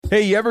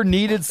Hey, you ever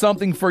needed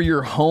something for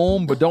your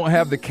home but don't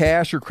have the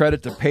cash or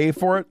credit to pay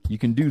for it? You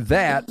can do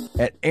that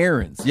at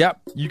Aaron's. Yep,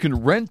 you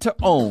can rent to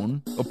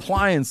own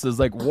appliances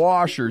like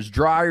washers,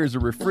 dryers, or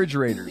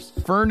refrigerators,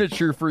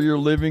 furniture for your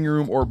living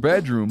room or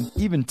bedroom,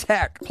 even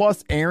tech.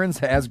 Plus, Aaron's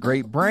has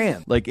great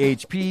brands like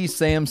HP,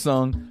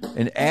 Samsung,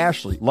 and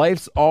Ashley.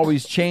 Life's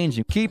always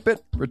changing. Keep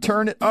it,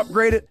 return it,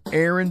 upgrade it.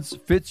 Aaron's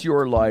fits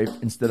your life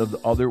instead of the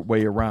other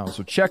way around.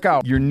 So check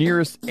out your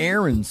nearest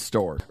Aaron's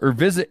store or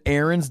visit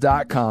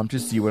Aaron's.com to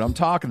see what I'm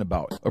talking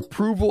about.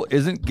 Approval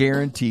isn't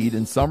guaranteed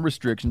and some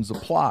restrictions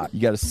apply. You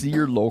got to see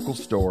your local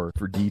store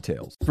for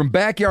details. From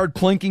backyard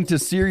plinking to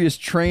serious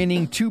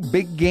training to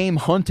big game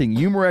hunting,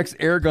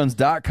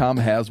 UmarexAirguns.com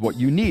has what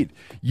you need.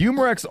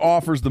 Umarex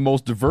offers the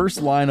most diverse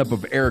lineup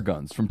of air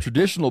guns, from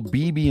traditional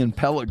BB and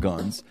pellet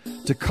guns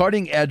to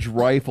cutting edge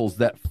rifles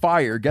that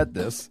fire, get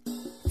this,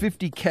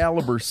 50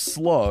 caliber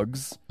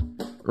slugs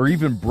or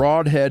even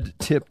broadhead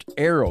tipped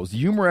arrows.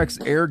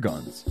 Umarex Air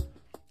Guns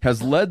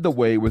has led the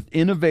way with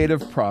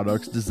innovative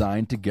products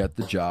designed to get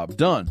the job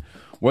done.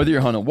 Whether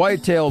you're hunting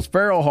whitetails,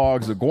 feral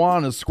hogs,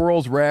 iguanas,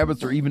 squirrels,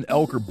 rabbits, or even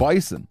elk or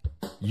bison,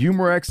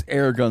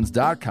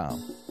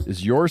 UmarexAirguns.com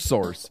is your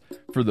source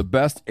for the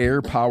best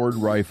air-powered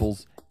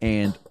rifles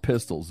and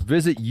pistols.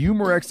 Visit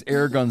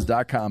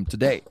UmarexAirguns.com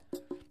today.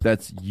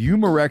 That's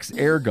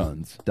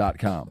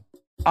UmarexAirguns.com.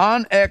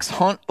 OnX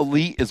Hunt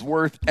Elite is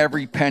worth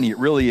every penny. It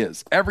really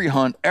is. Every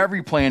hunt,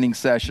 every planning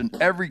session,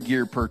 every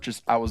gear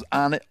purchase, I was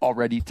on it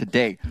already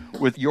today.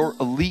 With your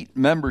Elite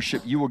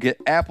membership, you will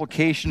get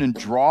application and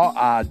draw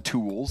odd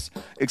tools,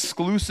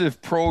 exclusive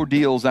pro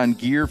deals on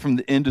gear from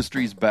the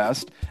industry's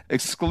best,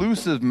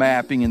 exclusive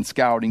mapping and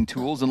scouting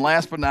tools, and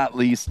last but not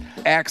least,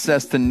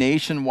 access to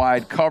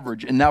nationwide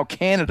coverage. And now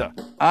Canada.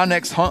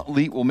 OnX Hunt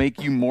Elite will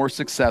make you more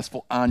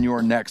successful on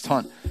your next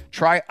hunt.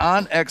 Try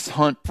OnX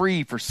Hunt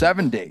free for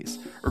 7 days.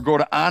 Or go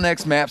to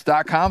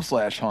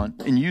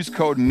onxmaps.com/hunt and use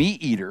code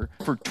MeatEater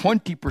for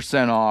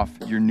 20% off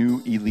your new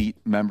Elite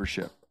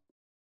membership.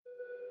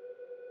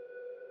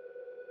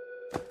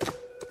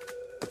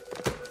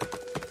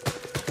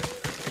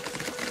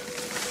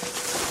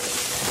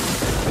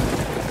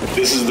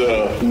 This is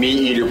the Meat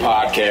Eater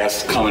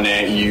podcast coming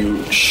at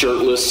you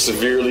shirtless,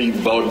 severely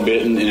bug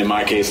bitten, and in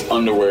my case,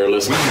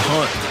 underwearless. We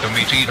hunt the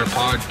Meat Eater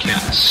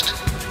podcast.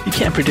 You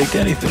can't predict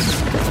anything.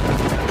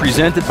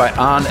 Presented by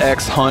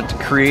OnX Hunt,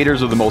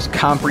 creators of the most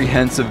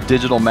comprehensive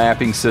digital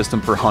mapping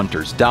system for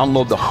hunters.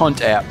 Download the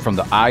Hunt app from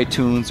the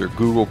iTunes or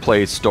Google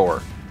Play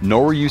Store.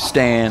 Know where you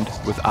stand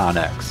with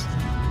OnX.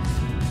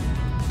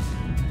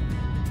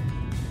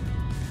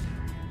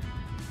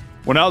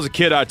 When I was a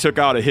kid, I took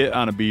out a hit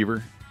on a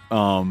beaver.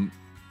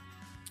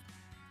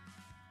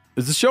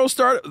 Is the show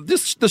started?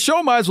 The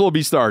show might as well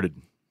be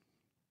started.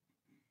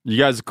 You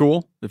guys are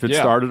cool if it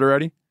started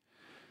already?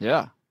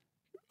 Yeah.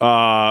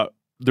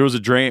 There was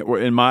a drain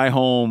in my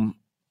home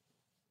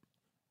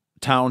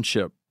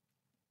township.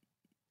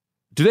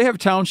 Do they have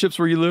townships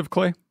where you live,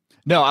 Clay?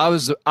 No, I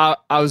was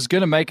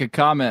going to make a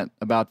comment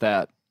about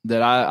that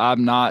I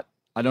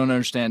don't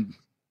understand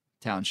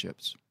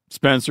townships.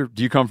 Spencer,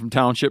 do you come from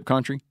township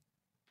country?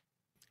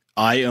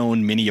 I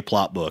own many a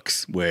plot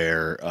books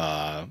where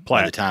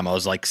by the time I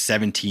was like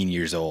 17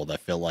 years old, I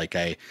feel like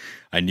I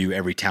knew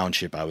every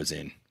township I was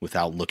in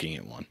without looking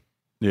at one.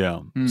 Yeah.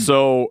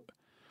 So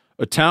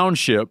a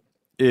township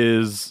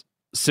is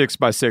 6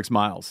 by 6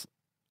 miles.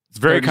 It's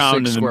very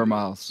common in square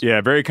miles.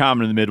 Yeah, very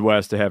common in the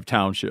Midwest to have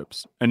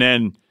townships. And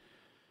then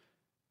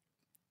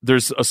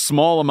there's a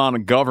small amount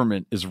of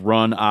government is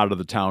run out of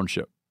the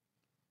township.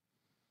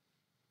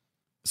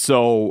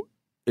 So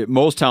at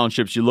most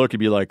townships you look,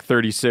 it'd be like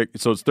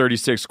 36. So it's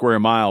 36 square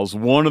miles.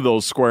 One of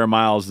those square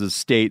miles is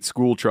state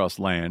school trust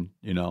land,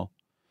 you know.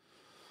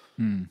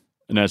 And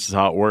that's just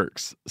how it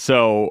works.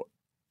 So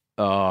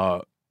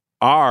our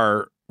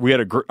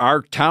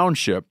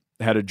township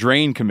had a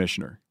drain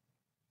commissioner.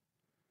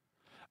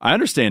 I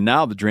understand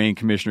now the drain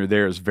commissioner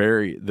there is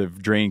the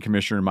drain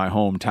commissioner in my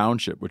home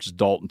township, which is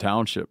Dalton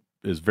Township,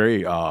 is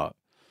very a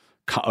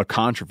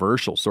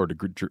controversial sort of,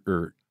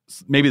 or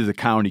maybe the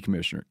county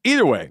commissioner.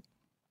 Either way,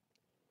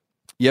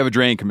 you have a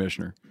drain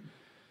commissioner.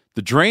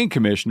 The drain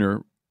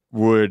commissioner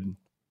would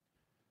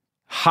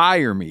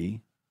hire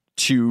me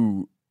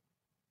to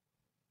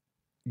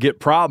get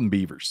problem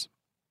beavers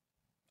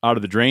out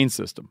of the drain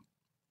system.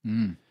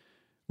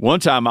 One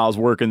time I was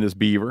working this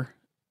beaver,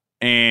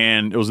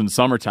 and it was in the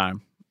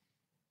summertime,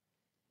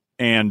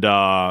 and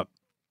shot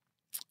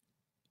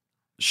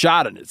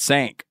it, and it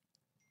sank.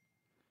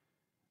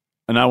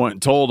 And I went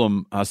and told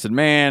him, I said,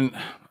 man,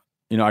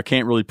 you know, I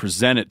can't really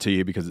present it to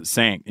you because it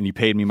sank, and he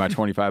paid me my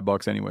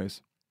 $25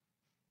 anyways.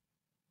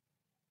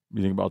 What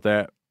do you think about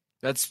that?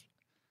 That's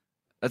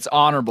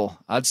honorable.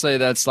 I'd say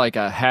that's like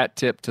a hat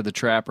tip to the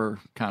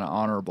trapper, kind of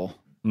honorable.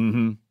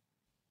 I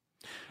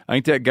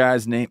think that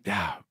guy's name...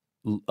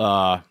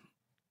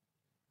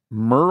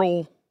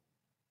 Merle.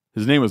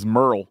 His name was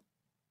Merle,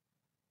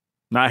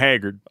 not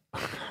Haggard.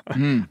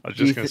 I was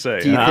just going to say.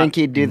 Do you think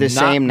he'd do the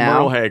same now?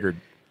 Merle Haggard.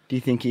 Do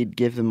you think he'd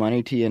give the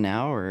money to you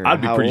now? Or I'd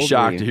be pretty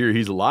shocked to hear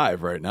he's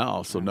alive right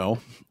now, so no.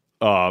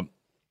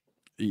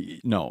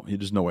 No,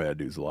 there's no way that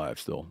dude's alive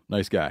still.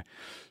 Nice guy.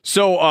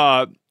 So,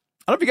 I don't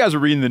know if you guys were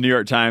reading the New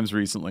York Times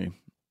recently.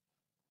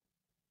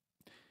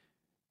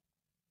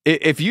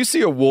 If you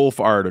see a wolf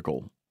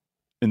article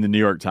in the New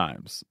York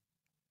Times,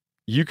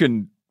 you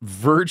can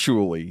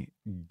virtually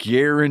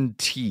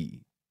guarantee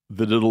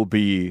that it'll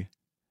be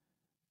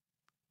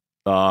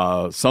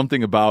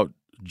something about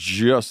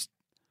just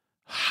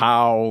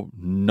how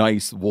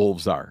nice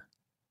wolves are,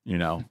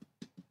 in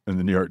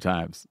the New York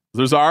Times.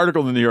 There's an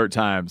article in the New York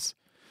Times.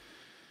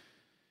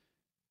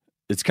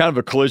 It's kind of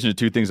a collision of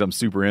two things I'm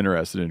super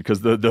interested in,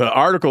 because the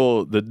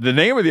article, the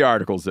name of the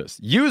article is this: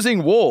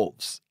 Using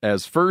Wolves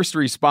as First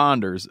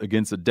Responders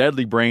Against a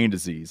Deadly Brain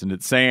Disease. And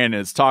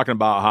it's talking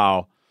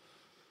about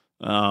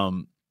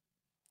how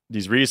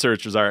these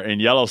researchers in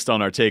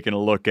Yellowstone are taking a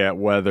look at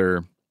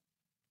whether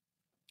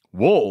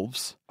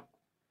wolves,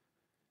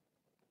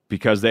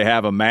 because they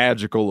have a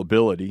magical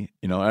ability,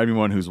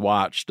 everyone who's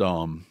watched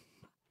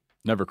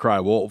Never Cry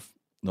Wolf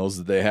knows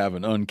that they have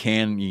an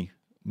uncanny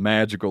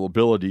magical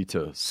ability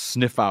to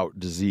sniff out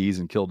disease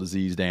and kill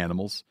diseased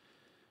animals.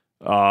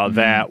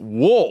 That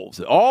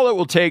wolves, all it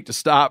will take to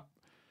stop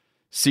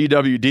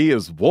CWD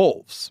is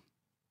wolves,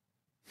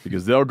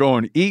 because they'll go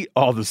and eat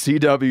all the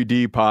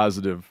CWD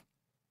positive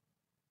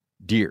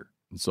deer.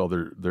 And so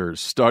they're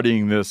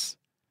studying this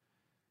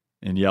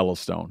in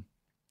Yellowstone.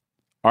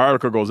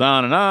 Article goes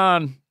on and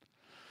on.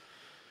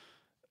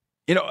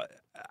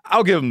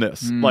 I'll give them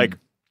this.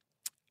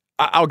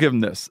 I'll give them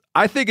this.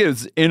 I think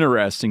it's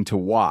interesting to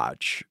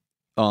watch.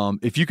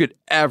 If you could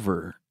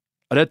ever,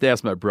 I'd have to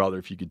ask my brother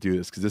if you could do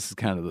this, because this is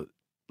kind of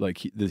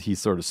he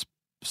sort of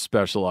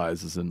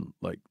specializes in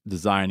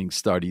designing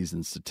studies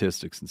and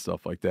statistics and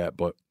stuff like that.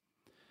 But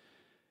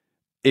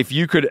if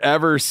you could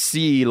ever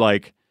see,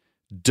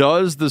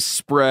 does the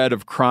spread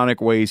of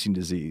chronic wasting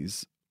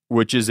disease,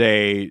 which is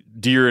a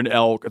deer and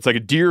elk, it's like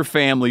a deer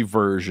family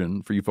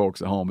version for you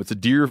folks at home. It's a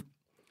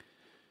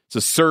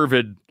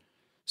cervid.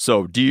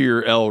 So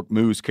deer, elk,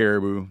 moose,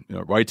 caribou,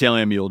 whitetail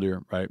and mule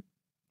deer, right?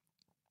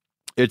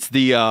 It's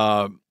the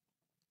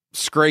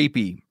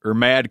scrapie or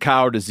mad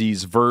cow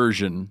disease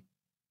version.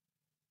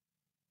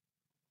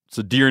 It's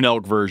a deer and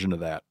elk version of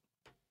that,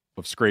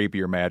 of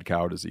scrapie or mad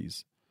cow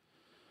disease.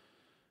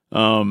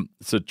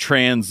 It's a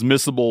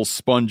transmissible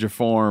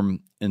spongiform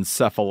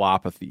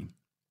encephalopathy.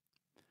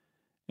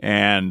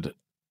 And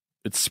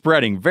it's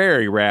spreading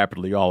very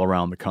rapidly all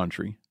around the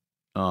country.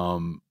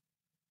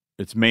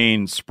 Its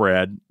main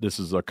spread,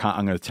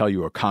 I'm going to tell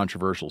you a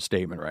controversial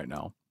statement right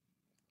now.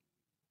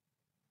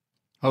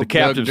 Hope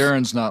Doug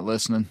Duran's not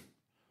listening.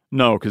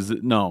 No,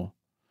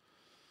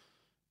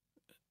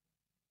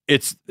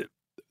 it's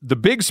the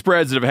big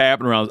spreads that have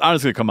happened around. I'm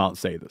just going to come out and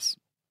say this.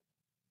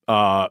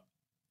 The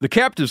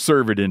captive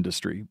cervid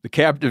industry, the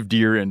captive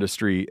deer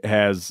industry,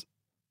 has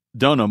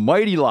done a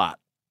mighty lot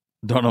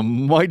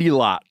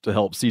to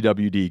help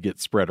CWD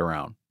get spread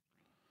around.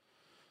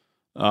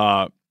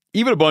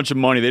 Even a bunch of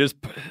money. They just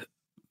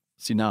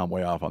see, now I'm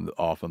way off on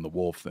the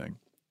wolf thing.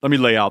 Let me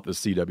lay out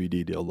this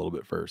CWD deal a little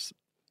bit first.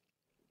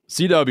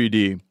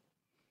 CWD,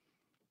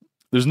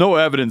 there's no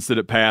evidence that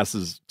it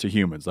passes to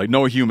humans.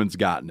 No human's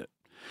gotten it.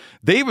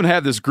 They even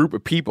have this group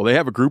of people. They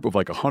have a group of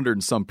 100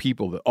 and some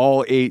people that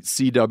all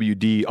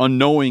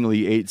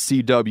unknowingly ate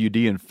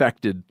CWD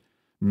infected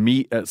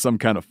meat at some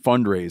kind of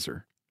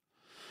fundraiser.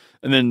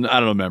 And then, I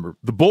don't remember,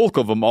 the bulk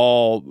of them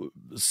all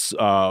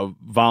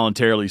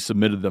voluntarily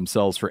submitted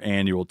themselves for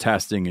annual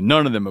testing, and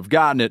none of them have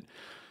gotten it.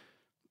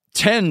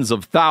 Tens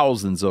of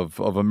thousands of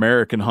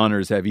American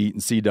hunters have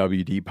eaten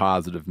CWD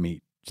positive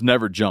meat. It's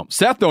never jumped.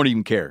 Seth don't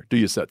even care. Do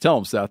you, Seth? Tell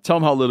him, Seth. Tell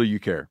him how little you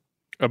care.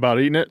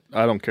 About eating it?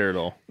 I don't care at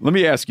all. Let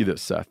me ask you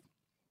this, Seth.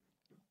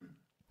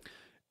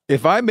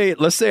 If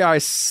let's say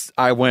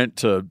I went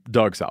to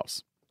Doug's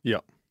house. Yeah.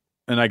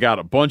 And I got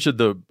a bunch of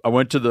I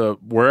went to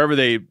wherever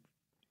they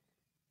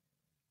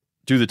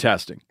do the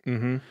testing.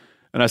 Mm-hmm.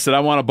 And I said, I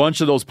want a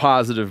bunch of those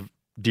positive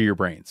deer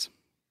brains.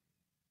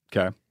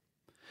 Okay.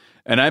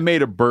 And I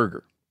made a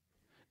burger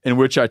in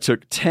which I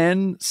took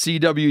 10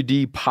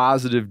 CWD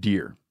positive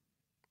deer.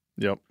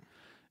 Yep.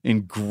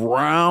 And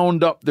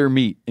ground up their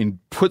meat and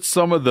put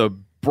some of the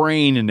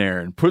brain in there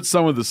and put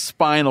some of the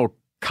spinal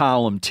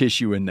column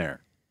tissue in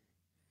there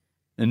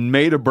and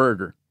made a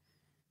burger.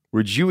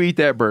 Would you eat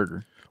that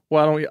burger?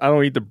 Well, I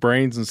don't eat the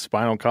brains and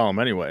spinal column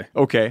anyway.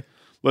 Okay.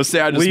 Let's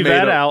say I just leave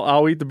that out.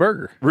 I'll eat the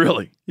burger.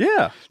 Really?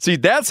 Yeah. See,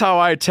 that's how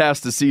I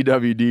test a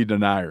CWD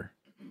denier.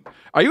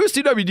 Are you a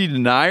CWD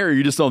denier, or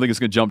you just don't think it's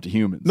going to jump to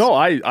humans? No,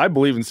 I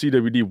believe in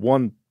CWD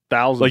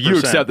 1,000%. You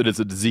accept that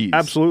it's a disease.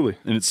 Absolutely.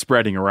 And it's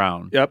spreading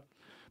around. Yep.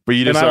 But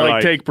you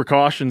just take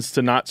precautions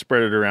to not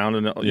spread it around,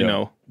 and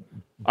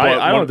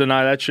I don't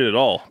deny that shit at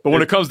all. But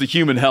when it comes to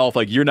human health,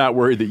 you're not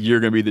worried that you're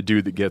going to be the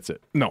dude that gets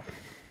it. No.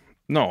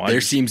 There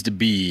seems to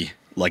be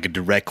a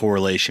direct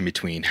correlation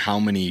between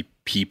how many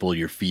people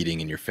you're feeding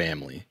in your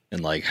family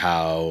and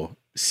how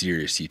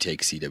serious you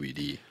take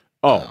CWD.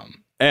 Oh,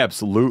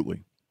 absolutely.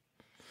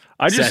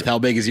 Seth, how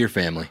big is your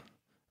family?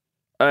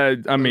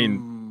 I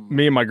mean,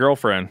 me and my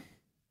girlfriend.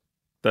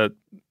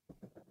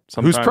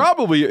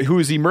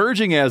 who's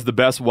emerging as the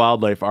best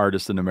wildlife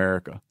artist in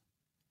America.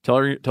 Tell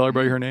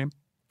everybody her name.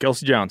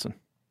 Kelsey Johnson.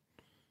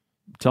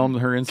 Tell them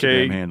her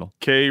Instagram handle.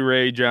 K.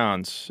 Ray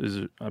Johns.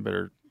 I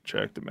better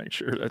check to make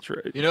sure that's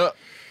right. You know,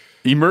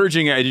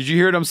 emerging. Did you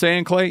hear what I'm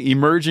saying, Clay?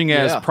 Emerging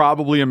as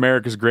probably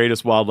America's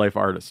greatest wildlife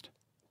artist.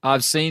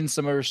 I've seen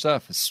some of her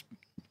stuff. It's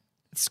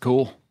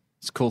cool.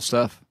 It's cool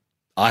stuff.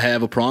 I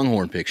have a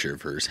pronghorn picture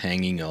of hers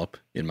hanging up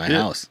in my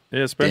house.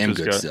 Yeah, damn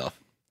good stuff.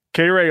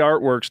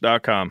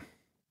 KRayArtworks.com.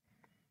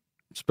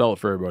 Spell it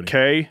for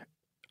everybody.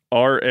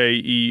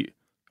 KRAE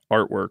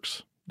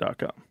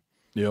artworks.com.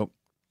 Yep.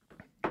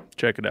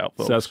 Check it out,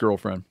 folks. Seth's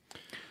girlfriend.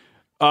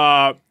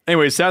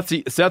 Anyway, Seth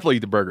will eat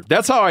the burger.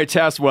 That's how I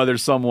test whether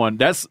someone.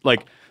 That's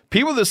like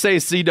people that say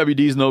CWD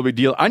is no big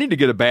deal. I need to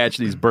get a batch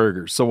of these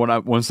burgers. So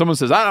when someone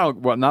says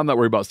I'm not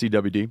worried about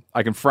CWD,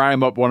 I can fry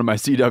them up one of my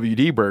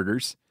CWD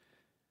burgers.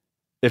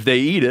 If they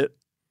eat it,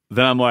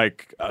 then I'm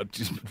like,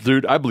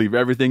 dude, I believe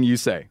everything you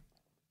say,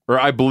 or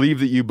I believe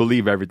that you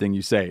believe everything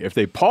you say. If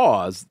they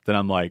pause, then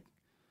I'm like,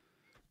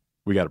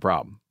 we got a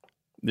problem.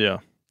 Yeah.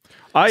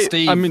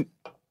 Steve, I mean,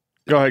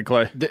 go ahead,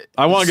 Clay.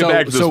 I want to get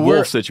back to this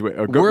wolf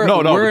situation. Take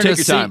your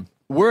time.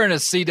 We're in a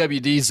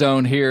CWD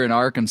zone here in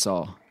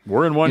Arkansas.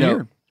 We're in one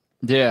here.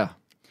 Yeah.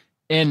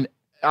 And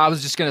I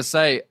was just going to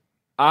say,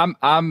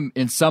 I'm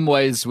in some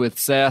ways with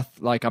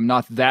Seth, like I'm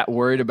not that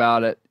worried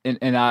about it.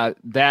 And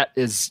that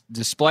is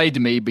displayed to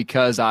me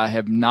because I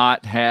have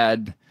not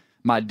had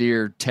my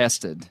deer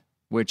tested,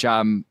 which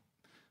I'm.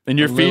 And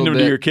you're feeding them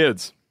to your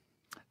kids.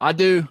 I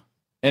do.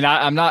 And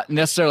I'm not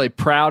necessarily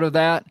proud of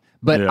that,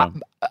 but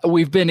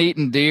we've been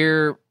eating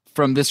deer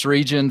from this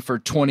region for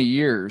 20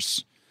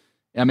 years.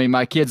 I mean,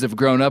 my kids have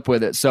grown up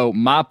with it. So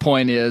my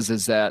point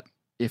is that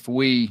if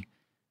we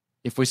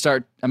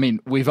start, I mean,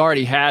 we've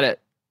already had it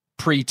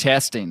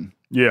pre-testing.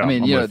 Yeah, I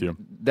mean, I'm with you.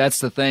 That's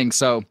the thing.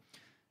 So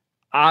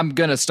I'm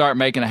going to start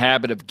making a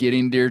habit of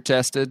getting deer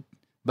tested,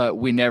 but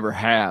we never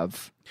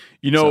have.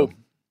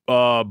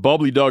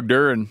 Bubbly Doug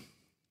Duran,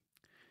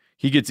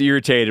 he gets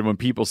irritated when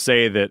people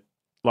say that,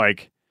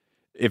 like,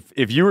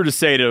 if you were to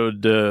say to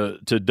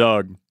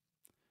Doug,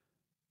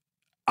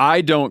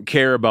 I don't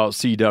care about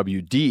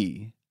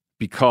CWD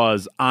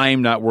because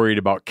I'm not worried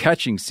about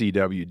catching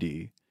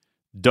CWD,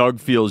 Doug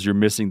feels you're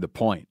missing the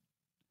point,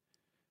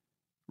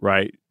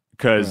 right?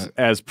 Because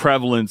as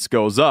prevalence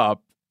goes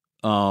up,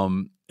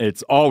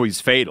 it's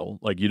always fatal.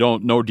 Like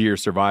no deer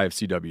survive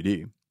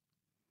CWD.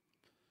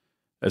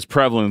 As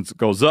prevalence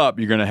goes up,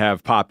 you're going to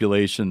have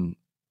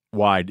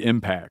population-wide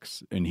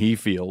impacts, and he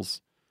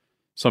feels,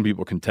 some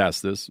people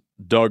contest this,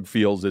 Doug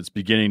feels it's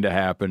beginning to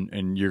happen,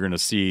 and you're going to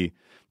see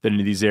that in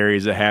these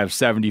areas that have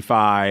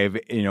 75,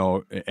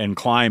 and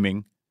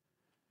climbing,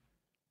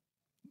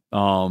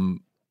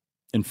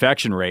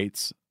 infection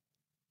rates,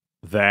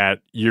 that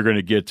you're going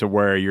to get to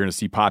where you're going to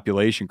see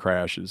population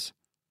crashes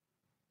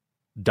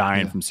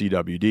dying from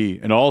CWD.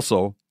 And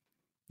also,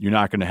 you're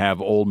not going to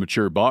have old,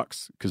 mature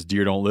bucks because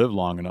deer don't live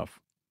long enough.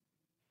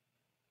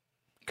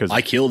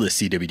 I killed a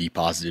CWD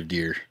positive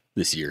deer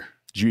this year.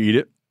 Did you eat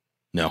it?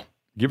 No.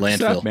 Give it a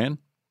shot, man.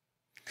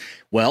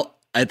 Well,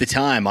 at the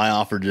time, I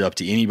offered it up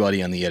to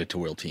anybody on the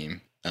editorial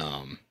team,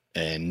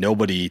 and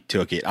nobody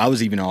took it. I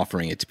was even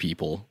offering it to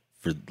people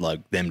for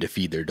like them to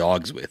feed their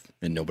dogs with,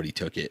 and nobody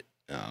took it.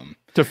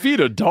 To feed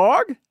a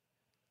dog?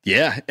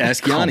 Yeah,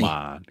 ask Yanni. Come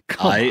on.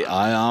 I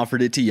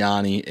offered it to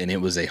Yanni, and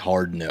it was a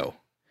hard no.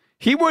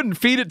 He wouldn't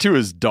feed it to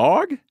his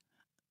dog?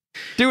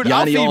 Dude,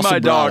 Yanni I'll feed my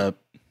dog.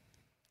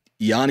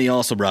 Yanni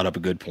also brought up a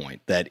good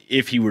point that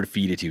if he were to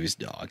feed it to his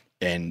dog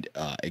and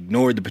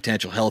ignored the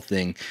potential health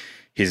thing,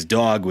 his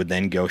dog would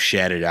then go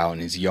shat it out in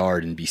his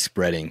yard and be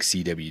spreading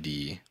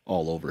CWD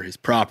all over his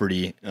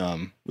property,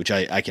 which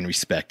I can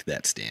respect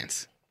that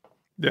stance.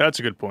 Yeah, that's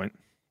a good point.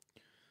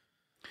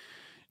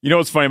 You know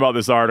what's funny about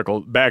this article?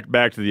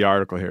 Back to the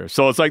article here.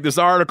 So it's like this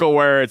article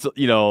where it's,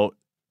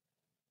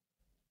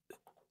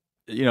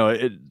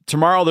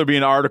 tomorrow there'll be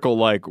an article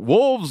like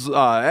wolves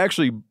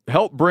actually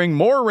help bring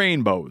more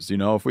rainbows.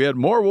 If we had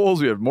more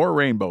wolves, we had more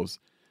rainbows.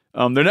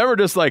 They're never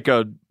just like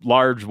a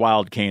large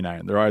wild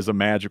canine. They're always a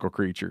magical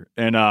creature.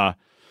 And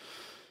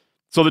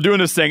so they're doing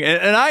this thing.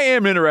 And I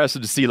am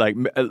interested to see, like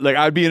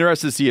I'd be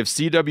interested to see if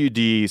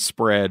CWD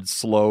spread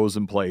slows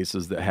in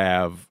places that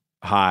have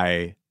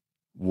high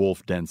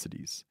wolf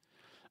densities.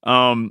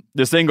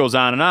 This thing goes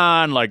on and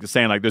on, like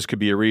saying like this could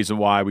be a reason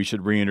why we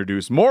should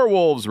reintroduce more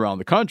wolves around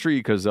the country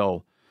because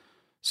they'll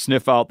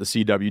sniff out the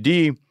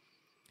CWD.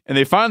 And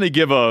they finally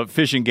give a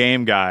fish and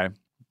game guy,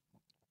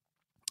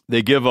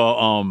 they give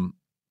a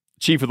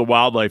chief of the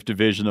wildlife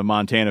division of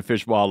Montana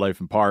Fish, Wildlife,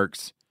 and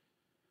Parks.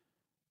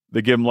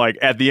 They give him, like,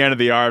 at the end of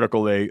the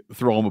article, they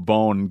throw him a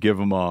bone and give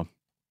him a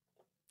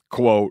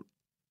quote.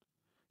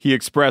 He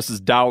expresses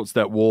doubts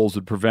that wolves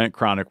would prevent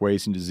chronic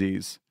wasting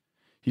disease.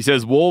 He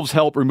says, wolves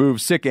help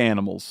remove sick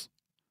animals,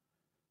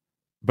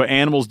 but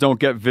animals don't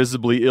get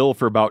visibly ill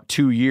for about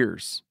 2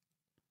 years.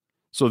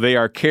 So they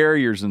are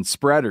carriers and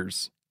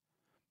spreaders,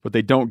 but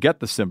they don't get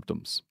the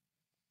symptoms.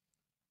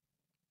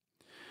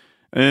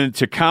 And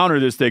to counter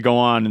this, they go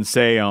on and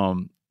say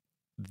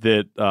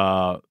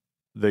that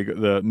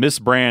the Miss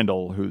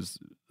Brandel, who's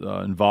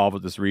involved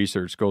with this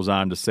research, goes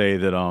on to say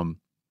that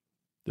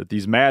that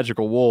these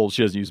magical wolves,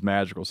 she doesn't use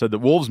magical, said that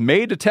wolves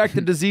may detect the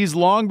disease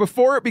long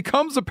before it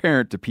becomes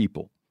apparent to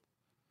people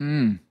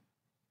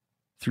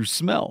through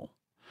smell.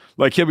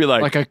 Like he'll be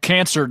like a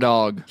cancer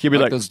dog. He'll be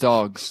like those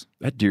dogs.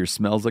 That deer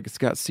smells like it's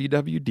got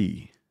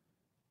CWD.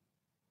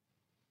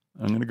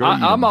 I'm gonna go.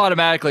 I'm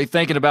automatically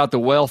thinking about the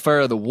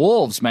welfare of the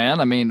wolves, man.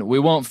 I mean, we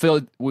won't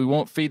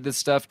feed this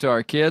stuff to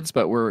our kids,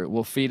 but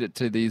we'll feed it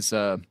to these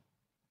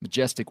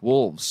majestic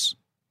wolves.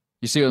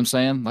 You see what I'm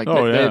saying? Like,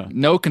 they have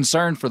no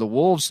concern for the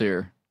wolves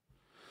here.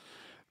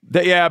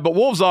 But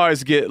wolves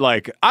always get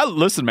like.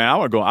 Listen, man. I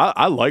want to go.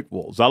 I like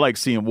wolves. I like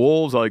seeing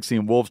wolves. I like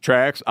seeing wolf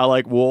tracks. I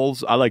like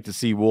wolves. I like to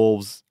see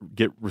wolves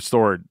get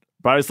restored.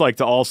 But I just like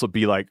to also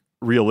be like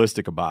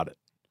realistic about it,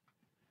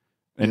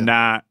 and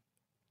not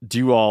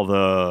do all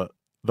the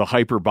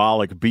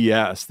hyperbolic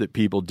BS that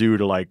people do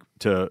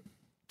to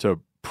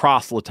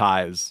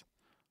proselytize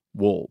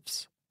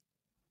wolves.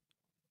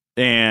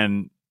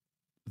 And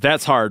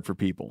that's hard for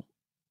people.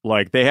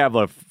 Like, they have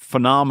a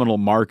phenomenal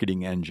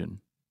marketing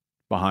engine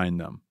behind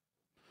them.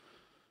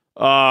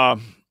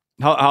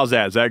 How's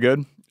that? Is that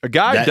good? A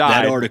guy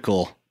died.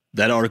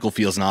 That article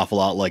feels an awful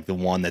lot like the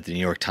one that the New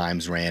York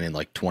Times ran in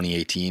like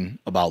 2018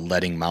 about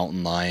letting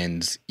mountain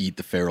lions eat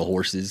the feral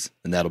horses,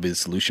 and that'll be the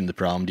solution to the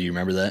problem. Do you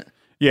remember that?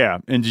 Yeah.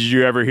 And did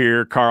you ever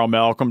hear Carl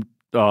Malcolm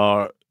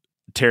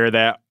tear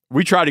that?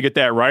 We tried to get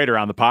that writer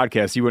on the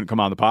podcast. He wouldn't come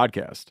on the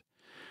podcast.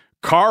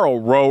 Carl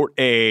wrote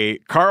a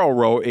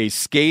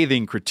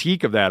scathing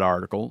critique of that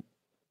article.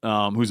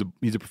 He's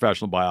a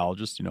professional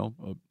biologist,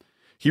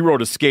 He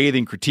wrote a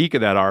scathing critique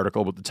of that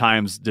article, but the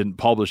Times didn't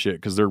publish it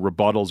because their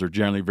rebuttals are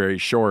generally very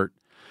short.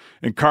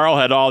 And Carl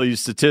had all these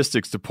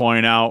statistics to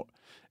point out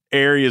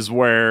areas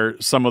where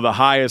some of the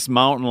highest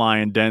mountain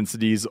lion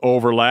densities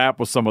overlap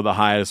with some of the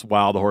highest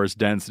wild horse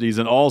densities,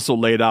 and also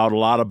laid out a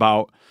lot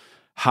about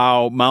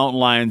how mountain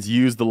lions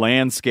use the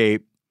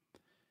landscape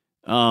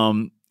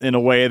in a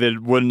way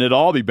that wouldn't at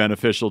all be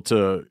beneficial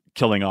to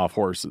killing off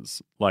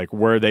horses. Like,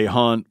 where they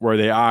hunt, where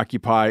they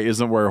occupy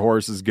isn't where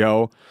horses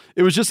go.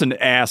 It was just an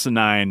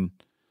asinine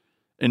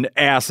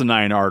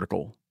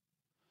article.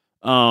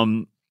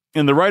 And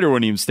the writer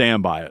wouldn't even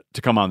stand by it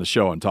to come on the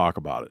show and talk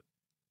about it.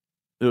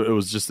 It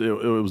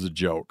was a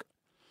joke.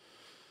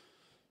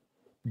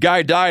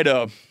 Guy died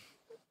of.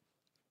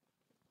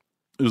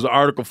 There's an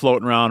article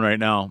floating around right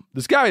now.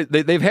 This guy,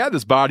 they've had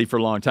this body for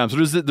a long time. So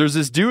there's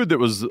this dude that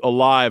was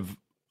alive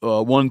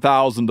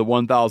 1,000 to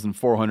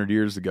 1,400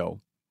 years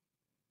ago.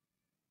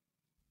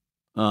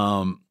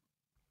 In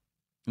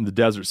the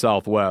desert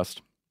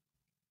Southwest.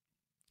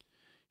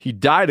 He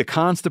died of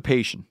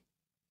constipation.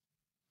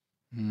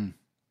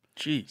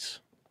 Jeez.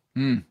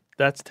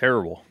 That's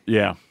terrible.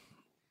 Yeah.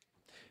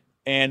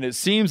 And it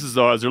seems as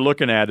though, as they're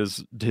looking at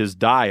his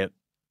diet,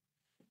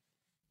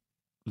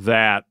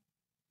 that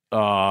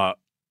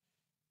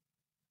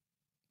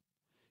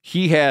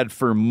he had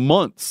for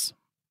months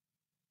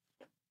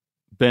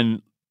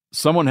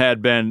someone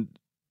had been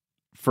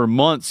for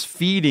months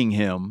feeding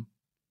him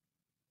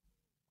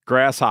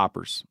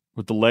grasshoppers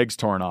with the legs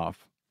torn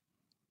off.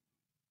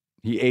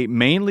 He ate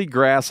mainly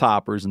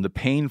grasshoppers in the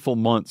painful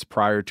months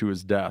prior to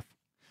his death.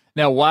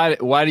 Now, why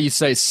do you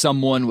say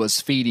someone was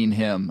feeding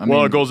him?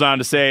 It goes on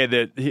to say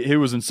that he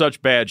was in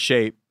such bad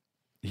shape.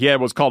 He had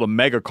what's called a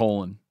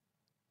megacolon.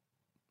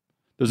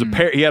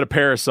 He had a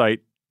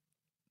parasite,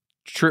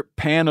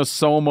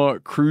 Trypanosoma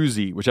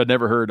cruzi, which I'd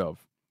never heard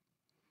of.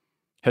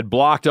 Had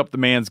blocked up the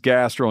man's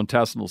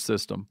gastrointestinal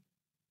system.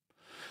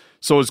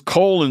 So his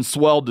colon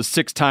swelled to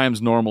 6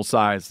 times normal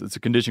size. It's a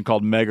condition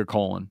called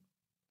megacolon.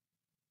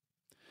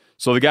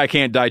 So the guy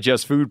can't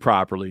digest food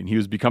properly, and he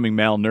was becoming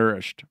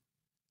malnourished.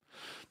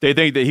 They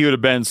think that he would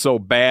have been so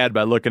bad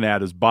by looking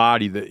at his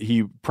body that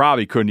he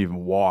probably couldn't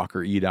even walk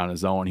or eat on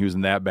his own. He was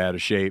in that bad a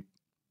shape.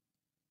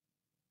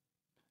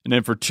 And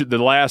then for the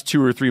last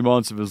 2 or 3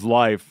 months of his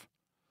life,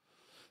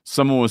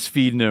 someone was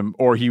feeding him,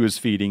 or he was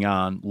feeding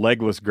on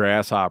legless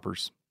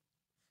grasshoppers.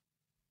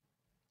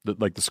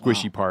 Like the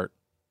squishy part.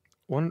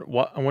 I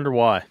wonder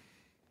why.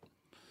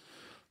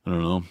 I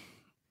don't know.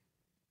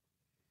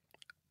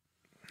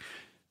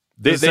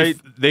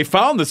 They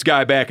found this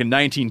guy back in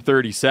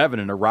 1937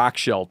 in a rock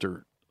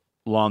shelter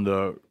along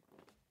the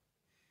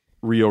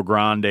Rio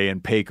Grande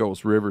and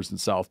Pecos rivers in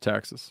South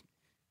Texas.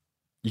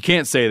 You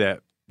can't say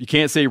that. You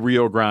can't say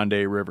Rio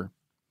Grande River.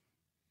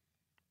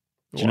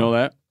 Did you know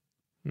that?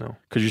 No.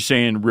 Because you're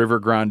saying River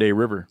Grande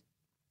River.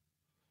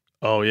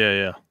 Oh,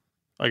 yeah.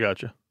 I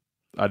got you.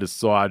 Let me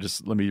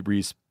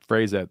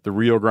rephrase that. The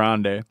Rio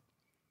Grande.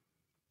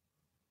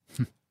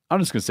 I'm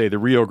just going to say the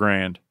Rio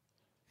Grande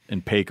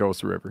and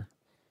Pecos River.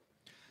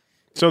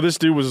 So this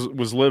dude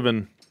was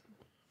living,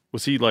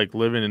 was he like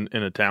living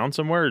in a town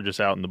somewhere or just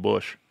out in the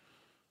bush?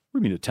 What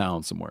do you mean a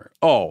town somewhere?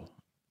 Oh.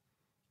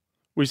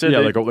 We said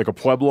like a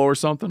pueblo or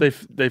something?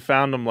 They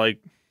found him like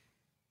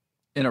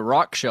in a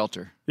rock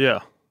shelter. Yeah.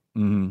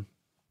 Mm-hmm.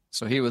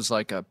 So he was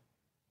like a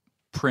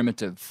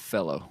primitive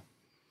fellow.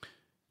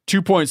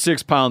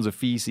 2.6 pounds of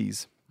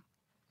feces.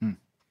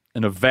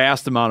 and a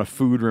vast amount of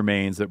food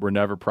remains that were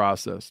never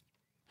processed.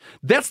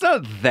 That's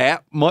not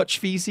that much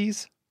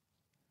feces.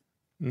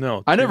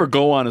 No. I never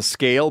go on a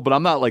scale, but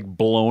I'm not like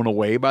blown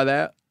away by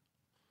that.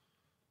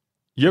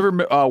 You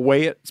ever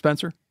weigh it,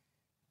 Spencer?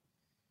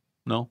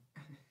 No?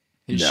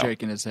 He's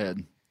shaking his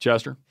head.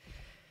 Chester?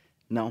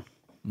 No.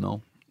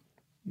 No.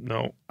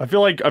 No. I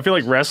feel like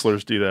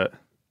wrestlers do that.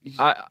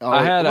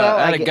 I had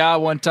a guy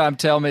one time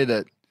tell me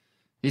that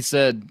he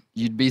said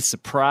you'd be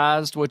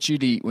surprised what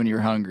you'd eat when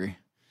you're hungry.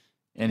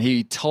 And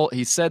he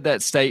said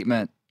that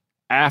statement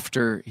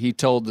after he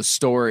told the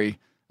story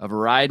of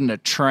riding a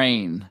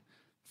train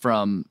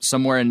from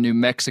somewhere in New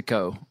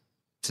Mexico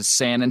to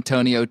San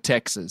Antonio,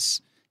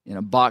 Texas, in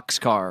a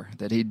boxcar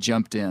that he'd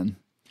jumped in.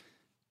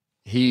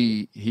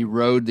 He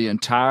rode the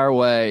entire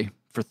way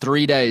for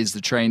 3 days.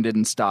 The train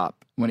didn't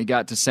stop. When he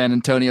got to San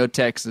Antonio,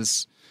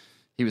 Texas,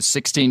 he was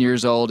 16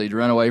 years old. He'd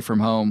run away from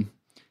home,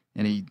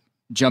 and he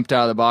jumped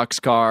out of the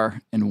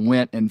boxcar and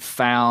went and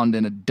found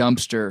in a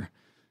dumpster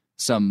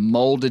some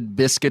molded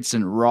biscuits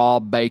and raw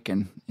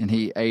bacon, and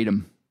he ate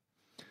them.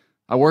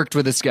 I worked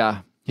with this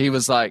guy. He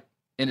was like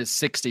in his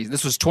 60s.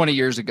 This was 20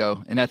 years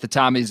ago, and at the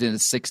time he's in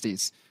his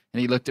 60s. And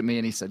he looked at me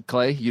and he said,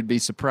 Clay, you'd be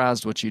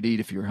surprised what you'd eat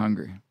if you were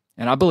hungry.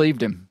 And I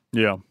believed him.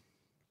 Yeah.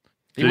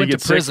 Did he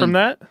get sick from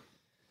that?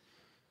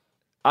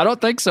 I don't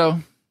think so.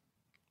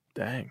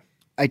 Dang.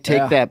 I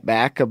take that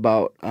back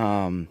about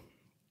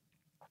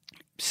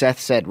Seth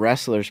said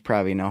wrestlers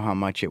probably know how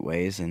much it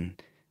weighs,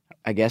 and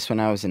I guess when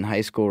I was in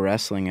high school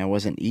wrestling, I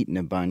wasn't eating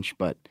a bunch,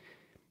 but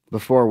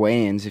before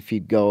weigh-ins, if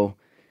you'd go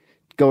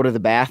to the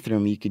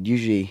bathroom, you could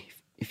usually,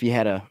 if you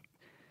had a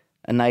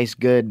nice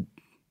good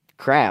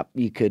crap,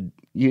 you could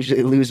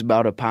usually lose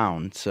about a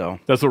pound. So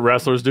that's what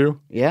wrestlers do?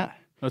 Yeah.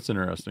 That's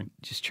interesting.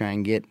 Just try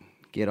and get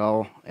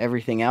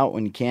everything out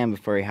when you can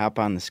before you hop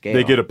on the scale.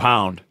 They get a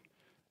pound.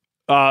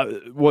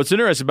 What's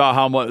interesting about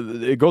how much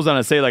it goes on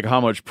to say like how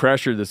much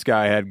pressure this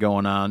guy had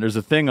going on. There's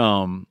a thing,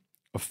 a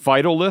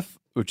phytolith,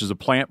 which is a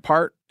plant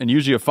part, and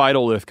usually a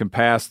phytolith can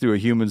pass through a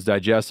human's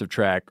digestive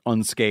tract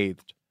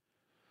unscathed.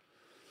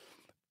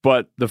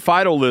 But the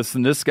phytoliths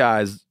in this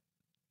guy's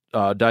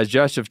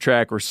digestive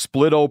tract were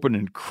split open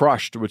and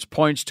crushed, which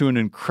points to an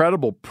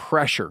incredible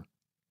pressure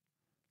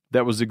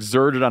that was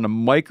exerted on a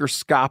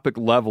microscopic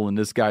level in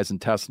this guy's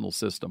intestinal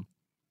system.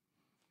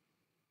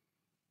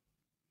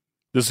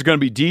 This is going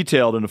to be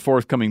detailed in a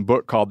forthcoming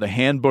book called The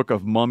Handbook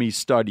of Mummy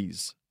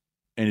Studies.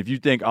 And if you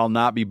think I'll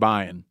not be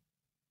buying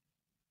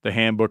The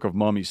Handbook of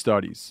Mummy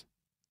Studies,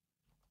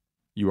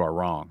 you are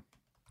wrong.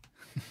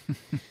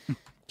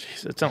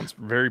 Jeez, that sounds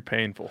very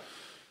painful.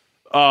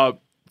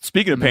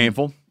 Speaking of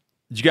painful,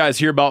 did you guys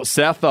hear about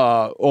Seth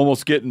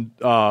almost getting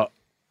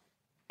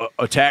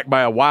attacked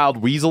by a wild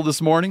weasel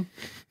this morning?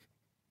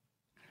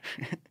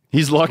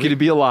 He's lucky to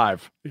be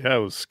alive. Yeah, it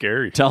was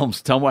scary. Tell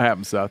him what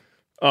happened, Seth.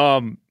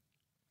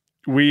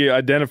 We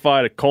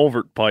identified a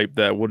culvert pipe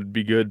that would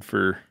be good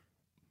for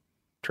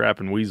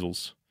trapping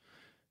weasels,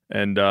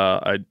 and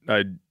I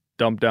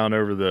dumped down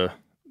over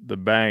the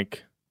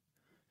bank,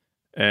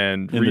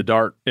 and in the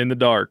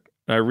dark.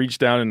 I reached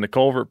down in the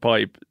culvert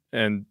pipe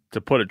and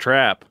to put a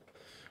trap,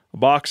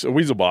 a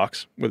weasel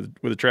box with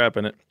a trap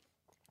in it,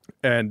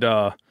 and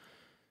I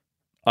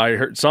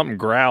heard something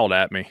growled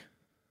at me,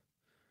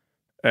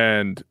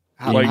 and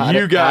how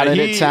did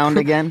it sound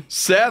again?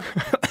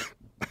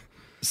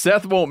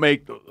 Seth won't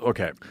make.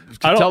 Okay,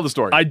 tell the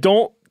story. I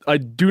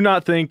do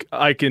not think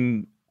I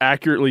can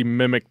accurately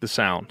mimic the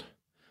sound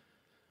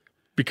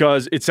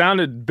because it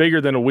sounded bigger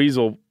than a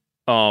weasel.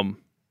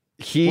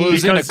 He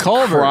was in a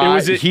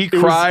culvert.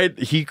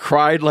 He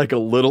cried like a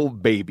little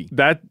baby.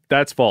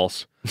 That's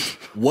false.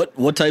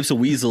 What types of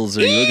weasels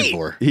are you looking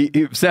for?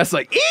 Seth's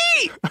like,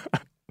 ee!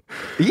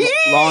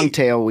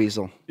 Long-tail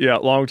weasel. Yeah,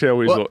 long-tail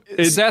weasel.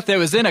 Well, Seth, it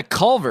was in a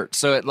culvert,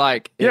 so it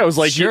like it was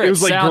like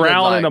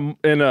growling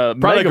in a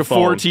probably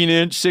megaphone. Like a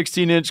 14-inch,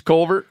 16-inch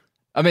culvert.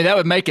 I mean, that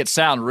would make it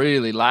sound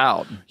really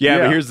loud. Yeah,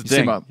 but here's the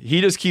thing: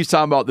 he just keeps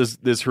talking about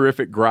this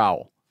horrific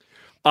growl.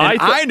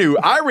 I knew.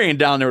 I ran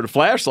down there with a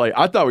flashlight.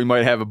 I thought we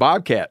might have a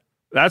bobcat.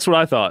 That's what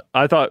I thought.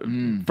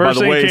 First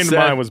thing that came to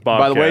mind was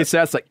bobcat. By the way,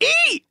 Seth's like,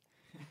 ee!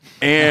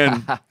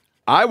 And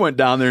I went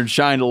down there and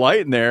shined a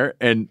light in there,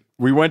 and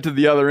we went to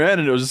the other end,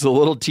 and it was just a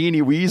little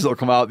teeny weasel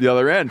come out the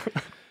other end.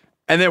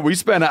 And then we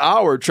spent an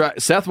hour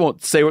Seth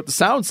won't say what the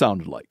sound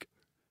sounded like.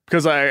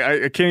 Because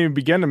I can't even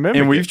begin to mimic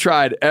and we've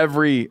tried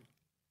every,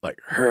 like,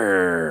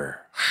 her.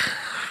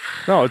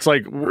 No, it's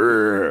like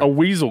a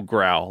weasel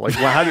growl. Like,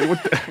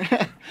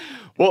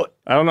 well,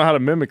 I don't know how to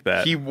mimic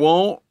that. He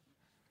will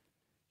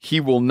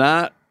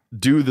not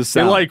do the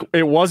sound.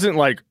 It wasn't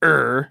like,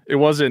 it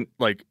wasn't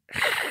like,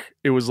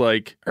 it was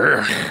like,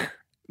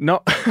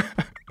 no.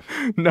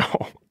 No,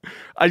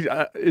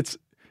 it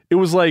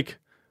was like,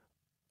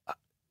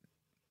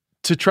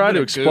 to try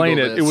to explain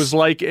it, it was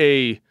like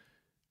a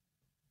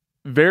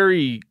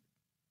very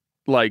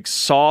like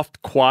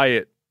soft,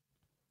 quiet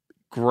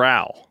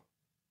growl.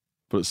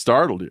 But it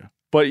startled you.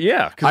 But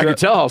yeah, I could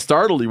tell how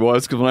startled he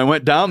was because when I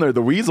went down there,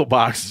 the weasel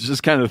box was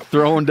just kind of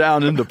thrown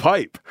down in the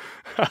pipe.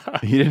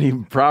 He didn't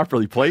even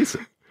properly place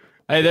it.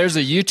 Hey, there's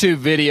a YouTube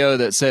video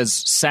that says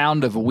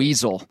sound of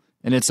weasel,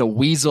 and it's a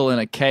weasel in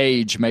a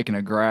cage making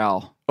a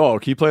growl. Oh,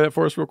 can you play that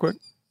for us real quick?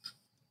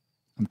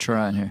 I'm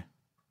trying here.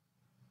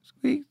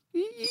 Is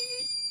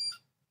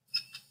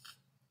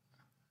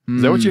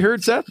that what you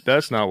heard, Seth?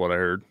 That's not what I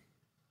heard.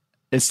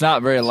 It's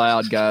not very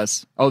loud,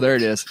 guys. Oh, there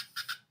it is.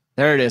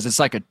 There it is. It's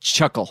like a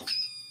chuckle.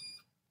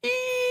 Is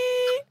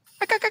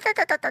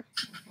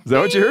that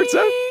what you heard,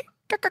 Seth?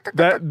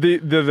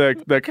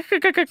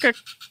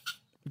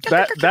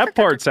 That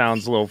part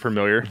sounds a little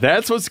familiar.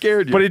 That's what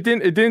scared you. But it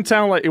didn't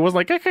sound like it was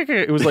like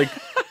it was like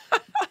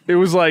it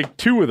was like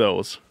two of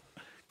those.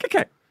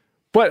 Okay.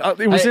 But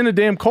it was in a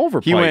damn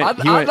culvert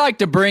pipe. I'd like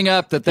to bring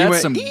up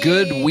that's some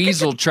good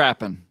weasel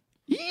trapping.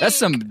 That's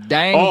some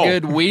dang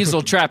good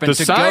weasel trapping. The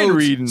sign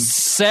reading.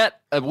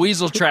 Set a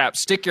weasel trap,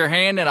 stick your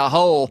hand in a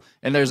hole,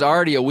 and there's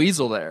already a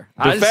weasel there.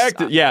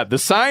 The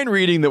sign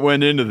reading that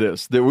went into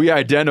this, that we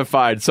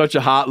identified such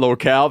a hot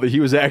locale that he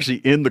was actually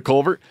in the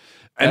culvert.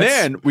 And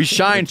then we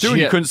shined through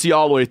and you couldn't see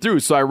all the way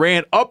through. So I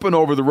ran up and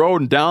over the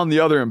road and down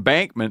the other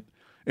embankment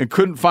and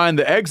couldn't find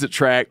the exit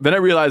track. Then I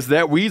realized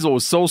that weasel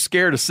was so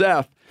scared of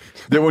Seth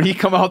that when he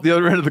come out the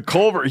other end of the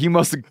culvert, he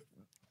must have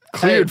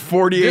cleared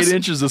 48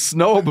 inches of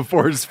snow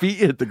before his feet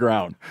hit the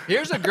ground.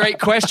 Here's a great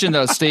question,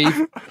 though,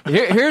 Steve.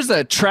 Here's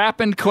a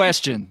trapping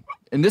question.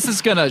 And this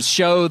is going to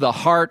show the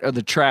heart of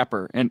the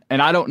trapper. And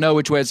I don't know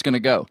which way it's going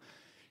to go.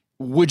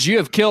 Would you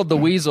have killed the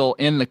weasel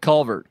in the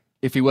culvert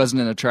if he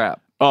wasn't in a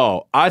trap?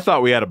 Oh, I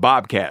thought we had a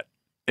bobcat,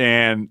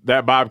 and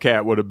that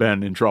bobcat would have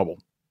been in trouble.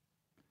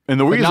 And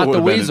the weasel would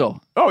have been. Not the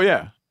weasel. Oh,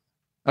 yeah.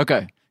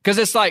 Okay. Because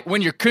it's like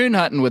when you're coon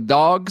hunting with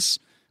dogs,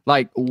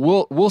 like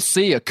we'll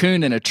see a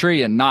coon in a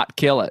tree and not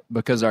kill it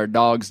because our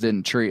dogs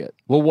didn't tree it.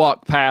 We'll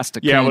walk past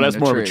a coon. Yeah, well, that's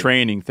more of a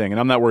training thing, and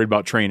I'm not worried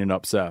about training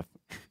up Seth.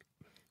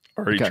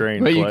 Already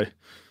trained, Clay.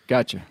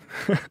 Gotcha.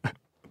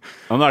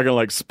 I'm not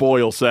gonna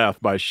spoil Seth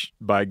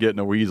by getting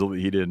a weasel that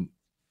he didn't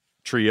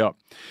tree up.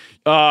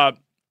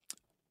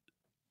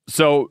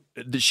 So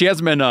she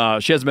hasn't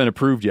been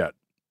approved yet,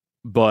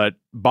 but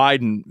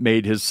Biden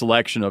made his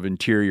selection of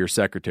Interior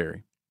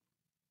Secretary.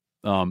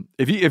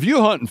 If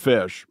you hunt and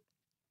fish,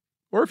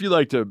 or if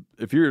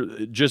you're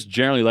just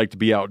generally like to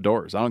be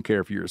outdoors, I don't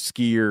care if you're a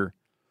skier,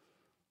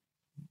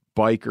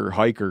 biker,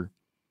 hiker,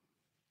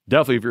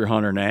 definitely if you're a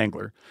hunter and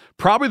angler,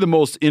 probably the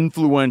most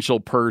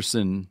influential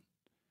person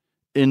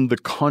in the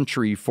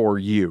country for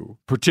you,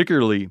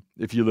 particularly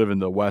if you live in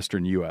the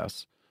Western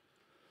U.S.,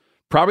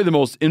 probably the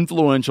most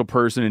influential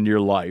person in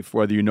your life,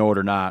 whether you know it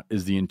or not,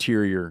 is the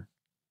Interior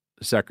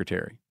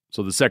Secretary.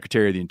 So the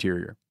Secretary of the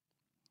Interior.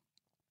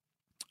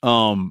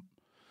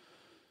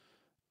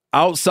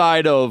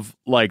 Outside of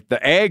the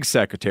Ag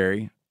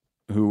Secretary,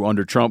 who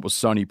under Trump was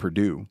Sonny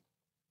Perdue,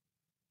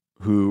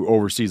 who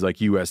oversees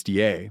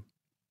USDA,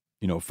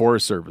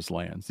 Forest Service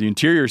lands. The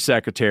Interior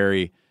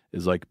Secretary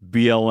is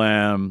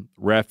BLM,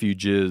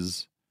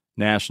 refuges,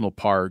 national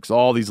parks,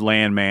 all these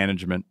land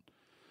management.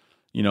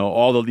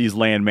 All of these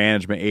land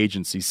management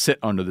agencies sit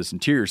under this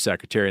Interior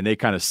Secretary, and they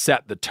kind of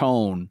set the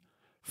tone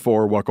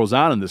for what goes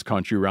on in this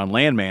country around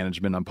land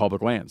management on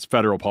public lands,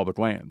 federal public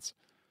lands.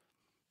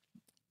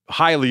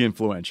 Highly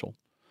influential.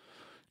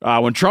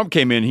 When Trump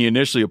came in, he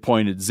initially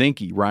appointed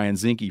Ryan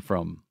Zinke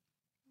from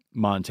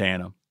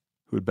Montana,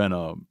 who had been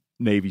a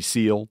Navy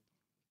SEAL.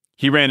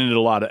 He ran into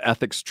a lot of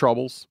ethics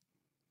troubles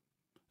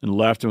and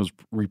left and was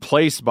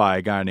replaced by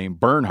a guy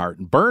named Bernhardt.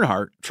 And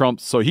Bernhardt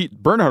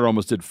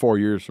almost did 4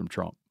 years from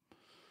Trump.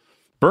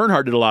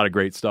 Bernhardt did a lot of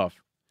great stuff.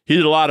 He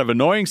did a lot of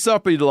annoying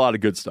stuff, but he did a lot of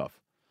good stuff.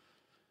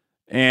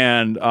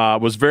 And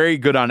was very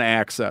good on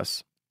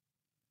access.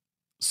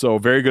 So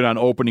very good on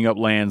opening up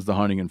lands to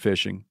hunting and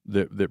fishing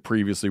that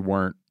previously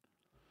weren't.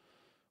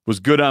 Was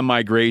good on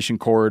migration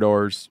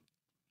corridors.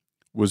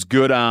 Was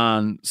good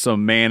on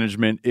some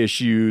management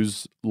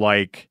issues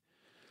like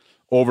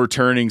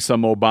overturning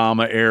some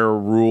Obama-era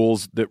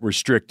rules that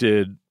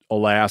restricted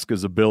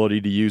Alaska's ability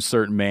to use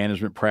certain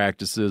management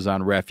practices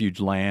on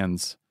refuge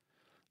lands.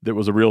 That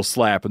was a real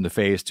slap in the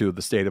face to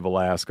the state of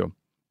Alaska.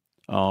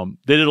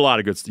 They did a lot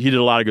of good. He did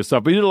a lot of good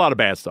stuff, but he did a lot of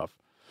bad stuff.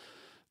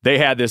 They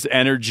had this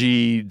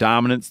energy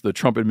dominance. The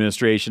Trump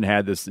administration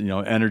had this,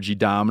 energy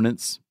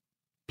dominance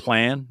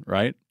plan,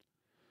 right?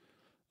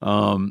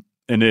 And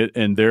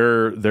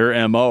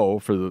their MO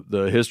for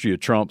the history of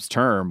Trump's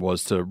term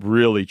was to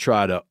really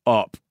try to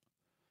up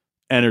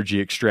energy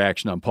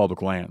extraction on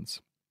public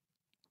lands.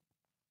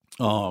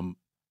 I'm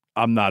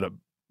not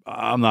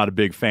a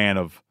big fan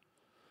of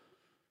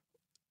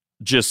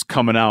just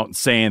coming out and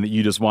saying that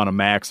you just want to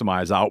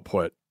maximize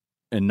output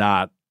and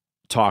not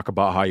talk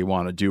about how you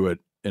want to do it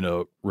in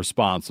a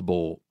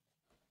responsible,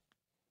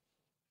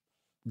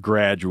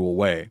 gradual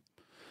way.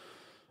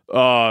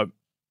 But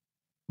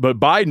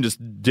Biden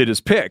just did his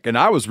pick, and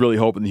I was really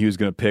hoping that he was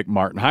going to pick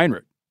Martin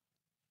Heinrich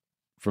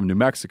from New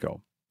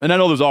Mexico. And I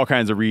know there's all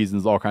kinds of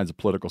reasons, all kinds of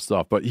political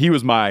stuff, but he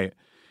was my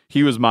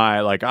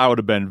I would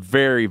have been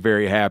very,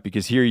 very happy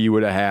because here you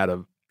would have had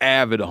an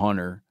avid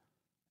hunter,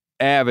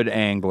 avid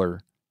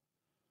angler,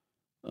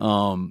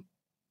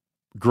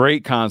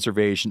 great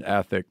conservation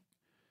ethic,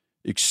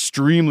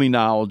 extremely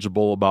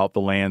knowledgeable about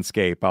the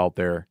landscape out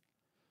there.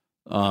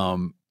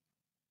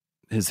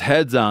 His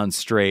head's on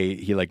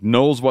straight. He like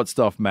knows what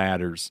stuff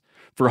matters.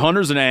 For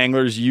hunters and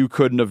anglers, you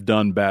couldn't have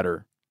done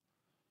better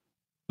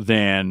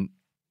than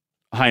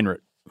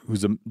Heinrich,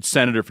 who's a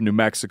senator from New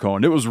Mexico.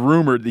 And it was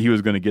rumored that he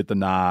was going to get the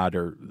nod,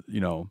 or,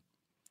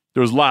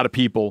 there was a lot of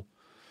people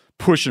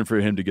pushing for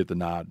him to get the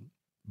nod.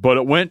 But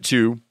it went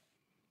to,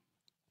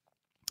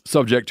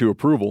 subject to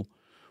approval,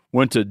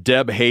 went to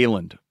Deb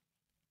Haaland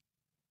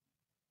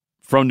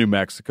from New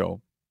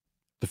Mexico,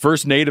 the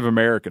first Native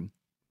American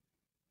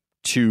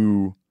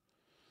to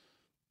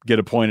get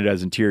appointed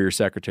as Interior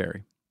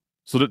Secretary.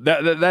 So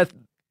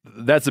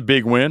that's a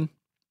big win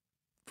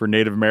for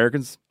Native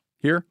Americans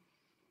here.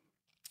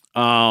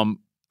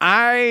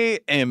 I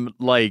am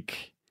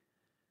like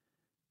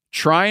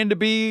trying to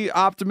be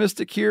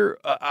optimistic here.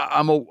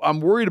 I'm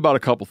worried about a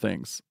couple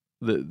things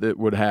that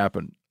would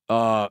happen.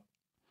 I'm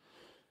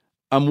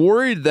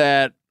worried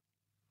that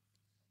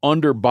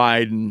under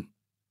Biden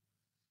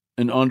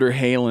and under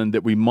Haaland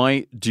that we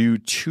might do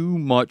too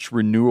much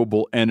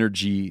renewable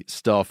energy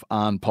stuff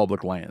on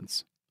public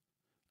lands.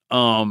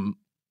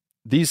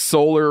 These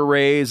solar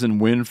arrays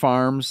and wind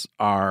farms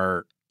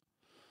are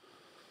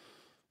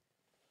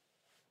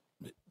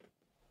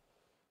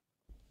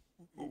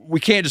we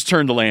can't just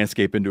turn the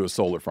landscape into a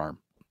solar farm.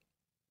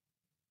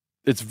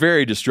 It's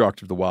very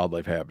destructive to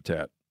wildlife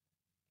habitat.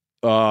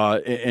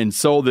 And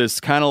so this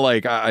kind of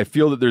like, I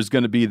feel that there's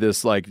going to be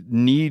this like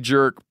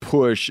knee-jerk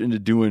push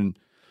into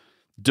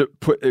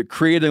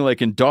creating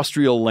like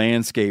industrial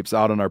landscapes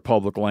out on our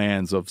public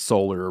lands of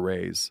solar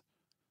arrays.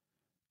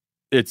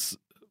 It's,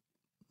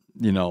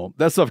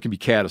 that stuff can be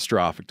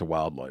catastrophic to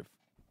wildlife.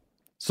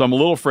 So I'm a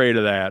little afraid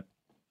of that.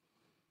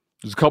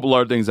 There's a couple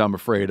other things I'm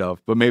afraid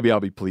of, but maybe I'll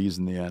be pleased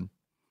in the end.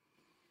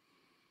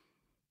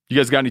 You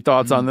guys got any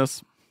thoughts on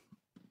this?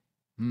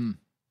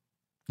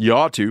 You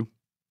ought to.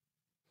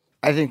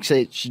 I think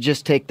they should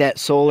just take that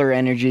solar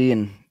energy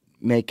and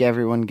make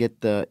everyone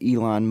get the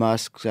Elon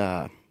Musk's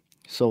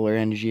solar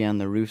energy on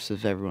the roofs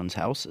of everyone's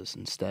houses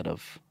instead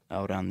of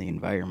out on the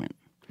environment.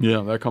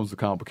 Yeah, that comes with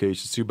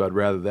complications too, but I'd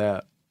rather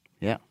that.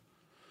 Yeah.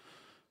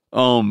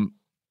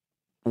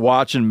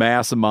 Watching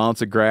massive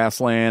amounts of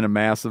grassland and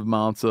massive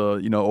amounts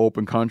of,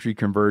 open country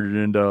converted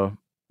into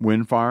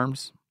wind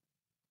farms.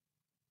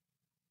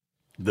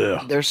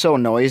 Ugh. They're so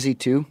noisy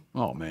too.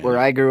 Oh, man. Where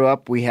I grew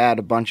up, we had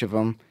a bunch of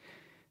them.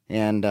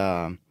 And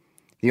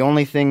the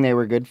only thing they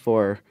were good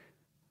for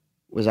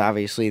was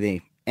obviously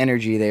the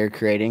energy they were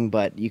creating,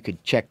 but you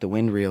could check the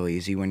wind real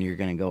easy when you're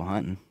going to go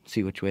hunting,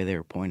 see which way they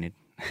were pointed.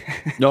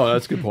 No,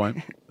 that's a good point.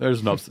 There's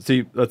enough.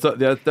 See,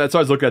 that's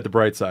always look at the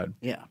bright side.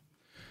 Yeah.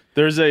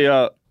 There's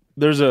a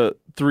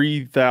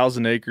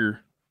 3,000 acre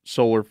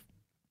solar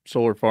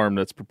farm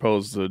that's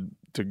proposed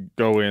to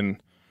go in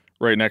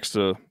right next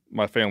to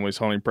my family's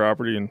hunting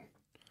property in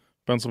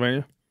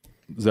Pennsylvania.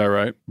 Is that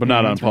right? But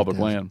not on public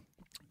land.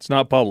 It's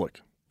not public,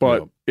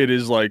 but it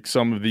is like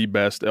some of the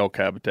best elk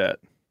habitat.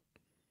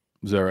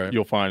 Is that right?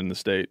 You'll find in the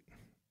state,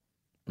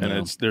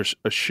 and there's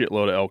a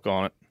shitload of elk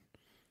on it.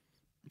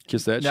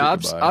 Kiss that. Now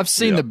shit I've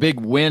seen the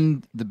big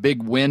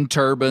wind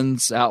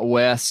turbines out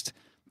west.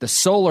 The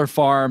solar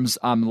farms,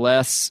 I know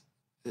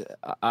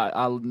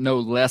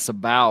less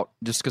about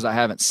just because I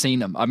haven't seen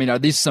them. I mean, are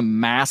these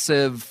some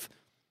massive,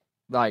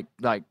 like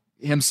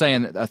him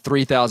saying a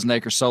 3,000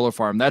 acre solar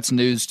farm? That's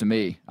news to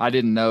me. I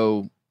didn't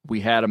know we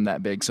had them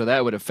that big. So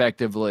that would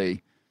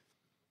effectively,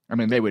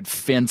 they would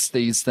fence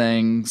these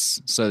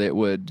things so that it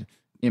would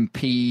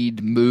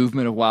impede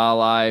movement of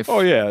wildlife.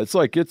 Oh yeah, it's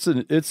like it's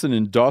an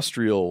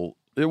industrial.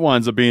 It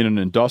winds up being an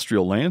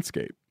industrial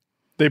landscape.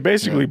 They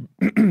basically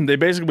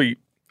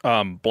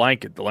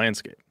blanket the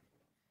landscape.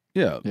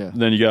 Yeah.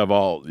 Then you have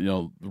all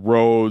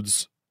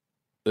roads.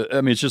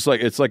 It's just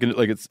like it's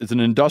an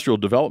industrial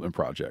development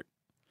project.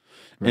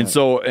 Right. And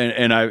so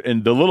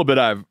and the little bit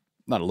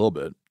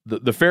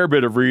the fair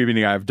bit of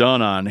reading I've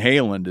done on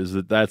Haaland is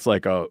that's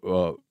like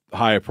a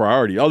high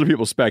priority. Other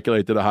people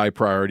speculate that a high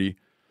priority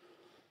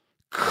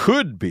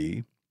could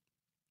be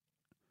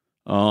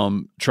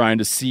trying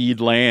to cede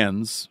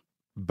lands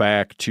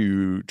back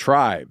to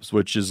tribes,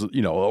 which is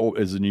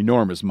is an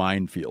enormous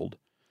minefield.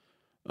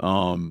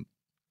 And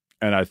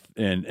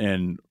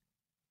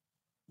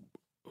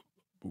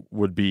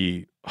would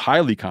be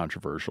highly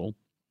controversial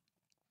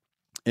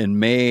and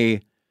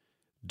may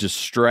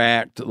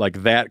distract,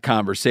 like that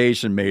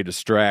conversation may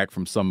distract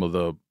from some of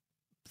the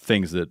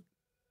things that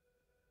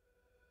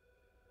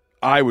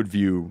I would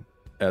view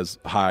as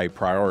high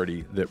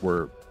priority that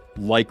were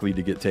likely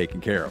to get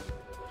taken care of.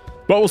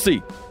 But we'll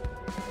see.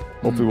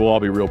 Hopefully we'll all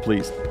be real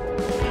pleased.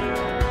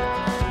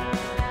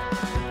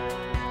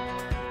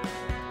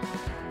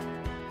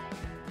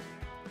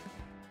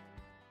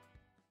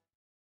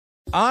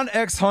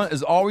 OnX Hunt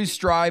is always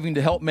striving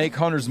to help make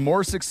hunters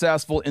more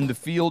successful in the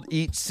field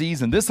each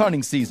season. This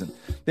hunting season,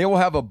 they will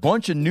have a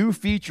bunch of new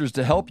features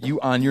to help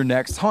you on your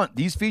next hunt.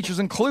 These features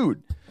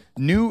include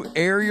new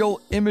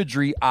aerial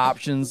imagery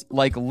options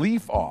like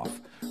Leaf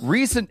Off,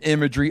 recent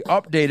imagery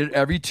updated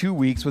every 2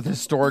 weeks with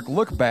historic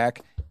look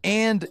back,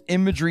 and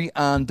imagery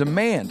on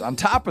demand. On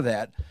top of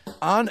that,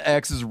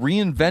 OnX is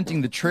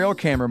reinventing the trail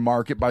camera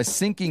market by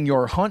syncing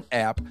your Hunt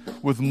app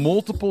with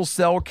multiple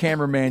cell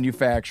camera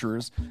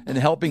manufacturers and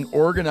helping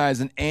organize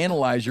and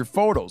analyze your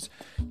photos.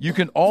 You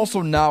can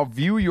also now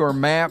view your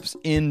maps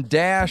in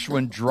Dash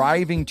when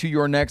driving to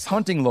your next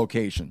hunting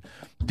location.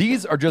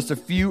 These are just a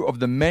few of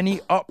the many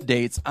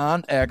updates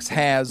OnX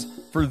has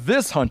for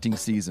this hunting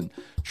season.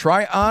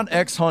 Try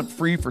OnX Hunt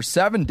free for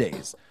 7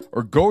 days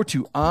or go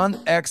to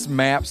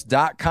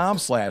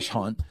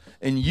onxmaps.com/hunt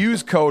and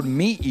use code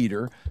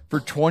MeatEater for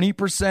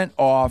 20%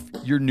 off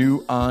your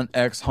new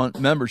OnX Hunt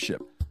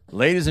membership.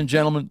 Ladies and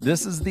gentlemen,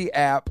 this is the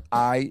app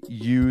I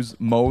use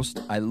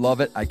most. I love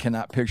it. I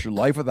cannot picture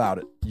life without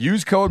it.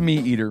 Use code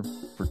MeatEater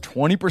for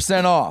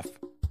 20% off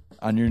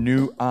on your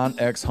new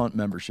OnX Hunt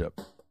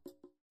membership.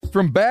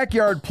 From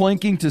backyard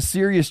plinking to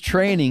serious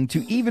training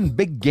to even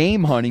big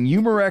game hunting,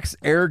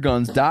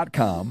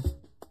 UmerexAirguns.com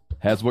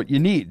has what you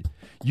need.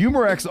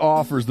 Umerex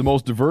offers the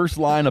most diverse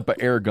lineup of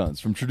air guns,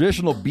 from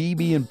traditional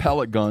BB and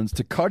pellet guns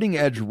to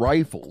cutting-edge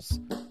rifles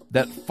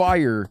that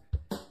fire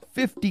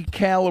 50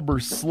 caliber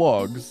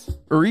slugs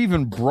or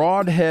even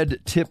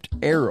broadhead-tipped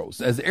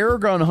arrows. As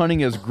airgun hunting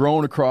has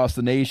grown across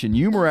the nation,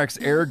 Umerex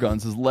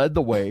Airguns has led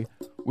the way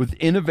with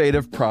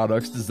innovative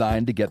products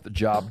designed to get the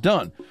job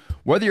done.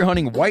 Whether you're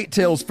hunting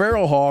whitetails,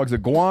 feral hogs,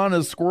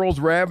 iguanas, squirrels,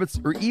 rabbits,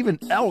 or even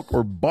elk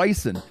or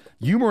bison,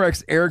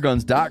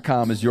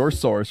 UmerexAirguns.com is your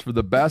source for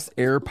the best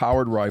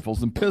air-powered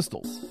rifles and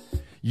pistols.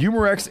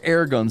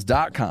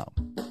 UmerexAirguns.com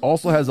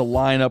also has a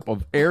lineup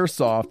of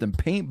airsoft and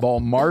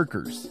paintball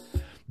markers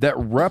that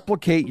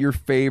replicate your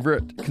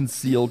favorite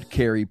concealed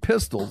carry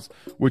pistols,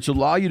 which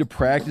allow you to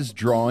practice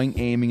drawing,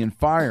 aiming, and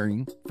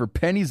firing for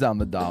pennies on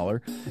the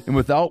dollar and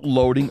without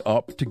loading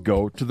up to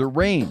go to the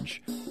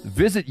range.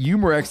 Visit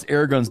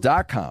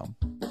UmerexAirguns.com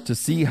to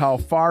see how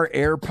far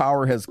air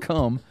power has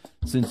come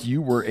since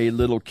you were a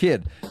little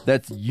kid.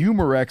 That's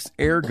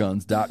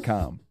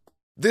UmerexAirguns.com.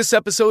 This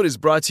episode is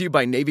brought to you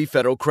by Navy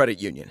Federal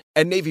Credit Union.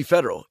 At Navy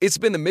Federal, it's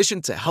been the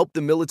mission to help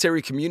the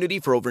military community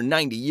for over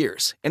 90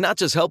 years. And not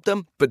just help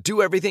them, but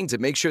do everything to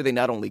make sure they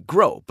not only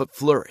grow, but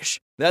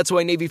flourish. That's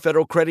why Navy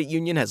Federal Credit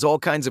Union has all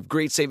kinds of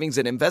great savings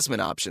and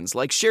investment options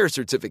like share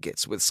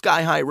certificates with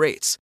sky-high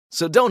rates.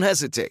 So don't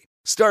hesitate.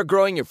 Start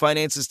growing your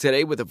finances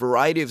today with a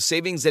variety of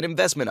savings and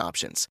investment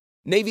options.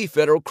 Navy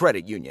Federal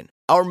Credit Union.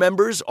 Our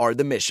members are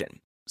the mission.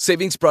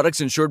 Savings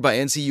products insured by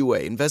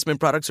NCUA. Investment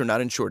products are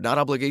not insured, not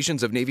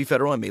obligations of Navy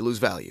Federal and may lose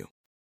value.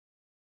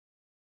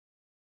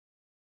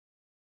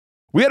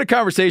 We had a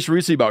conversation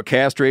recently about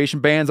castration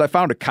bands. I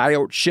found a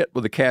coyote shit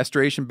with a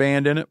castration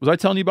band in it. Was I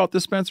telling you about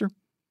this, Spencer?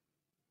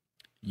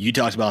 You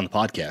talked about it on the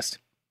podcast.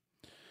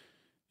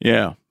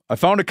 Yeah. I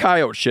found a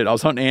coyote shit. I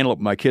was hunting antelope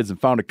with my kids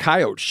and found a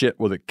coyote shit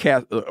with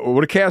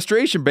what a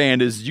castration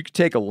band is. You could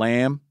take a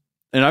lamb,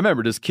 and I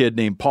remember this kid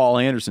named Paul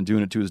Anderson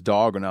doing it to his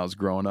dog when I was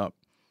growing up.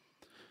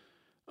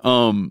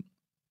 You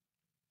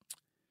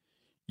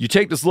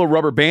take this little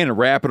rubber band and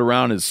wrap it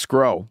around his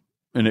scroll,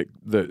 and it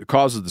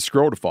causes the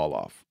scroll to fall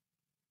off.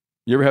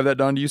 You ever have that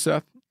done to you,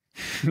 Seth?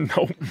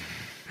 No.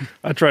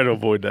 I try to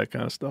avoid that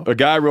kind of stuff. A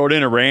guy wrote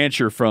in, a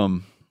rancher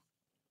from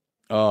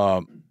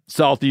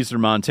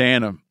southeastern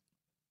Montana,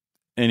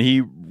 and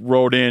he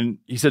wrote in,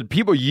 he said,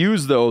 people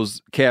use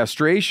those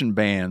castration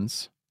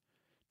bands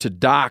to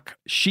dock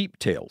sheep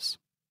tails.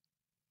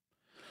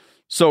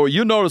 So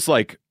you'll notice,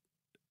 like,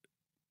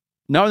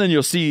 now and then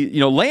you'll see,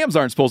 lambs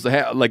aren't supposed to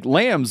have, like,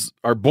 lambs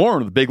are born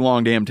with a big,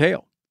 long damn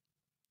tail.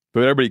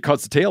 But everybody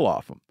cuts the tail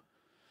off them.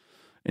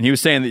 And he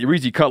was saying that the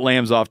reason you cut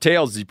lambs off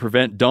tails is you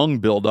prevent dung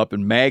buildup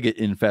and maggot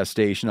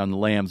infestation on the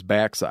lamb's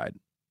backside.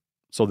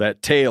 So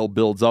that tail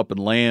builds up in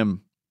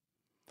lamb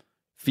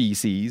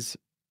feces.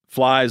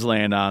 Flies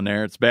land on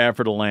there. It's bad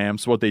for the lamb.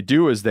 So what they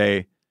do is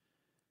they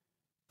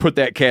put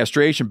that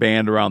castration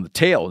band around the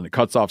tail, and it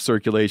cuts off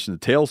circulation. The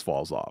tail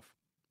falls off.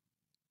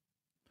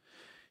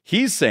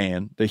 He's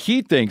saying that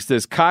he thinks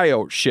this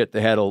coyote shit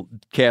that had a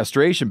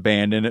castration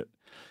band in it,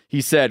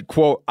 he said,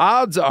 quote,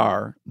 odds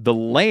are the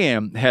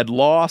lamb had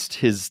lost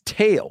his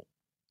tail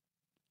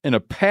in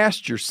a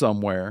pasture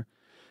somewhere,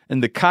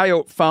 and the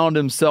coyote found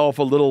himself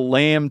a little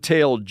lamb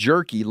tail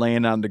jerky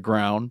laying on the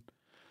ground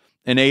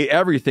and ate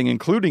everything,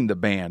 including the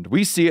band.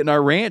 We see it in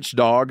our ranch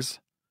dogs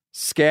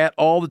scat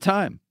all the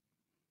time.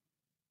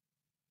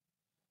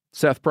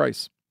 Seth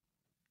Price.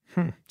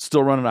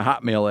 Still running a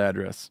Hotmail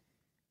address.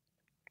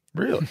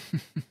 Really?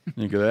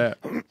 Think of that.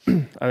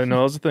 I didn't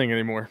know it was a thing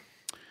anymore.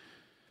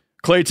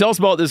 Clay, tell us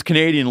about this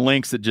Canadian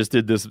Lynx that just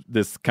did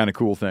this kind of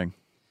cool thing.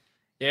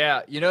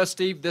 Yeah,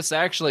 Steve, this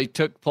actually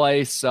took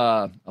place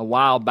a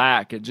while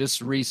back. It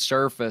just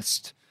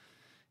resurfaced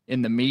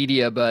in the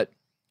media, but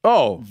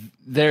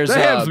that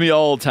happens to me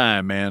all the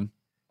time, man.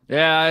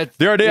 Yeah,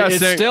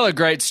 it's still a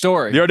great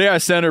story. The other day I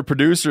sent our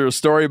producer a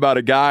story about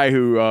a guy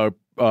who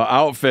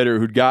outfitter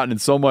who'd gotten in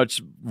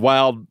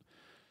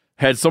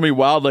had so many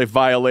wildlife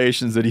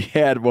violations that he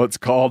had what's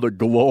called a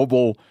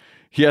global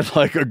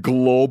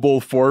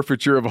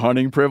forfeiture of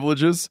hunting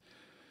privileges.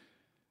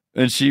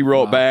 And she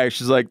wrote back,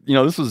 she's like,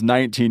 this was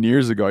 19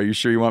 years ago. Are you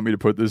sure you want me to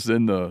put this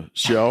in the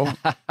show?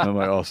 I'm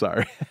like, oh,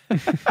 sorry.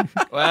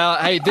 Well,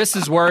 hey, this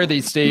is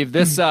worthy, Steve.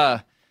 This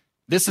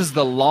is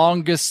the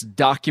longest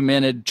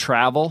documented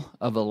travel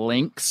of a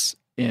lynx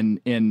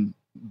in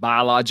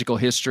biological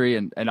history.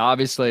 And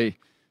obviously,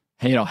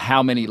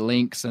 how many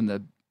lynx in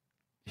the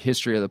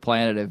history of the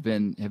planet have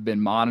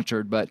been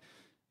monitored. But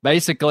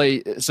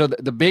basically, so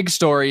the big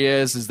story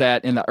is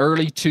that in the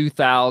early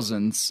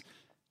 2000s,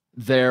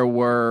 there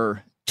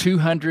were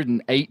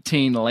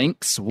 218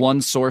 lynx,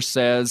 one source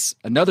says.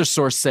 Another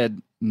source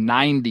said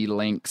 90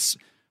 lynx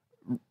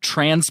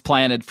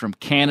transplanted from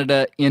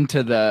Canada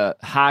into the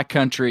high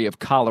country of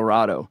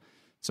Colorado.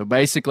 So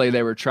basically,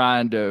 they were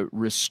trying to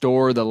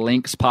restore the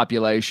lynx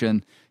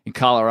population in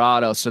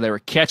Colorado. So they were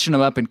catching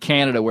them up in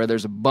Canada where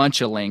there's a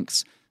bunch of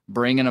lynx,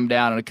 bringing them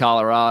down into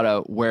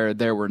Colorado where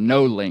there were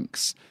no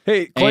lynx.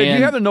 Hey, Clay, do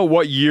you happen to know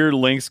what year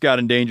lynx got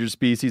Endangered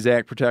Species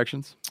Act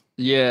protections?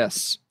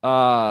 Yes.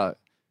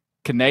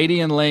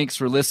 Canadian lynx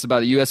were listed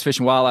by the U.S. Fish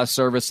and Wildlife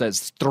Service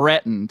as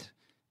threatened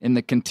in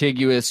the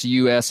contiguous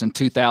U.S. in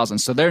 2000.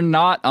 So they're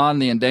not on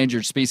the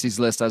endangered species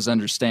list, as I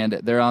understand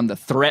it. They're on the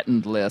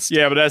threatened list.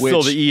 Yeah, but that's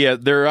still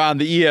they're on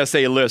the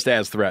ESA list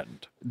as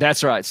threatened.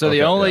 That's right. So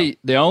the only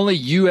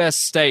U.S.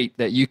 state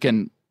that you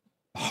can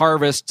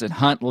harvest and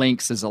hunt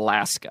lynx is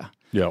Alaska.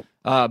 Yep.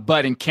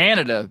 But in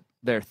Canada,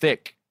 they're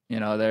thick.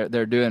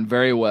 They're doing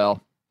very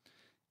well.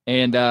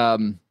 And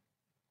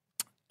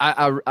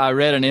I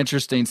read an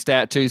interesting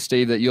stat too,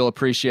 Steve, that you'll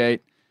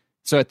appreciate.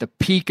 So at the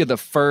peak of the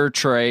fur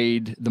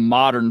trade, the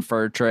modern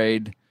fur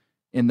trade,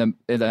 in the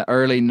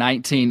early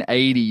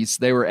 1980s,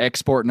 they were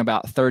exporting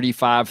about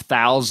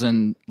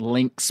 35,000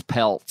 lynx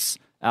pelts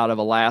out of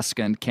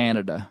Alaska and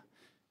Canada.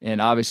 And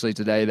obviously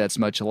today that's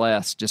much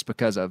less just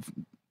because of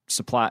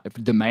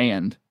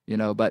demand,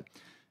 but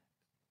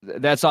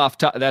that's off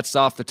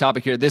the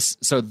topic here. This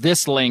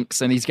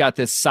lynx, and he's got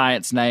this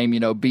science name,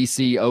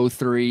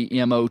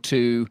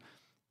 BC03MO2.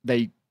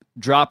 They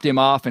dropped him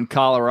off in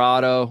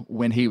Colorado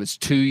when he was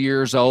 2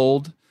 years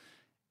old,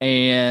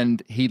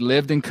 and he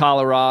lived in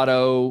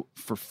Colorado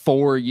for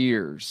 4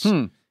 years.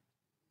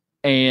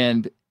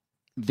 And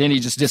then he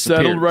just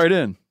disappeared. Settled right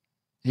in.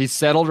 He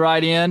settled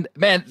right in.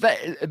 Man,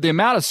 the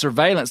amount of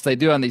surveillance they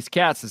do on these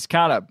cats is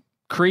kind of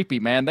creepy,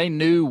 man. They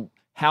knew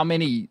how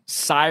many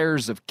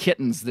sires of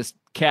kittens this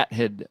cat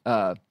had,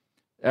 or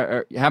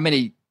how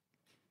many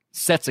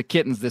sets of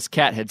kittens this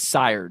cat had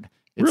sired.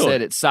 It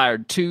said it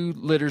sired 2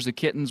 litters of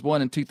kittens,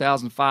 one in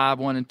 2005,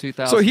 one in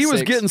 2006. So he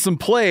was getting some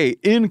play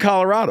in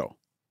Colorado.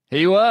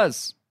 He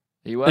was.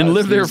 And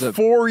lived there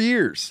 4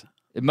 years.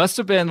 It must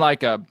have been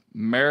like a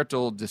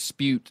marital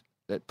dispute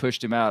that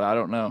pushed him out. I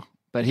don't know.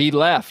 But he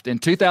left. In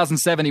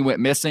 2007, he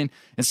went missing.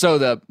 And so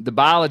the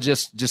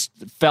biologist just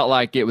felt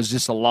like it was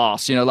just a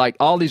loss. Like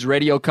all these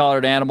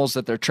radio-collared animals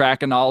that they're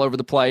tracking all over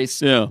the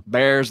place. Yeah.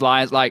 Bears,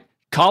 lions, like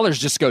collars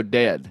just go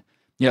dead.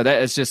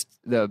 That is just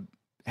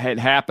it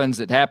happens.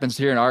 It happens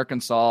here in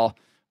Arkansas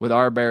with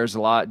our bears a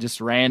lot. Just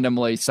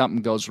randomly,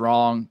 something goes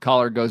wrong.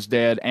 Collar goes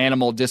dead.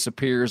 Animal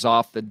disappears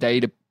off the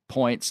data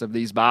points of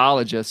these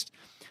biologists.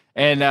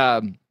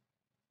 And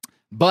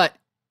but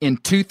in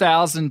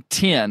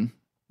 2010,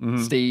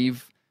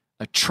 Steve,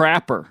 a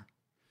trapper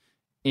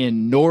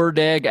in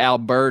Nordegg,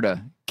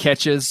 Alberta,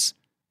 catches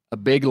a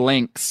big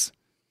lynx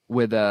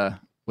with a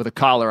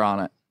collar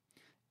on it,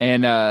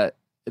 and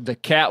the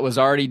cat was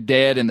already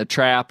dead in the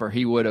trap, or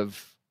he would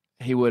have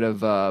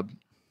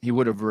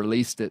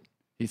released it,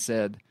 he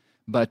said.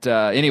 But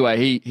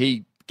anyway,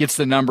 he gets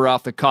the number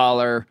off the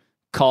collar,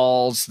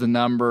 calls the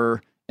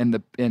number, and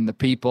the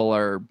people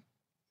are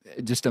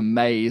just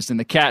amazed. And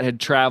the cat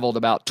had traveled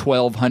about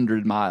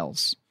 1,200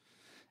 miles.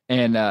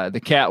 And the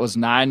cat was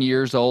 9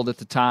 years old at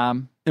the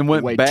time. And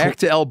went back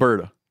to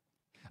Alberta.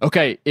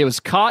 Okay, it was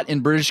caught in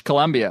British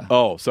Columbia.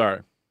 Oh,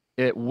 sorry.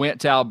 It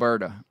went to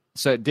Alberta.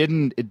 So it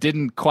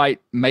didn't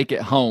quite make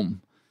it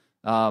home.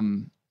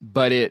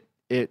 But it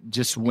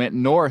just went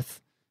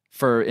north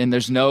and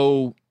there's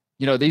no,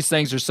 these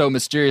things are so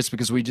mysterious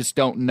because we just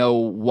don't know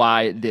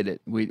why it did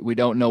it. We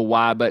don't know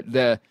why, but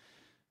the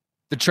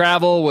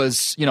travel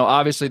was,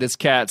 obviously this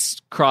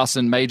cat's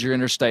crossing major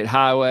interstate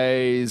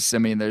highways. I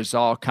mean, there's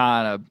all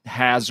kind of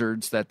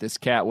hazards that this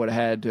cat would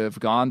have had to have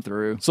gone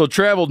through. So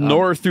traveled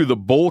north through the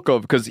bulk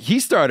of, because he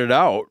started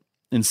out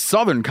in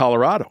southern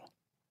Colorado.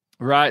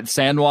 Right,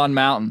 San Juan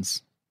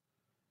Mountains.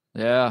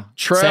 Yeah.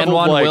 Traveled San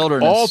Juan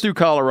Wilderness. All through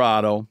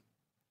Colorado.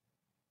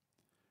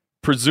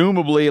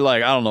 Presumably,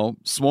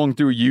 swung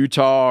through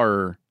Utah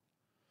or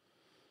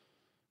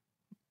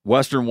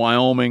western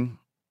Wyoming.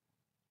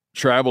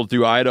 Traveled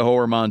through Idaho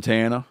or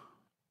Montana,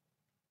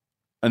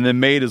 and then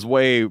made his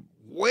way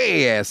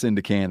ass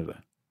into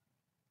Canada.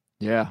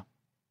 Yeah.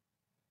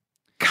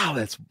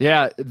 God,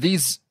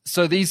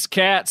 these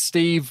cats,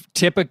 Steve,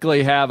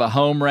 typically have a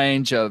home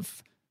range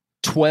of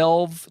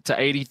 12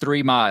 to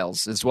 83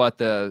 miles is what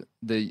the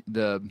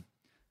website,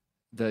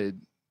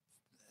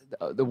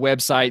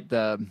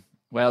 it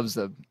was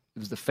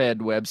the Fed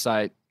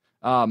website.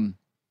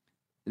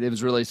 It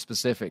was really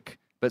specific.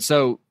 But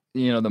so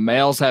the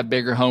males have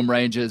bigger home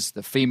ranges.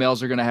 The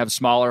females are going to have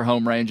smaller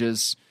home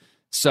ranges.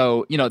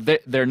 So,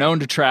 they're known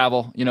to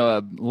travel.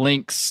 A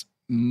lynx,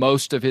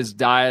 most of his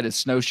diet is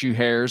snowshoe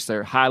hares.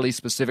 They're highly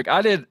specific.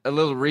 I did a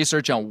little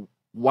research on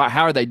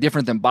how are they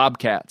different than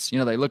bobcats.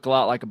 They look a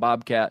lot like a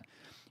bobcat.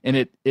 And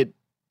it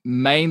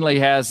mainly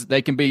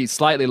they can be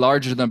slightly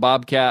larger than a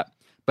bobcat,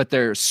 but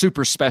they're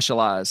super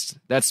specialized.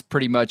 That's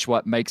pretty much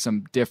what makes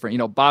them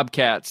different.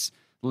 Bobcats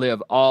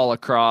live all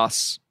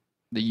across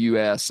the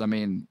U.S. I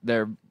mean,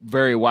 they're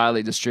very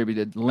widely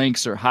distributed.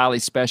 Lynx are highly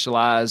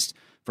specialized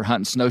for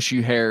hunting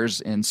snowshoe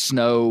hares in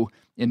snow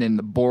and in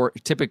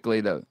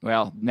typically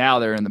now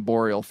they're in the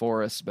boreal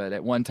forest, but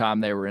at one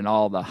time they were in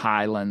all the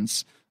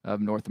highlands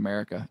of North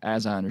America,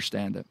 as I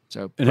understand it.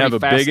 So and have a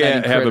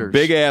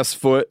big ass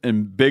foot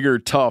and bigger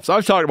tufts.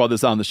 I've talked about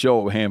this on the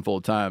show a handful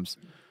of times,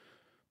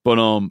 but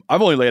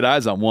I've only laid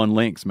eyes on one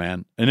lynx,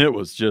 man, and it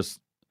was just.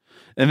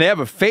 And they have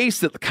a face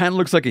that kind of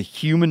looks like a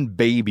human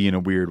baby in a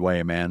weird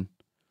way, man.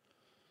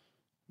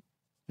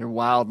 They're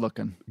wild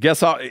looking. Guess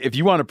how? If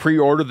you want to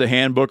pre-order the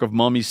Handbook of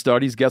Mummy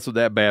Studies, guess what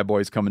that bad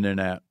boy's coming in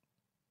at?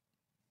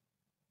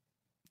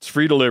 It's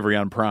free delivery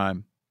on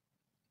Prime.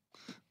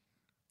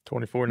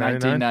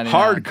 $24.99.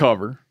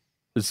 Hardcover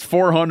is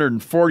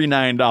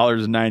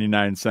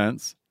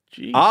 $449.99.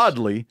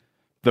 Oddly,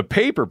 the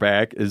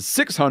paperback is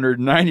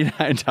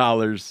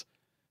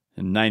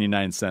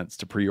 $699.99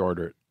 to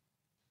pre-order it.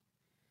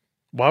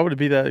 Why would it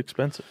be that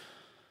expensive?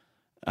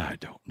 I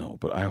don't know,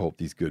 but I hope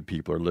these good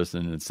people are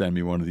listening and send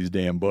me one of these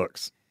damn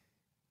books.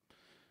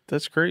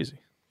 That's crazy.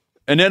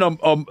 And then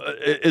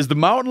is the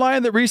mountain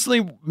lion that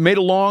recently made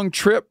a long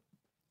trip,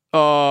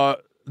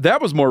 that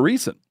was more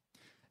recent.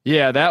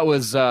 Yeah, that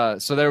was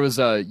so there was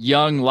a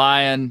young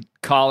lion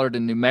collared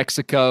in New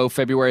Mexico,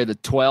 February the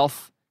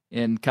 12th,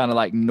 in kind of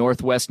like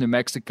northwest New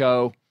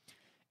Mexico.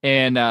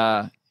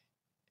 And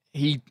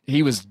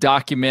he was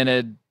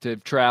documented to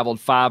have traveled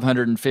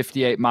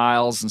 558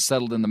 miles and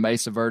settled in the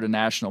Mesa Verde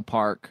National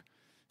Park.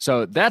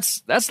 So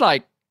that's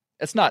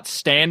not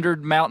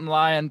standard mountain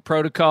lion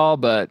protocol,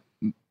 but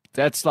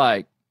that's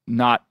like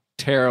not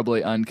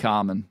terribly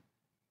uncommon.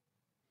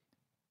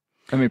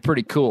 I mean,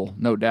 pretty cool,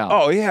 no doubt.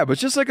 Oh, yeah, but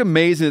just like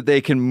amazing that they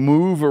can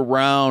move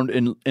around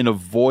and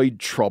avoid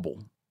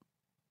trouble.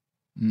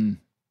 Mm.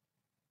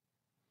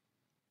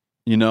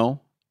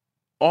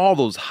 All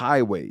those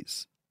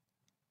highways.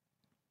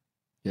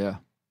 Yeah.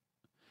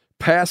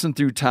 Passing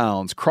through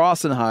towns,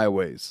 crossing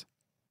highways,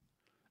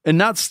 and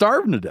not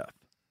starving to death.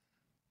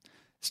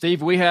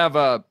 Steve, we have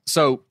 3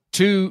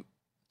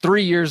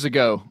 years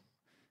ago,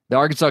 the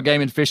Arkansas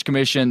Game and Fish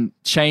Commission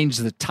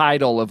changed the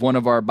title of one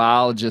of our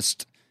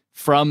biologists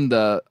from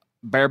the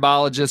bear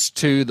biologist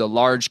to the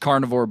large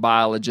carnivore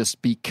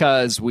biologist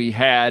because we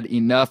had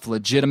enough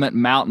legitimate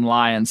mountain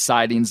lion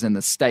sightings in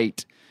the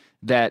state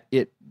that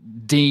it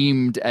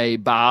deemed a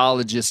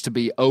biologist to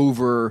be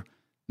over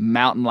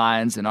mountain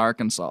lions in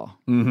Arkansas.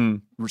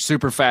 Mm-hmm.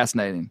 Super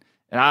fascinating.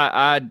 And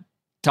I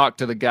talked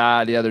to the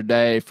guy the other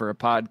day for a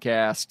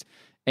podcast,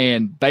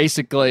 and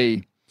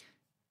basically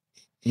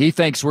he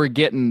thinks we're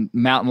getting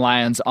mountain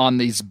lions on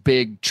these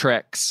big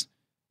treks,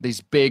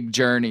 these big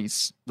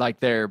journeys. Like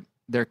they're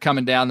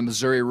coming down the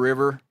Missouri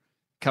River,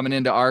 coming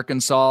into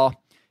Arkansas,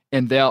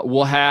 and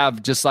we'll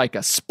have just like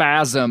a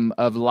spasm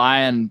of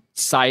lion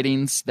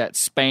sightings that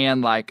span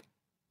like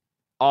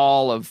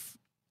all of,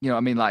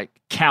 like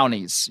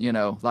counties,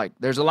 like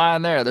there's a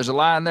lion there, there's a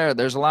lion there,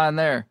 there's a lion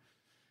there.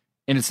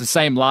 And it's the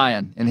same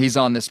lion, and he's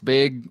on this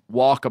big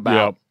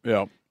walkabout.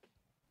 Yep.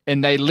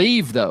 And they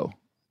leave, though.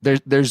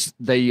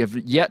 They have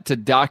yet to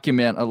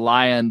document a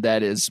lion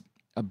that is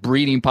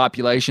breeding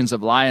populations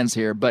of lions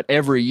here, but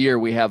every year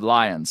we have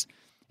lions.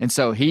 And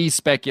so he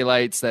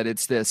speculates that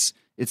it's this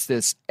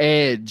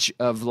edge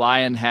of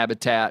lion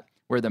habitat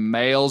where the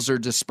males are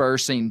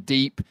dispersing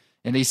deep.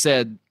 And he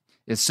said,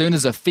 as soon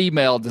as a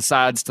female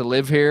decides to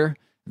live here,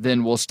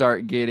 then we'll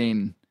start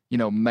getting,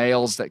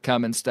 males that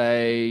come and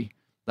stay,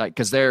 like,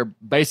 because they're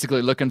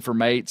basically looking for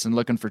mates and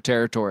looking for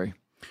territory.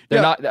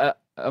 They're not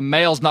a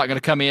male's not going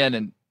to come in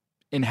and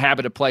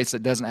inhabit a place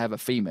that doesn't have a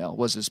female,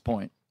 was his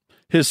point.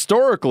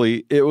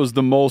 Historically, it was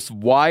the most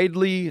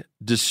widely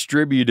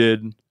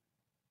distributed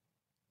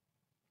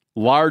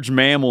large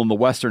mammal in the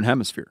Western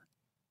Hemisphere.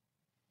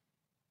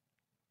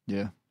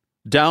 Yeah.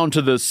 Down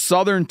to the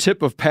southern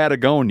tip of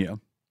Patagonia,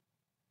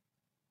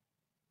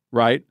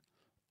 right?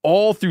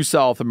 All through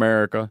South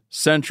America,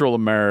 Central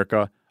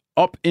America,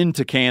 up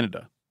into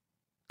Canada,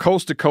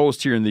 coast to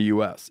coast here in the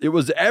U.S. It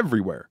was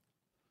everywhere.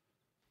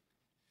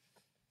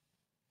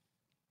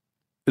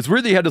 It's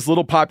weird that you had this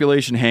little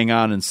population hang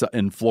on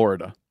in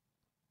Florida.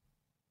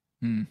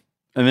 Hmm.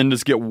 And then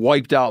just get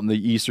wiped out in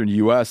the eastern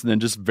U.S. and then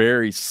just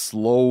very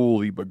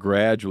slowly but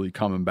gradually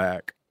coming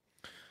back.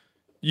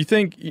 You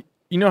think,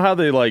 how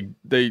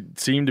they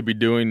seem to be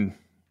doing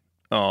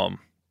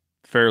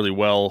fairly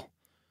well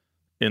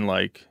in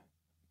like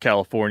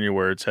California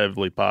where it's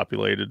heavily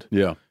populated.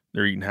 Yeah.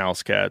 They're eating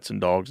house cats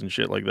and dogs and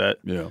shit like that.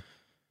 Yeah.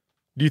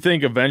 Do you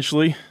think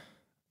eventually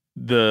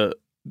they'll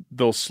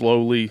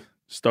slowly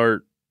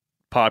start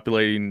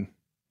populating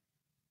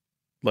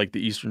like the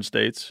eastern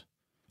states.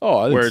 Oh,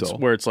 I think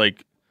where it's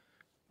like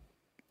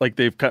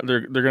they're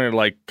gonna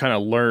like kind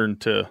of learn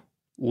to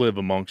live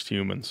amongst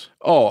humans.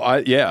 Oh,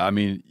 I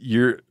mean,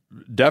 you're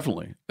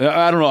definitely.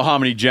 I don't know how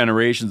many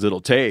generations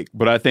it'll take,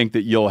 but I think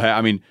that you'll have.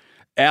 I mean,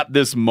 at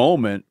this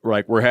moment,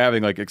 like we're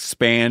having like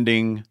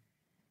expanding.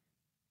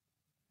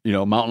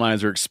 Mountain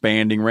lions are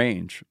expanding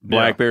range.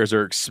 Black bears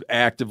are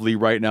actively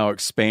right now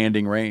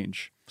expanding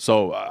range.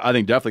 So I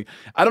think definitely.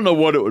 I don't know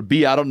what it would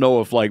be. I don't know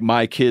if like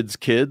my kids'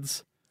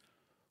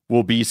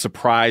 will be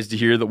surprised to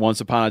hear that once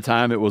upon a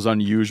time it was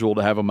unusual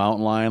to have a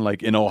mountain lion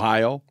like in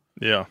Ohio.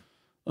 Yeah.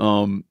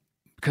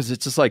 Because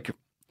it's just like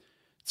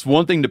it's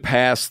one thing to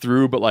pass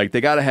through, but like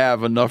they got to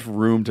have enough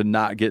room to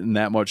not get in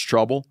that much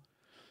trouble.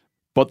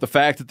 But the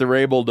fact that they're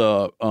able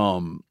to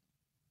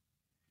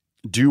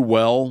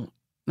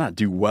not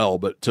do well,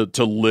 but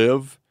to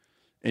live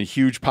in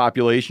huge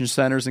population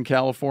centers in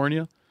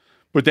California.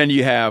 But then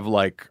you have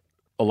like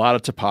a lot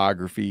of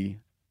topography,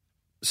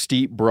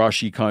 steep,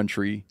 brushy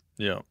country.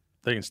 Yeah,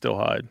 they can still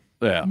hide.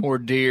 Yeah, more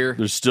deer.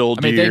 There's still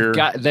deer.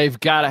 They've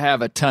got to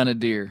have a ton of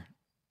deer.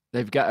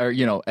 They've got,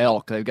 or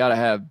elk. They've got to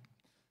have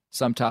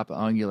some type of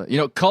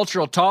ungulate.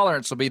 Cultural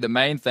tolerance will be the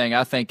main thing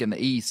I think in the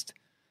East.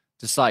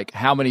 Just like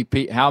how many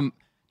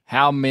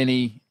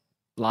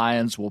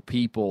lions will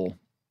people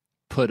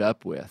put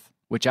up with?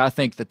 Which I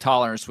think the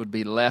tolerance would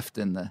be left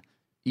in the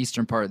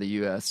eastern part of the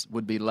U.S.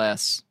 would be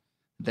less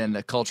than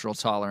the cultural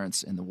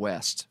tolerance in the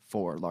West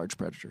for large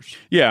predators.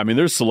 Yeah, I mean,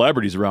 there's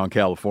celebrities around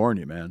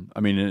California, man. I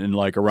mean, in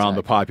like around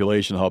the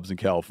population hubs in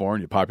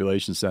California,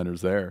 population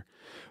centers there.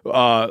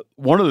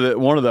 One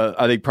of the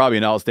I think probably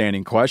an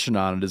outstanding question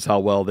on it is how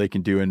well they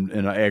can do in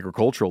an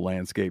agricultural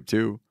landscape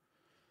too,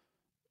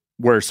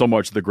 where so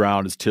much of the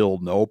ground is tilled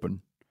and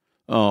open.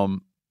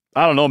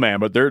 I don't know, man,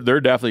 but they're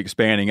definitely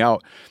expanding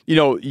out.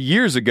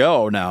 Years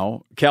ago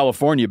now,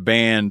 California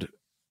banned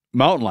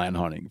mountain lion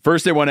hunting.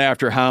 First they went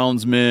after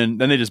houndsmen,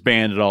 then they just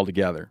banned it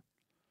altogether.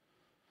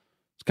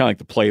 It's kind of like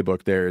the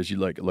playbook there is you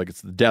like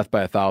it's the death by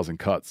 1,000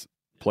 cuts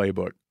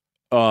playbook.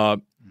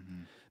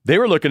 They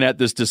were looking at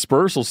this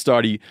dispersal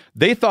study.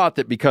 They thought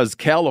that because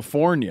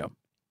California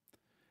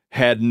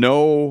had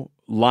no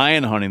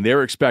lion hunting, they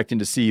were expecting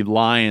to see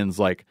lions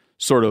like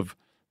sort of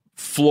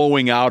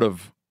flowing out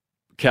of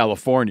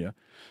California.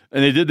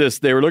 And they did this,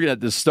 they were looking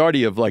at this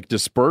study of like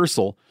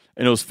dispersal,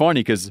 and it was funny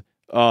because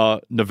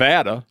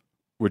Nevada,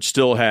 which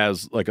still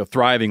has like a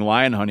thriving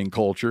lion hunting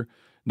culture,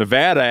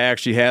 Nevada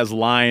actually has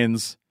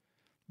lions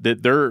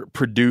that they're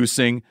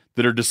producing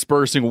that are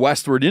dispersing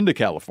westward into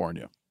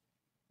California.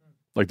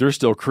 Like they're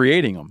still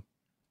creating them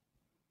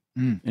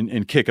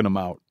and kicking them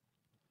out.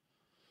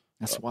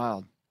 That's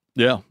wild.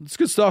 Yeah, it's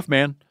good stuff,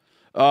 man.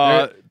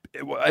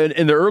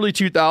 In the early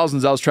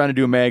 2000s, I was trying to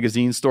do a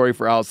magazine story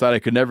for Outside. I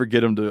could never get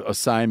them to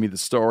assign me the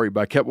story,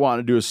 but I kept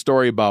wanting to do a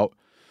story about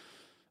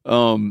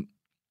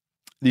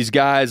these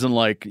guys in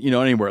like,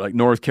 anywhere like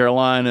North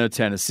Carolina,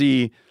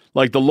 Tennessee,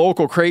 like the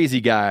local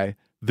crazy guy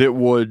that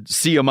would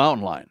see a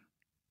mountain lion.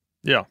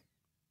 Yeah.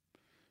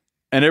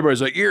 And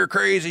everybody's like, you're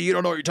crazy. You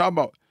don't know what you're talking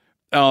about.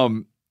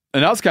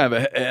 And I was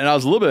and I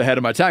was a little bit ahead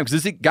of my time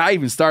because this guy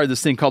even started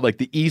this thing called like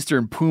the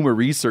Eastern Puma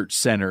Research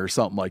Center or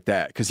something like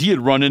that. Because he had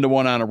run into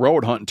one on a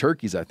road hunting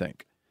turkeys, I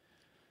think.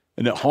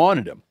 And it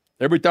haunted him.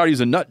 Everybody thought he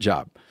was a nut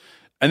job.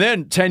 And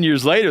then 10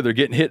 years later, they're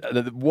getting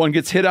hit. One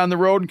gets hit on the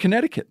road in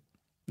Connecticut.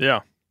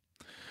 Yeah.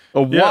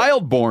 A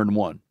wild-born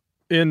one.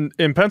 In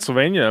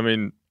Pennsylvania, I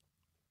mean,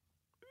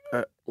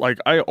 like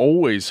I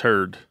always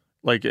heard,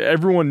 like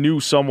everyone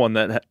knew someone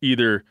that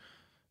either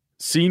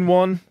seen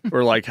one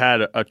or like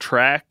had a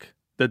track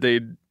that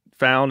they'd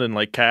found and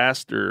like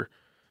cast, or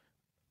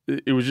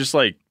it was just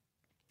like,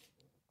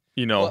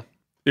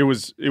 there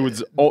was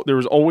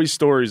always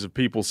stories of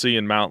people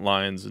seeing mountain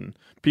lions and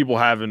people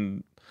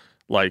having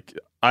like,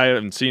 I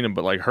haven't seen them,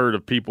 but like heard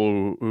of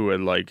people who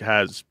had like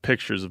has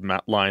pictures of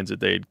lions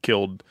that they had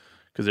killed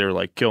because they were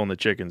like killing the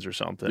chickens or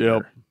something.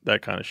 Yep. Or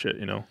that kind of shit,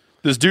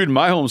 This dude in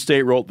my home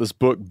state wrote this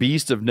book,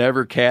 Beast of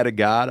Never, Cat of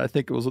God, I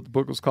think it was what the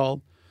book was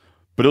called.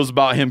 But it was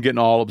about him getting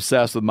all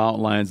obsessed with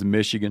mountain lions in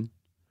Michigan,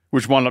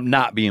 which wound up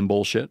not being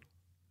bullshit.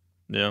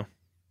 Yeah.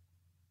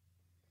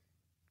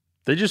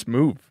 They just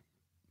move.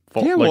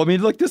 Yeah, well, I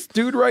mean, look, this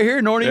dude right here,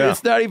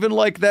 it's not even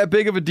like that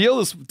big of a deal.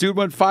 This dude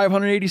went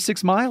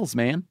 586 miles,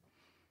 man.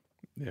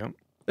 Yeah.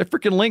 That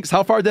freaking lynx,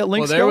 how far did that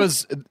lynx go? There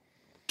was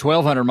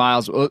 1,200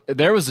 miles.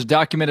 There was a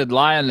documented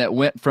lion that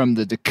went from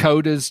the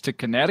Dakotas to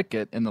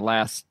Connecticut in the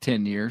last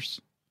 10 years.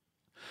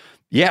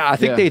 Yeah, I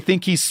think they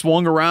think he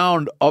swung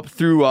around up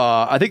through,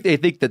 I think they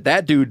think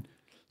that dude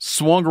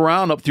swung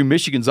around up through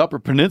Michigan's Upper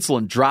Peninsula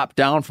and dropped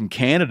down from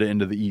Canada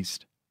into the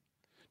east.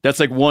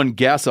 That's like one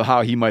guess of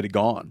how he might have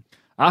gone.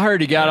 I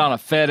heard he got on a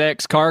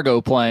FedEx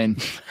cargo plane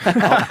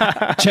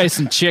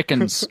chasing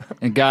chickens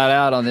and got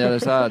out on the other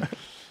side.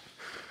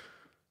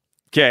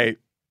 Okay,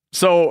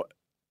 so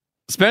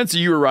Spencer,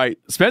 you were right.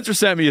 Spencer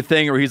sent me a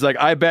thing where he's like,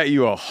 I bet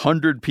you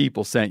 100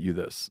 people sent you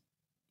this.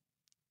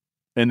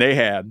 And they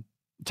had.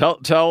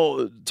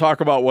 Talk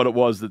about what it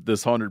was that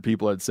this 100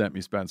 people had sent me,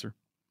 Spencer.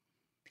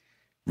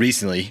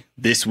 Recently,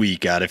 this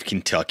week out of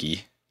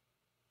Kentucky,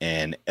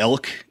 an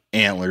elk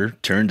antler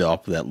turned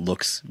up that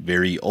looks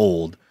very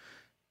old,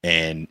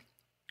 and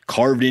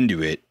carved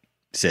into it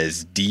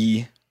says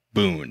D.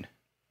 Boone.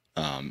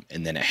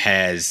 And then it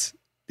has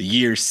the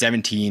year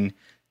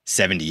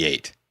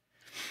 1778.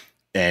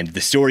 And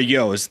the story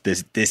goes,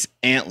 this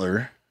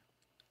antler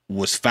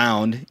was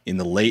found in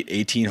the late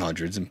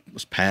 1800s and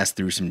was passed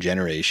through some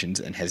generations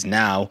and has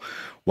now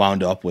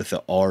wound up with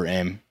the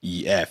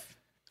RMEF.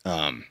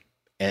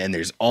 And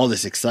there's all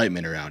this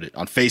excitement around it.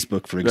 On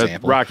Facebook, for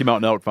example. Rocky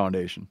Mountain Elk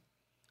Foundation.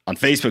 On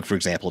Facebook, for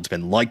example, it's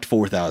been liked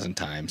 4,000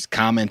 times,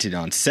 commented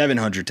on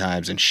 700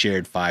 times, and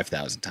shared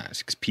 5,000 times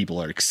because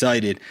people are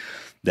excited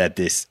that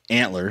this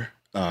antler,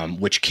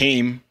 which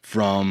came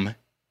from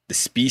the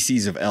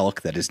species of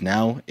elk that is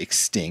now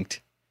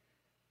extinct,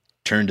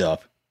 turned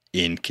up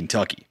in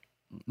Kentucky.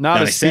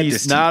 Not a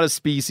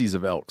species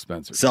of elk,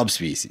 Spencer.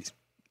 Subspecies.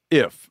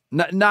 No.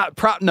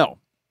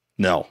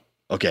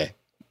 Okay.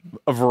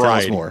 A variety. Tell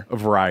us more. A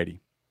variety.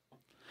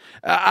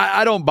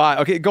 I don't buy.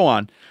 Okay, go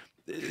on.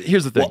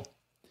 Here's the thing. Well,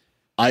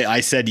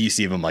 I said to you,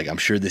 Steve, I'm like, I'm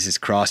sure this has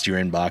crossed your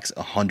inbox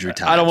 100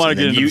 times. I don't want to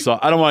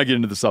get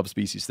into the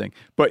subspecies thing,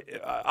 but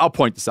I'll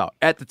point this out.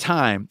 At the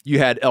time, you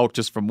had elk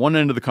just from one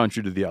end of the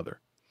country to the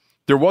other.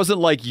 There wasn't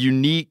like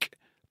unique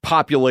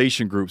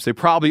population groups. They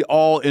probably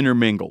all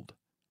intermingled.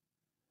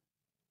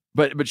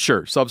 But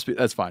sure, subspecies,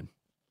 that's fine.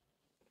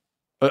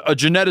 A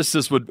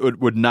geneticist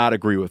would not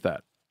agree with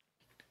that.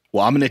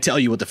 Well, I'm going to tell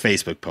you what the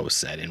Facebook post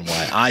said and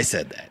why I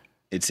said that.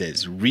 It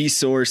says,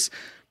 resource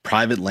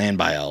private land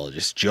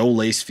biologist Joe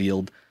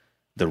Lacefield,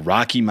 the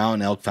Rocky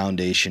Mountain Elk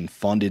Foundation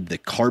funded the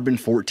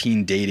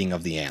carbon-14 dating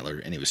of the antler,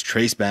 and it was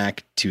traced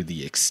back to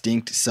the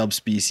extinct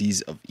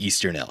subspecies of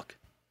eastern elk.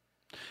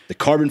 The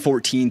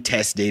carbon-14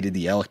 test dated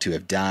the elk to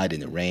have died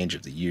in the range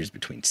of the years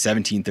between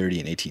 1730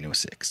 and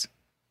 1806.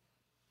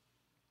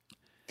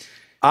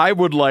 I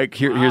would like,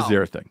 here's the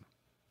other thing.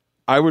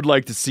 I would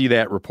like to see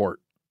that report.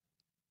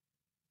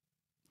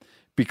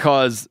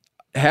 Because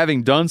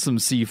having done some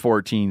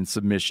C14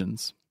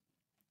 submissions,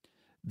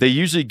 they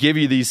usually give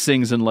you these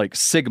things in like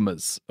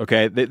sigmas,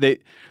 okay?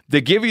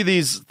 They give you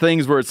these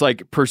things where it's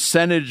like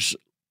percentage,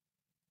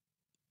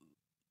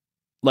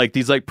 like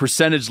these like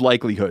percentage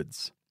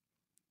likelihoods.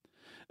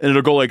 And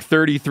it'll go like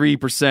 33%,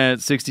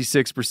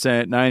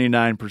 66%,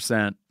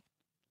 99%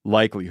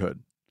 likelihood.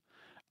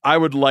 I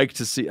would like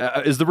to see,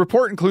 is the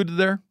report included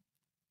there?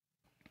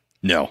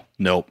 No.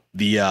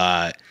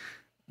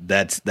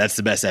 That's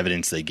the best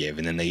evidence they give.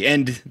 And then they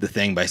end the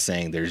thing by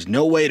saying there's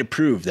no way to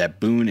prove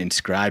that Boone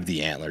inscribed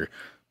the antler,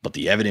 but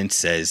the evidence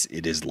says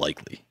it is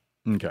likely.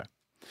 Okay.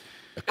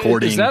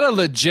 Is that a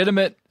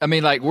legitimate, I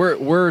mean, like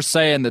we're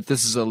saying that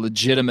this is a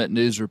legitimate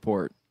news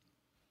report.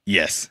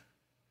 Yes.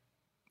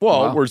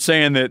 Well, we're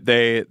saying that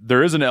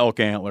there is an elk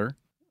antler.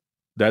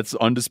 That's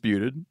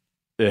undisputed.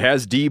 It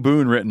has D.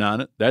 Boone written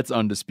on it. That's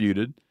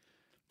undisputed.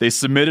 They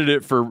submitted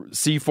it for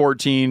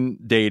C14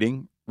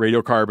 dating,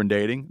 radiocarbon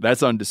dating.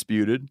 That's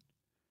undisputed.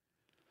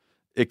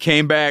 It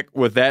came back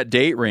with that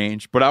date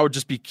range, but I would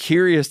just be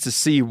curious to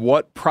see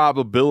what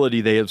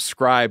probability they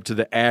ascribe to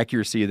the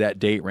accuracy of that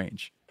date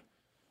range.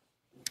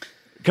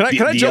 Can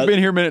I jump in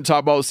here a minute and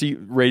talk about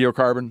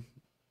radiocarbon?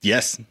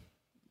 Yes.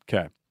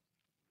 Okay.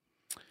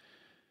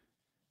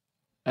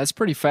 That's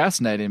pretty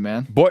fascinating,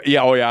 man. Boy,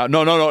 yeah, oh yeah.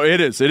 No,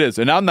 it is.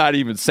 And I'm not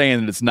even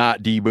saying that it's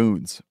not D.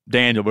 Boone's,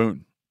 Daniel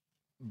Boone.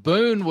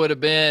 Boone would have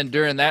been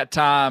during that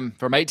time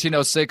from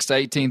 1806 to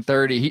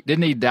 1830.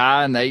 Didn't he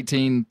die in the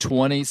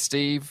 1820s,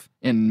 Steve,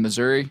 in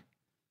Missouri?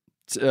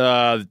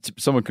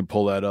 Someone can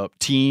pull that up.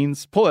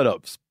 Teens, pull that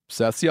up,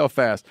 Seth. See how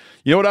fast.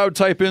 You know what I would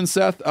type in,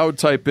 Seth? I would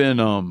type in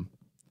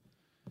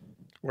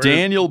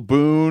Daniel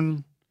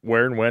Boone.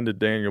 Where and when did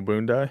Daniel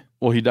Boone die?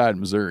 Well, he died in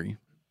Missouri.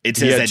 It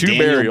says that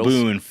Daniel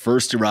Boone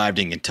first arrived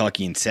in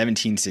Kentucky in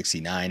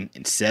 1769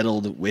 and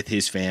settled with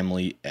his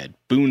family at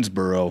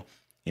Boonesboro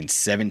in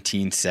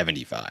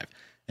 1775.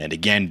 And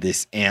again,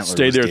 this antler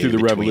stayed there through the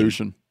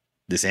Revolution.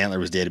 This antler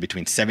was dated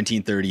between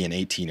 1730 and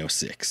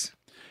 1806.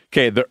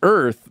 Okay, the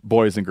Earth,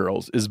 boys and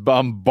girls, is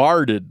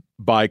bombarded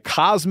by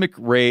cosmic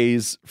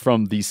rays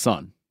from the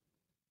sun.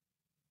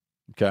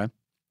 Okay?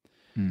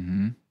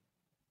 Mm-hmm.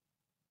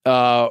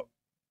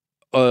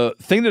 A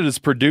thing that is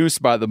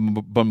produced by the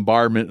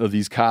bombardment of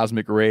these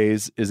cosmic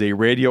rays is a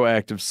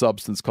radioactive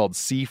substance called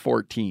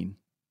C14.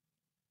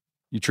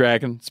 You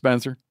tracking,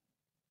 Spencer?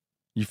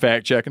 You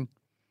fact checking?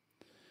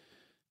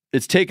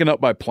 It's taken up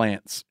by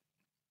plants.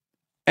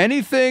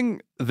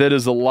 Anything that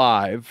is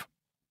alive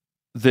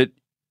that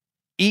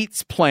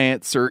eats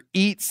plants or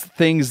eats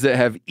things that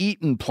have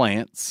eaten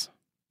plants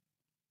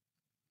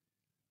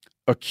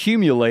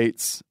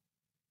accumulates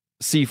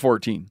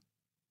C14.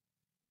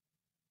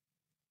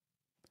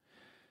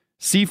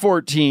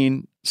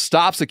 C14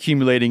 stops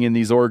accumulating in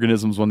these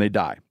organisms when they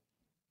die.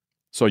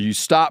 So you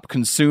stop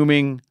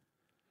consuming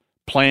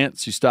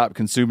plants, you stop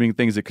consuming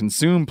things that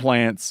consume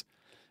plants,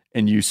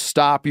 and you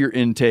stop your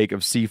intake of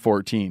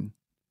C14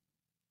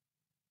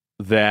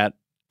 that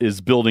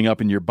is building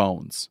up in your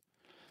bones.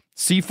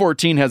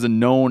 C14 has a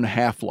known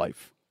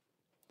half-life.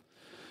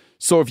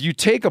 So if you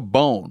take a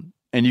bone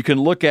and you can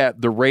look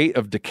at the rate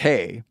of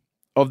decay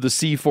of the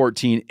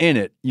C-14 in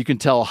it, you can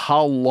tell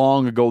how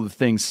long ago the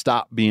thing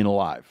stopped being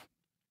alive.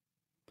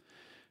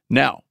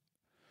 Now,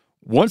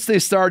 once they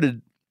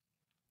started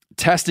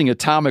testing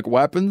atomic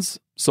weapons,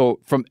 so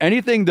from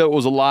anything that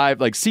was alive,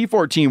 like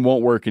C-14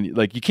 won't work,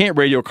 like you can't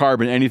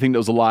radiocarbon anything that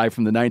was alive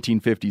from the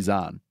 1950s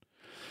on,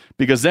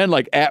 because then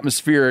like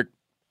atmospheric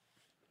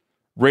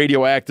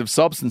radioactive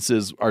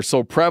substances are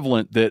so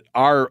prevalent that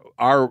our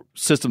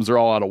systems are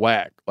all out of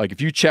whack. Like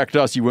if you checked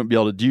us, you wouldn't be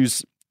able to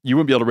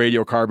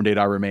radiocarbonate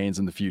our remains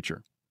in the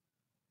future,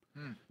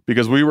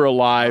 because we were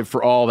alive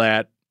for all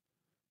that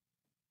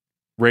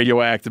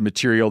radioactive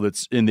material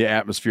that's in the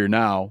atmosphere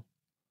now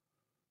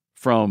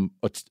from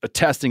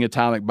testing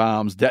atomic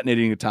bombs,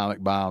 detonating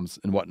atomic bombs,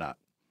 and whatnot.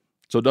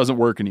 So it doesn't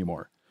work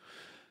anymore.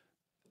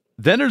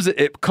 Then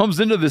it comes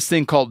into this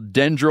thing called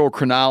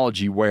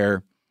dendrochronology,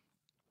 where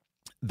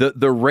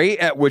the rate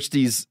at which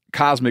these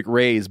cosmic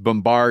rays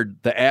bombard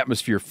the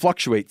atmosphere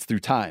fluctuates through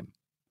time.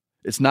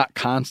 It's not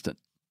constant.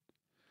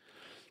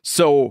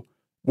 So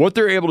what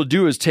they're able to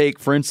do is take,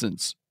 for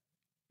instance,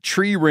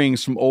 tree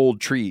rings from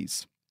old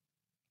trees,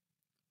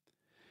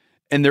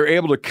 and they're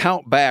able to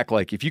count back.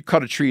 Like if you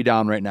cut a tree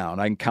down right now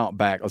and I can count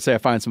back, let's say I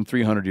find some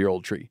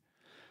 300-year-old tree.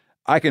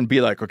 I can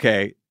be like,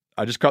 okay,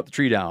 I just cut the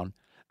tree down,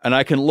 and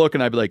I can look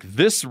and I'd be like,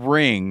 this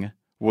ring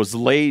was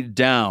laid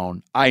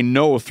down, I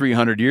know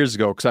 300 years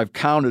ago, because I've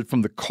counted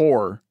from the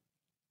core,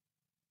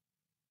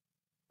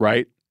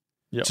 right?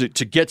 Yep.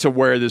 To get to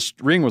where this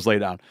ring was laid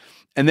down.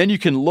 And then you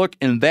can look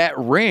in that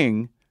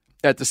ring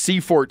at the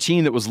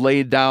C-14 that was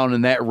laid down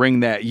in that ring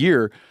that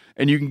year,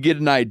 and you can get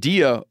an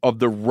idea of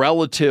the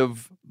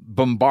relative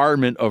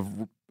bombardment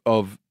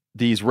of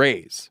these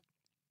rays.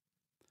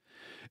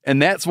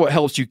 And that's what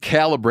helps you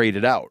calibrate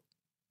it out.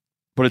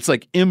 But it's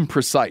like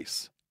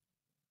imprecise.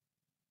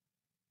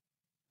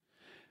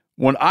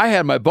 When I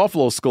had my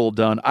buffalo skull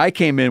done, I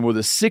came in with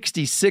a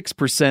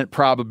 66%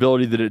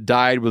 probability that it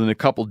died within a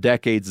couple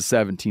decades of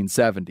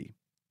 1770.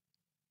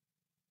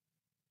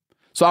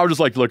 So I would just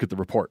like to look at the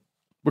report.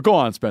 But go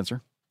on,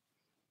 Spencer.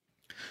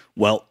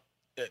 Well,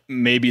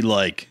 maybe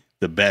like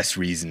the best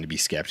reason to be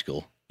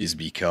skeptical is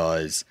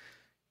because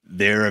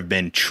there have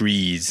been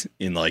trees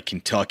in like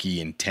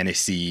Kentucky and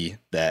Tennessee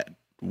that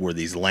were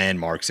these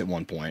landmarks at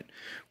one point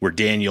where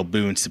Daniel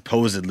Boone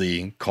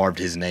supposedly carved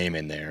his name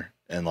in there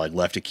and like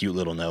left a cute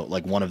little note.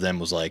 Like one of them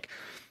was like,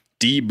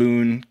 D.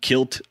 Boone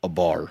kilt a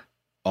bar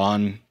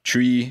on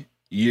tree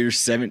year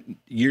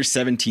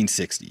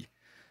 1760.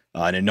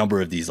 And a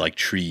number of these like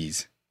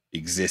trees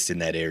exist in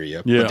that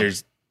area. Yeah. But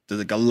there's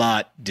like a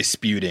lot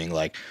disputing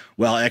like,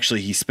 well,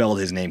 actually he spelled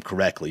his name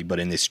correctly, but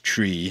in this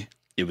tree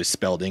it was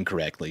spelled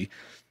incorrectly.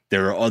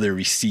 There are other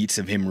receipts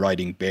of him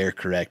writing bear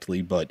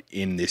correctly, but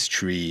in this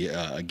tree,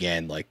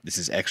 again, like this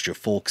is extra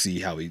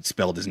folksy how he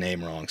spelled his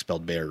name wrong,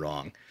 spelled bear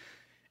wrong,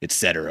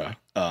 etc.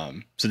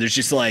 So there's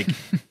just like,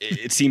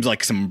 it seems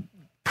like some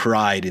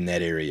pride in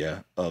that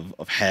area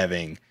of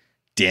having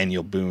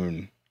Daniel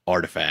Boone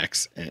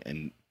artifacts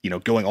and you know,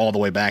 going all the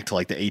way back to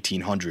like the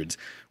 1800s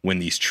when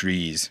these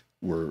trees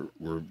were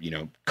you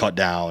know, cut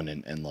down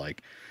and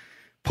like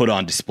put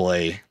on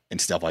display and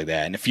stuff like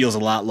that. And it feels a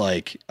lot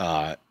like,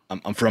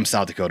 I'm from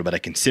South Dakota, but I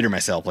consider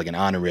myself like an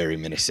honorary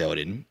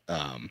Minnesotan.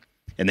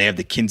 And they have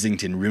the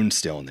Kensington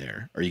runestone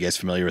there. Are you guys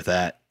familiar with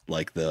that?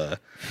 Like the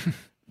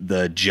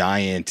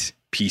giant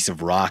piece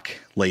of rock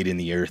laid in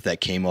the earth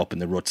that came up in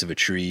the roots of a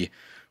tree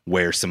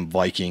where some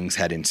Vikings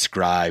had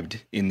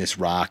inscribed in this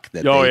rock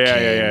that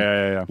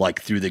came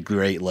like through the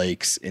Great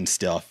Lakes and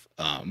stuff.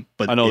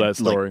 But I know that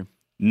story. Like,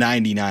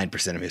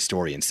 99% of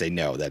historians say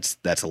no, that's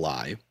a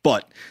lie.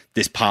 But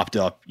this popped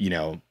up, you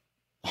know,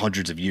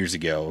 hundreds of years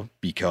ago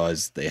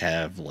because they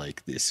have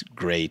like this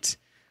great,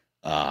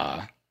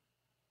 like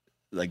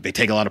they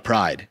take a lot of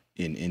pride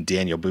in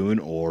Daniel Boone,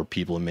 or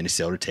people in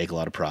Minnesota take a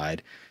lot of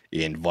pride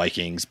in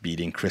Vikings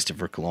beating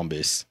Christopher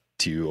Columbus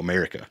to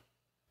America.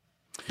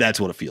 That's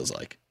what it feels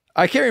like.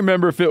 I can't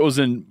remember if it was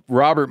in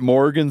Robert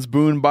Morgan's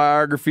Boone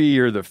biography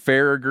or the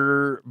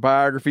Farragher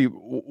biography,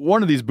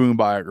 one of these Boone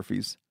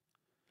biographies.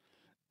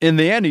 In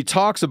the end, he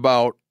talks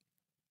about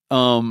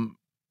all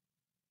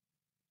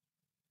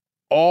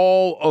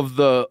of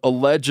the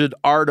alleged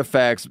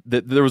artifacts,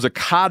 that there was a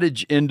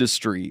cottage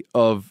industry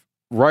of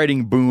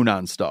writing Boone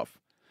on stuff,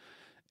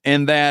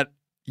 and that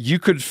you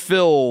could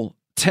fill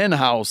 10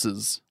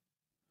 houses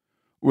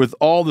with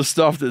all the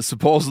stuff that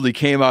supposedly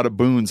came out of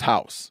Boone's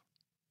house.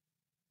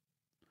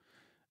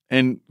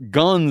 And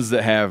guns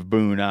that have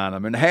Boone on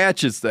them and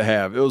hatchets that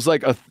have. It was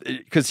like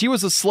because he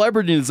was a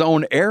celebrity in his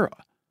own era.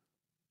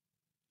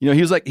 You know,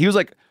 he was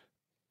like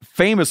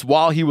famous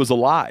while he was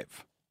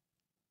alive.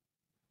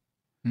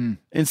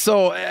 And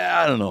so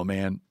I don't know,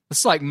 man.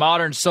 It's like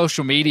modern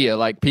social media,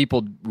 like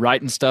people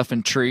writing stuff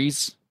in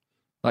trees,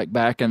 like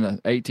back in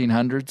the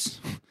 1800s.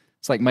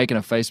 It's like making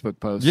a Facebook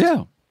post.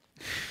 Yeah.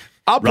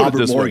 I'll put Robert it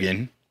this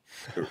Morgan.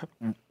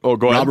 Oh,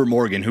 go ahead. Robert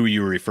Morgan, who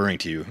you were referring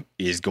to,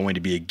 is going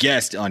to be a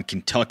guest on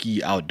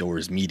Kentucky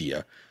Outdoors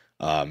Media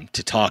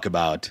to talk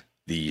about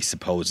the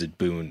supposed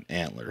Boone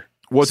antler.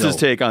 What's his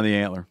take on the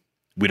antler?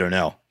 We don't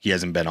know. He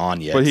hasn't been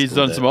on yet. But he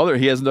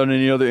hasn't done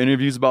any other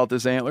interviews about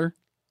this antler?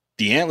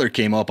 The antler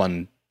came up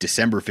on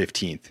December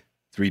 15th,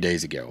 3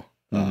 days ago.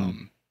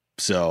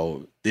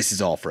 So this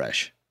is all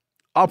fresh.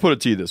 I'll put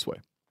it to you this way.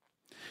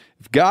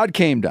 If God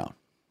came down,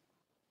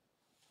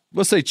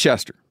 let's say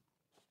Chester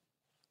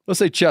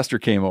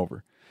came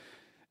over,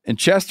 and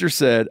Chester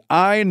said,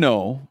 I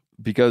know,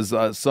 because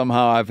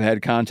somehow I've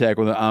had contact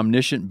with an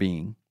omniscient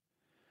being,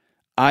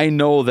 I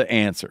know the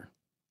answer.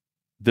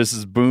 This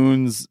is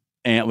Boone's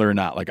antler or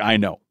not. Like, I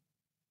know.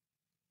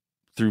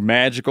 Through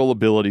magical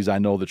abilities, I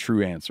know the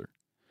true answer.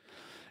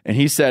 And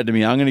he said to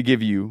me, I'm going to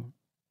give you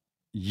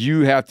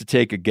have to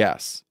take a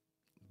guess.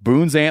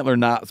 Boone's antler,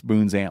 not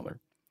Boone's antler.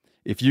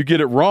 If you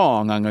get it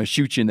wrong, I'm going to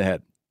shoot you in the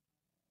head.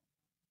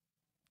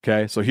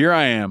 Okay, so here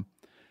I am.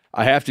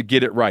 I have to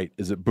get it right.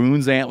 Is it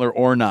Boone's antler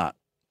or not?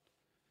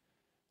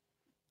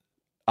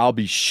 I'll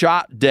be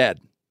shot dead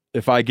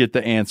if I get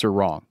the answer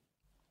wrong.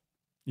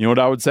 You know what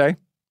I would say?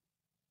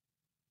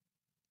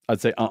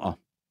 I'd say,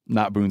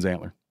 not Boone's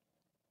antler.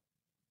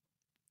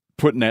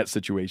 Put in that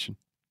situation.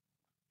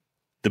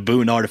 The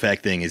Boone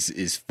artifact thing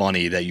is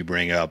funny that you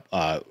bring up.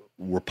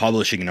 We're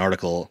publishing an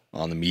article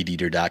on the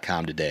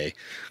MeatEater.com today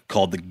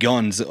called The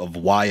Guns of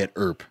Wyatt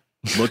Earp,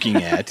 looking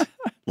at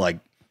like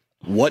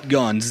what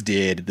guns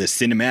did the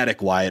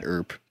cinematic Wyatt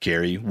Earp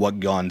carry, what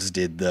guns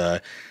did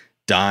the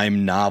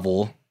dime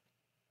novel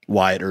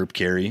Wyatt Earp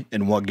carry,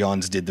 and what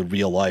guns did the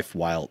real life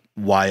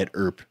Wyatt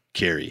Earp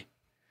carry.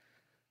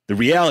 The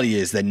reality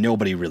is that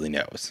nobody really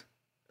knows.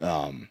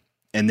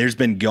 And there's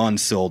been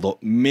guns sold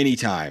many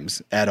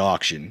times at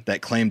auction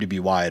that claim to be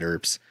Wyatt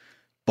Earp's,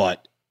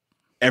 but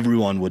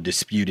everyone would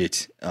dispute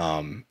it,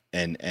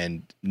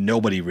 and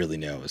nobody really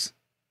knows.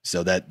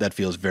 So that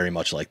feels very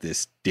much like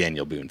this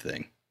Daniel Boone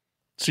thing.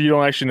 So you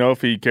don't actually know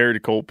if he carried a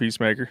Colt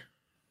Peacemaker?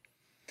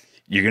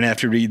 You're gonna have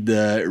to read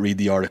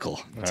the article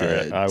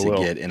to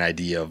get an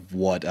idea of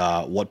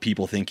what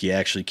people think he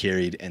actually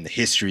carried and the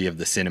history of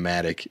the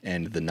cinematic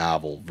and the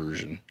novel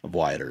version of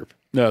Wyatt Earp.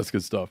 No, that's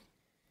good stuff.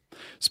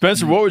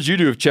 Spencer, what would you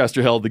do if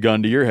Chester held the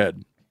gun to your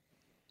head?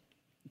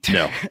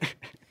 No.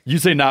 You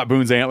say not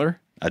Boone's antler?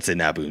 I'd say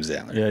not Boone's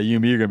antler. Yeah, you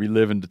and me are going to be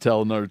living to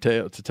tell another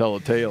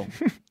tale.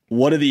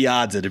 What are the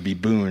odds that it'd be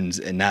Boone's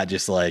and not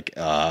just like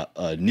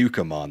a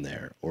Newcomb on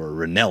there or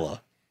a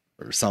Ranella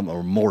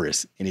or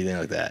Morris, anything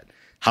like that?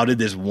 How did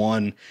this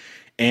one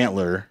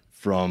antler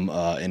from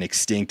an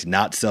extinct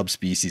not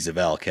subspecies of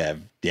elk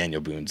have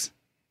Daniel Boone's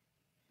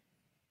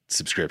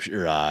subscription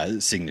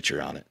or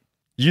signature on it?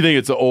 You think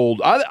it's an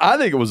old? I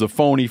think it was a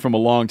phony from a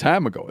long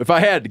time ago. If I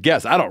had to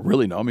guess, I don't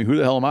really know. I mean, who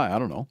the hell am I? I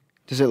don't know.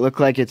 Does it look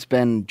like it's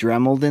been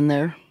dremeled in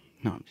there?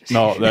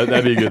 No,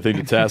 that'd be a good thing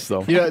to test,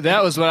 though.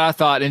 That was what I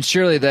thought, and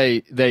surely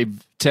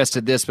they've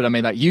tested this, but I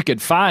mean, like you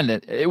could find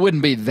it. It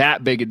wouldn't be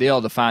that big a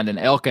deal to find an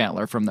elk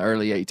antler from the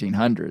early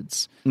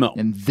 1800s, no,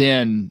 and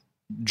then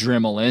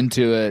Dremel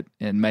into it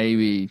and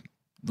maybe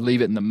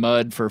leave it in the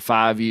mud for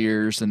 5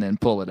 years and then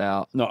pull it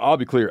out. No, I'll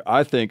be clear.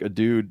 I think a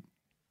dude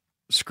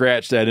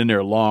scratched that in there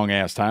a long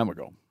ass time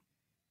ago.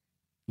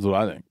 That's what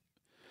I think.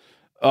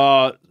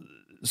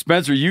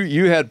 Spencer,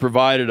 you had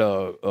provided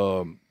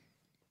a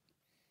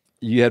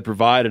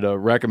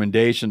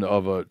recommendation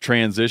of a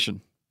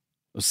transition,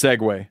 a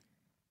segue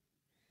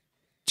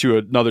to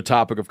another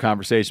topic of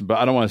conversation, but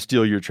I don't want to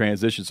steal your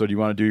transition. So do you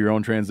want to do your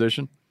own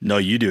transition? No,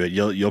 you do it.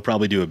 You'll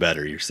probably do it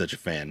better. You're such a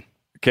fan.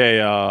 Okay.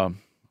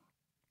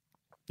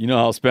 You know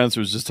how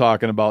Spencer was just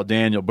talking about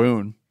Daniel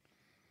Boone.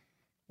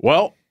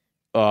 Well,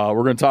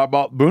 we're going to talk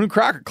about Boone and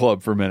Crockett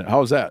Club for a minute.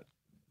 How was that?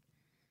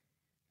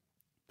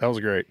 That was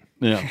great.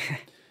 Yeah.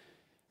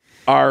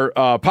 Our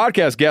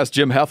podcast guest,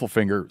 Jim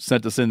Heffelfinger,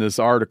 sent us in this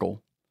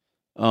article.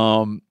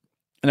 And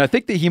I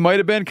think that he might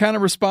have been kind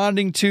of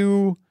responding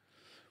to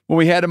when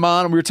we had him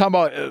on. We were talking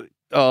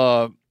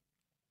about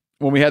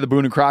when we had the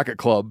Boone and Crockett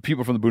Club,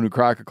 people from the Boone and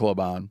Crockett Club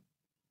on.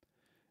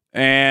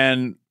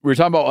 And we were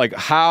talking about like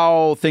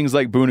how things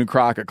like Boone and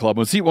Crockett Club,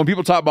 when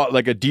people talk about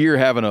like a deer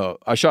having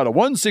I shot a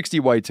 160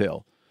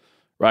 whitetail,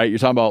 right? You're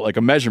talking about like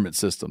a measurement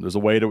system. There's a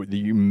way that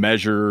you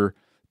measure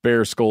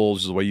bear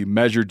skulls. There's a way you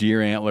measure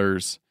deer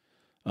antlers.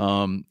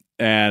 And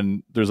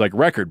there's like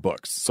record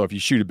books. So if you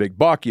shoot a big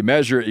buck, you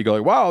measure it, you go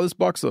like, wow, this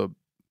buck's a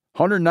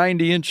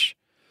 190-inch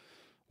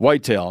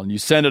whitetail. And you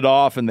send it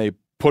off and they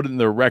put it in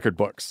their record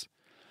books.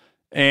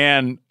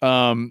 And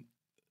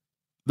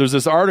there's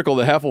this article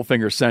that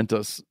Heffelfinger sent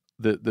us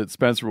that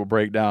Spencer will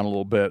break down a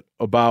little bit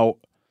about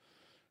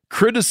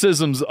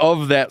criticisms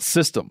of that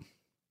system.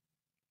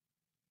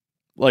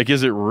 Like,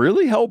 is it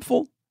really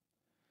helpful?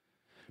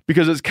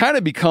 Because it's kind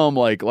of become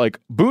like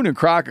Boone and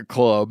Crockett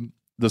Club,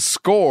 the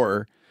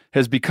score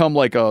has become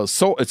like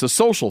it's a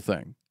social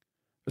thing.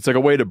 It's like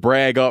a way to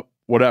brag up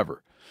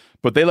whatever.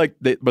 But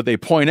they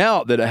point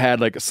out that it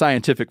had like a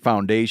scientific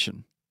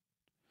foundation.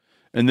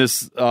 And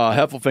this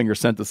Heffelfinger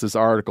sent us this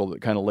article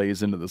that kind of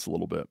lays into this a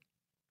little bit.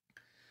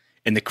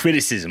 And the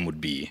criticism would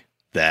be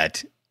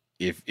that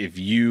if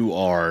you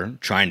are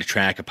trying to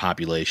track a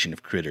population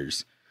of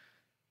critters,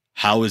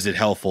 how is it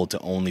helpful to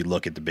only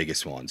look at the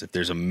biggest ones? If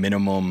there's a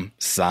minimum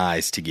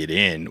size to get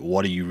in,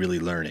 what are you really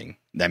learning?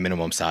 that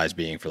minimum size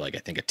being for like, I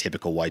think a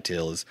typical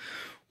whitetail is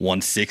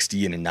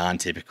 160 and a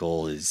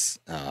non-typical is,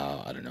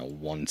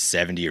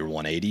 170 or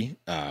 180.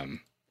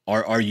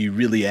 Are you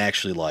really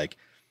actually like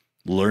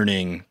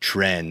learning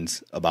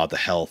trends about the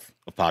health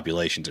of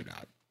populations or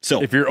not?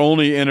 So if you're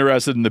only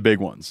interested in the big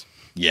ones.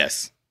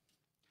 Yes.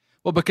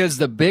 Well, because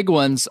the big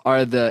ones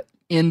are the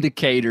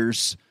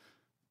indicators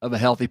of a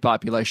healthy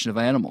population of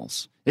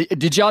animals.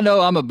 Did y'all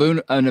know I'm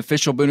an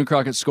official Boone and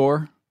Crockett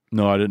scorer?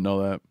 No, I didn't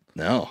know that.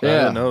 No. I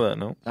didn't know that.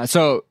 No.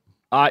 So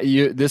I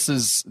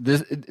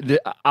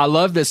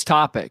love this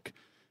topic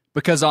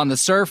because on the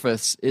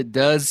surface it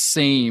does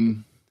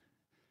seem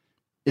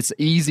it's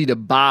easy to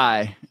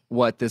buy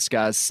what this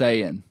guy's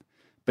saying,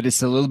 but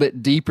it's a little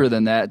bit deeper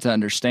than that to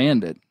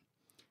understand it.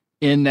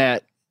 In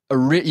that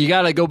you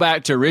got to go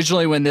back to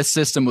originally when this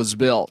system was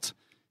built.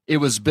 It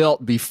was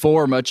built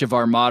before much of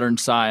our modern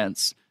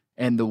science.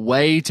 And the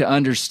way to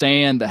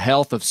understand the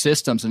health of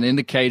systems, an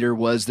indicator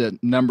was the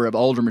number of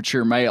older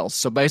mature males.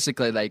 So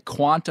basically they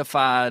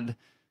quantified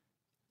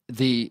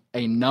a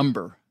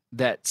number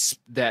that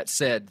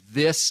said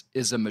this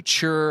is a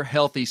mature,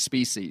 healthy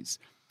species.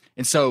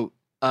 And so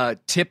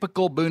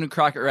typical Boone and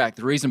Crockett rack,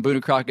 the reason Boone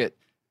and Crockett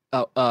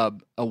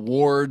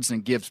awards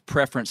and gives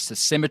preference to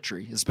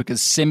symmetry is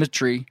because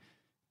symmetry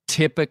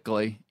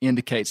typically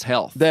indicates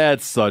health. I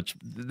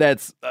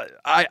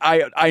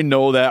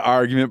know that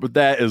argument, but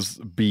that is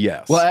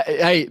BS. Well,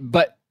 hey,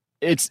 but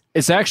it's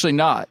actually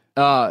not.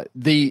 In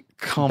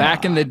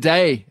the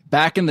day,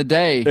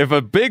 if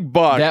a big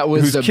buck that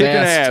was who's the kicking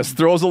best. ass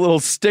throws a little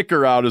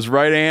sticker out his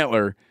right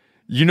antler,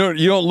 you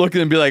don't look at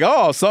him and be like,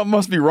 oh, something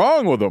must be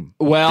wrong with him.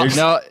 Well,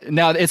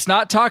 no, it's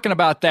not talking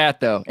about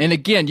that though. And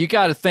again, you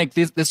got to think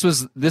this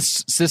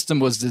system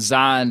was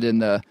designed in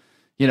the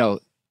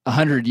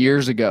 100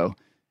 years ago.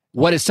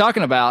 What it's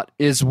talking about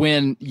is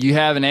when you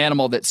have an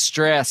animal that's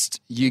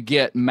stressed, you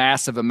get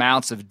massive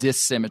amounts of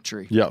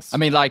dissymmetry. Yes. I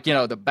mean, like,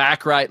 the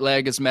back right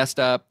leg is messed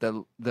up.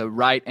 The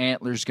right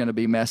antler is going to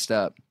be messed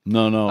up.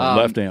 No,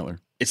 left antler.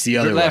 It's the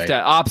other left way.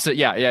 Opposite.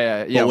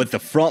 Yeah. But with the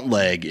front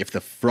leg, if the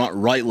front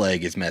right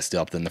leg is messed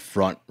up, then the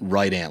front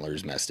right antler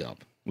is messed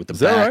up. With the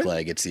back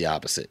leg, it's the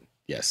opposite.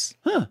 Yes.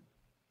 Huh.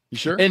 You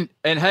sure? And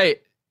hey,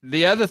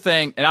 the other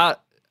thing, and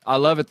I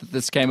love it that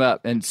this came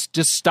up, and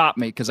just stop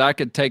me because I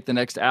could take the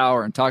next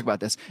hour and talk about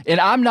this. And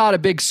I'm not a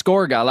big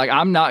score guy. Like,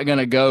 I'm not going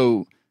to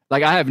go,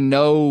 like, I have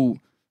no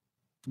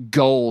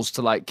goals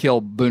to, like,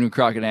 kill Boone and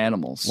Crockett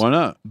animals. Why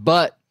not?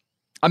 But,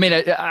 I mean,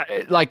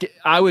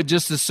 I would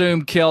just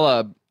assume kill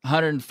a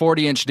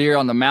 140-inch deer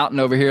on the mountain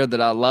over here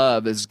that I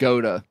love is go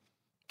to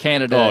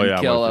Canada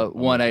and kill a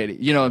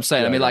 180. You know what I'm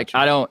saying? Yeah, I mean, like,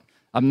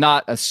 I'm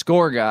not a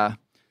score guy,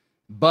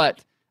 but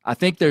I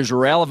think there's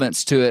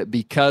relevance to it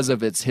because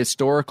of its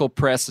historical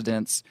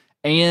precedence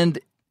and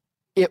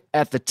it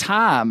at the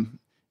time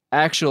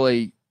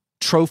actually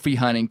trophy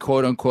hunting,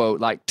 quote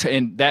unquote,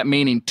 and that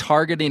meaning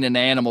targeting an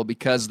animal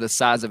because of the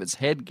size of its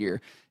headgear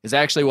is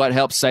actually what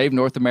helped save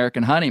North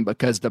American hunting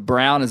because the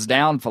brown is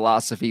down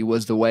philosophy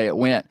was the way it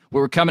went.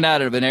 We were coming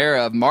out of an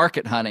era of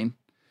market hunting,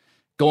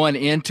 going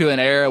into an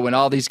era when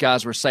all these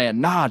guys were saying,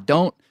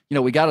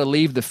 we got to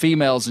leave the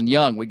females and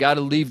young. We got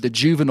to leave the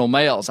juvenile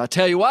males. I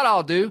tell you what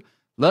I'll do.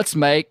 Let's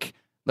make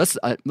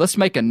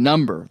a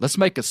number. Let's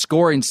make a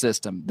scoring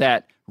system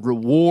that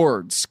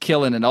rewards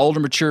killing an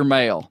older mature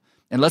male,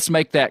 and let's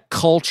make that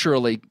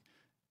culturally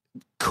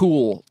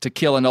cool to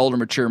kill an older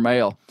mature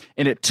male.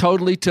 And it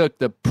totally took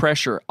the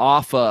pressure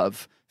off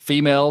of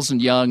females and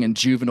young and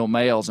juvenile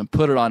males and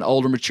put it on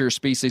older mature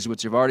species,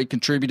 which have already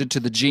contributed to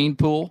the gene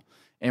pool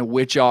and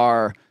which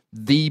are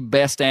the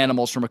best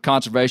animals from a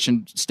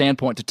conservation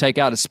standpoint to take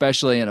out,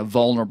 especially in a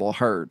vulnerable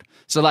herd.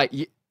 So, like,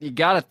 you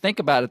got to think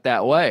about it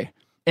that way.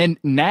 And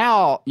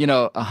now,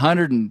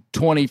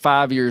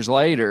 125 years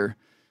later,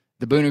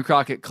 the Boone and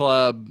Crockett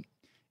Club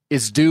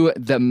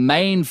the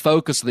main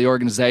focus of the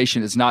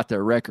organization is not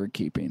their record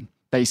keeping.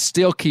 They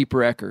still keep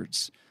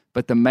records,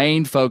 but the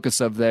main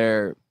focus of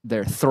their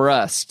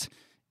thrust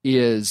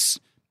is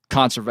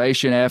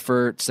conservation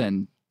efforts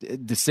and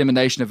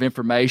dissemination of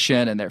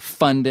information, and they're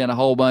funding a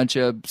whole bunch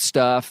of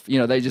stuff.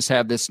 They just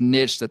have this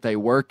niche that they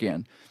work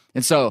in.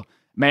 And so,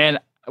 man,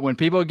 when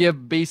people give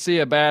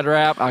BC a bad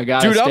rap, I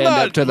got to stand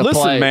up to the plate.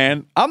 Listen,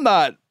 man, I'm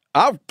not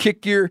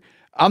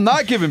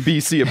giving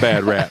BC a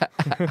bad rap.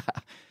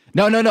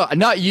 No,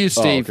 not you,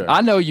 Steve. Oh, okay.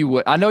 I know you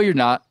would. I know you're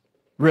not.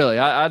 Really,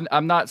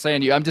 I'm not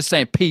saying you. I'm just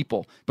saying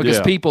people, because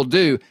people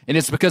do, and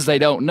it's because they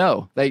don't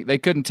know. They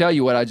couldn't tell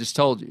you what I just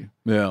told you.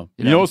 Yeah.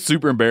 You know what's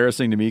super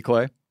embarrassing to me,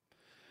 Clay?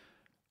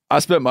 I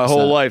spent my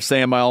whole life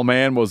saying my old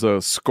man was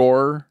a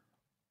scorer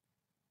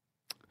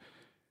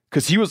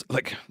because he was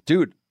like,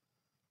 dude,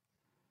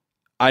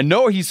 I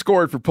know he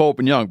scored for Pope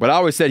and Young, but I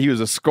always said he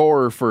was a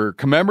scorer for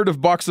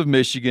Commemorative Bucks of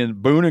Michigan,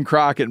 Boone and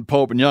Crockett, and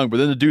Pope and Young. But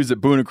then the dudes at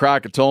Boone and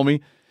Crockett told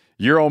me,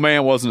 your old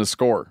man wasn't a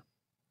scorer.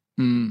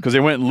 Because they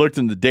went and looked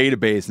in the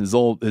database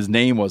and his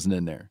name wasn't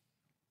in there.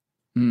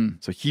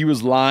 So he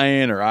was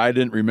lying, or I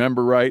didn't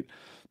remember right.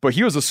 But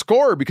he was a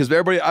scorer because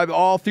everybody,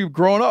 all through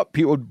growing up,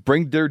 people would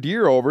bring their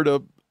deer over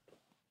to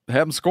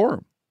have them score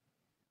them.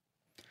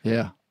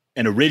 Yeah.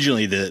 And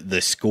originally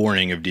the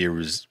scoring of deer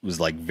was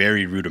like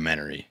very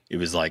rudimentary. It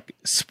was like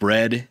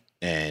spread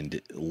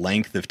and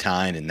length of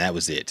tine, and that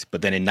was it.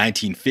 But then in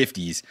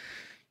 1950s,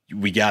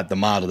 we got the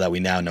model that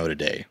we now know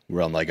today.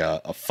 We're on like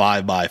a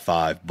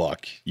 5x5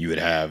 buck. You would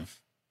have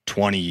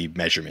 20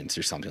 measurements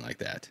or something like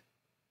that.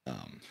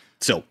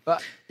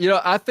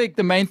 I think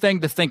the main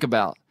thing to think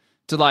about,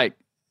 to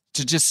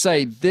just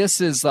say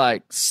this is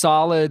like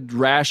solid,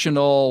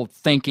 rational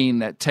thinking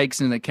that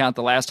takes into account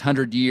the last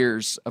 100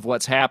 years of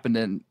what's happened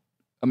in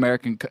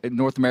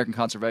North American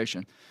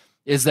conservation,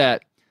 is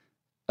that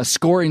a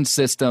scoring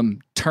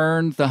system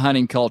turned the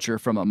hunting culture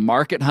from a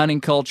market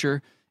hunting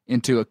culture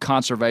into a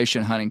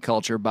conservation hunting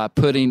culture by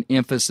putting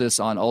emphasis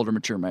on older,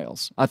 mature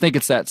males. I think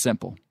it's that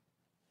simple.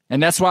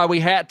 And that's why we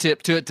hat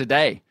tip to it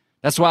today.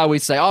 That's why we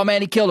say, oh,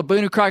 man, he killed a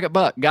Boone and Crockett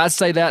buck. Guys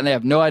say that, and they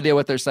have no idea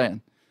what they're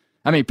saying.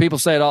 I mean, people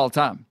say it all the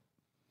time.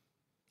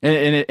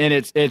 And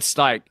it's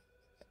like,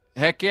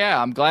 heck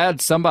yeah, I'm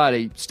glad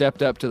somebody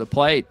stepped up to the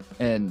plate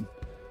and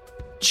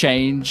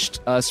changed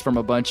us from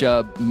a bunch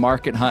of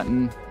market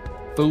hunting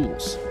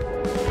fools.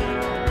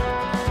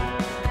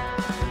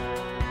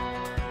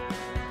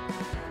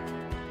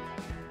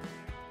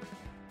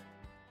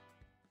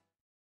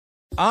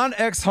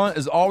 OnX Hunt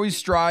is always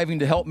striving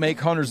to help make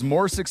hunters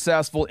more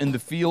successful in the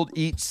field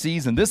each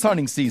season. This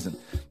hunting season,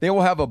 they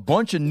will have a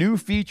bunch of new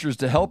features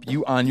to help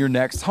you on your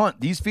next hunt.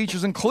 These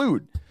features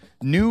include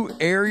new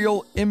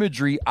aerial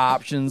imagery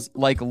options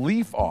like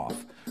Leaf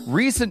Off,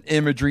 recent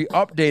imagery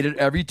updated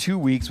every 2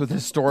 weeks with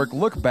historic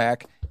look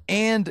back,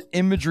 and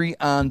imagery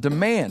on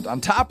demand. On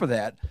top of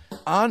that,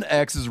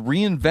 OnX is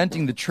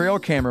reinventing the trail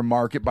camera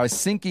market by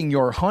syncing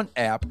your hunt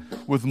app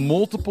with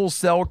multiple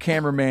cell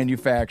camera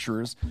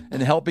manufacturers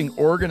and helping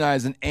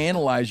organize and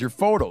analyze your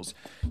photos.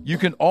 You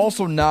can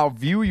also now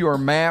view your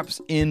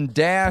maps in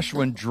Dash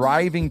when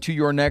driving to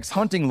your next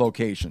hunting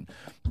location.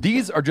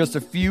 These are just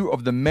a few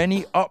of the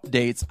many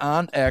updates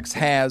OnX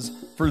has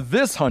for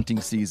this hunting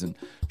season.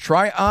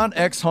 Try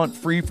OnX Hunt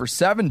free for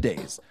 7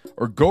 days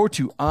or go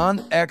to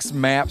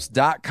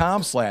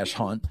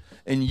onxmaps.com/hunt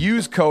and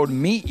use code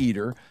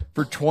MeatEater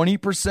for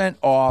 20%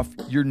 off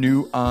your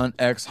new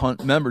OnX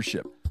Hunt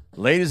membership.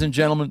 Ladies and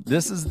gentlemen,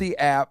 this is the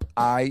app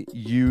I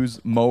use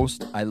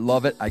most. I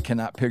love it. I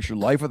cannot picture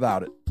life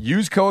without it.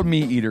 Use code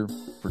MeatEater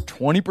for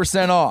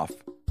 20% off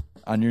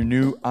on your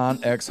new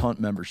OnX Hunt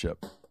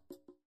membership.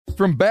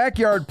 From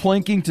backyard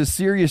plinking to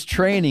serious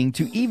training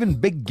to even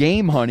big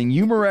game hunting,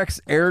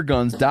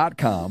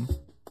 UmerexAirguns.com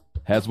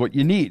has what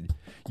you need.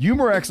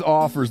 Umerex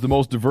offers the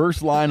most diverse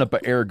lineup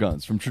of air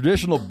guns, from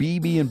traditional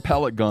BB and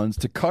pellet guns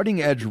to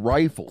cutting-edge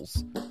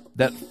rifles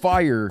that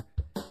fire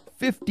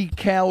 50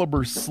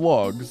 caliber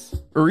slugs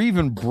or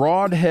even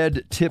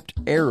broadhead-tipped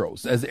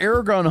arrows. As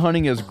airgun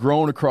hunting has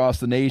grown across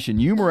the nation,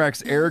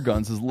 Umerex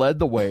Airguns has led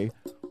the way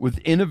with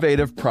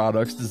innovative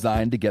products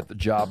designed to get the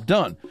job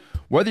done.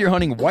 Whether you're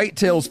hunting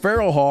whitetails,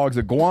 feral hogs,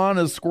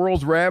 iguanas,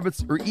 squirrels,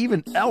 rabbits, or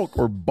even elk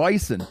or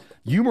bison,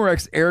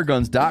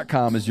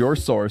 UmerexAirguns.com is your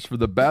source for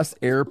the best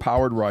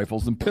air-powered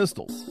rifles and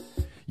pistols.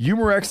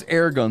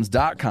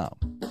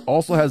 UmerexAirguns.com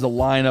also has a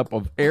lineup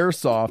of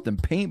airsoft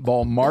and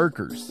paintball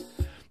markers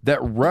that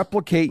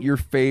replicate your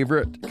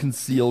favorite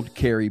concealed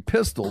carry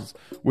pistols,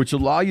 which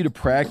allow you to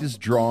practice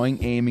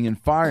drawing, aiming, and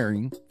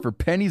firing for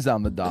pennies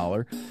on the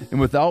dollar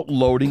and without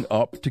loading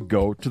up to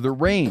go to the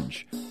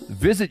range.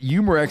 Visit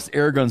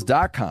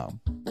UmerexAirguns.com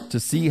to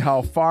see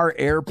how far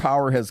air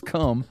power has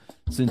come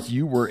since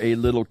you were a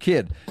little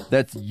kid.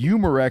 That's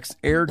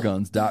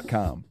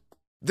UmerexAirguns.com.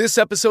 This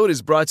episode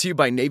is brought to you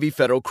by Navy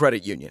Federal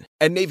Credit Union.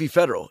 At Navy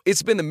Federal,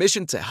 it's been the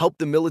mission to help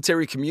the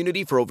military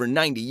community for over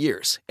 90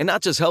 years. And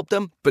not just help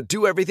them, but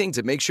do everything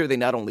to make sure they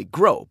not only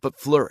grow, but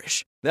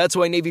flourish. That's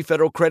why Navy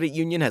Federal Credit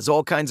Union has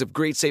all kinds of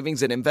great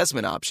savings and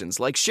investment options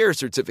like share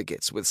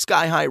certificates with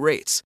sky-high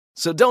rates.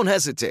 So don't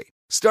hesitate.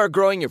 Start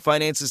growing your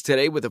finances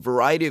today with a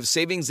variety of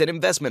savings and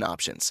investment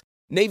options.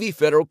 Navy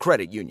Federal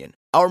Credit Union.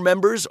 Our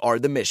members are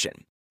the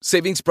mission.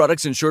 Savings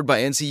products insured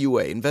by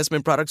NCUA.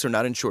 Investment products are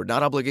not insured,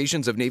 not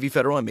obligations of Navy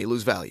Federal and may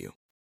lose value.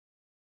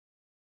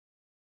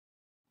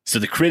 So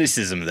the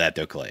criticism of that,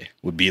 though, Clay,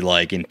 would be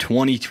like in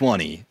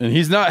 2020. And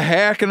he's not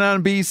hacking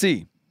on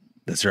BC.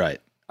 That's right.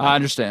 I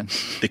understand.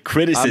 The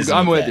criticism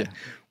I'm of with that you.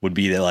 would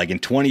be that like in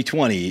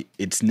 2020,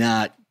 it's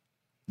not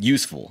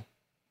useful.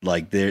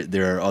 Like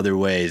there are other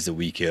ways that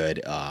we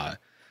could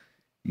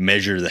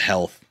measure the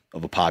health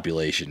of a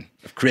population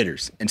of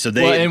critters. And so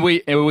and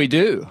we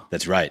do.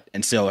 That's right.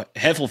 And so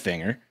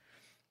Heffelfinger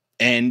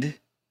and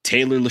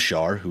Taylor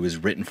Lashar, who has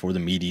written for the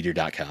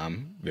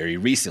MeatEater.com very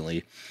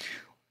recently,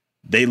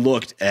 they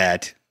looked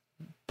at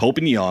Pope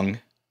and Young,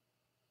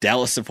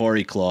 Dallas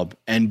Safari Club,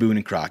 and Boone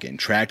and Crockett and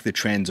tracked the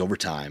trends over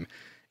time.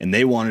 And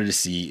they wanted to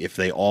see if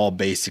they all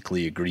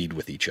basically agreed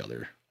with each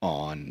other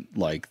on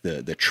like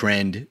the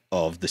trend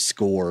of the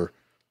score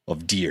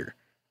of deer.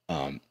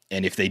 And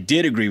if they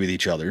did agree with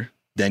each other,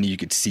 then you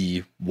could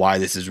see why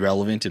this is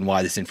relevant and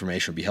why this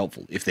information would be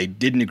helpful. If they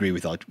didn't agree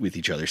with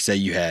each other, say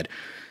you had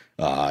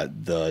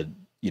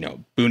Boone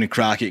and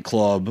Crockett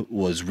Club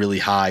was really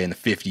high in the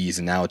 50s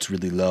and now it's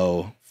really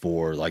low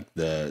for like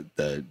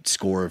the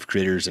score of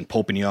critters, and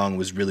Pope and Young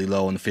was really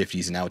low in the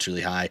 50s and now it's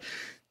really high,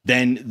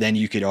 then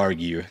you could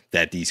argue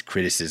that these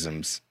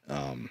criticisms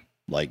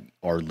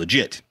are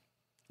legit.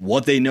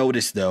 What they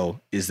noticed though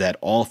is that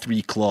all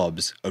three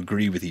clubs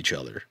agree with each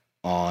other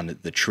on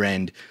the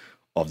trend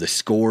of the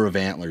score of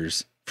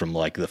antlers from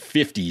like the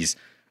 50s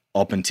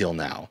up until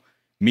now,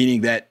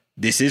 meaning that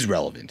this is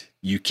relevant.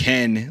 You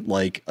can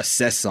like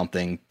assess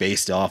something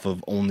based off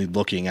of only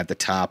looking at the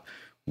top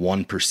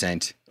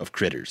 1% of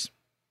critters.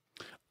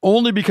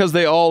 Only because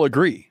they all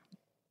agree.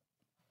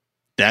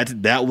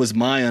 That was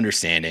my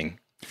understanding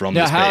from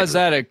now, this how paper. is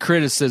that a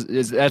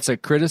criticism? That's a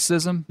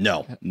criticism?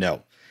 No.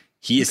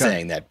 He is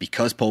saying that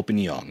because Pope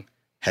and Young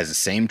has the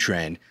same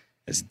trend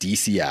as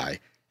DCI,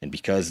 and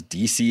because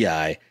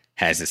DCI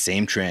has the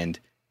same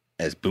trend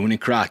as Boone and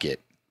Crockett,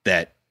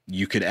 that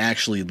you could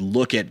actually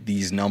look at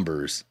these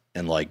numbers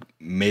and like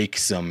make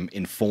some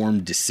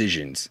informed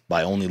decisions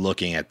by only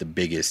looking at the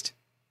biggest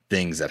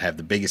things that have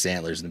the biggest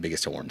antlers and the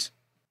biggest horns.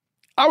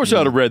 I wish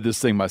I'd have read this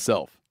thing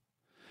myself.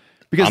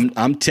 Because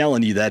I'm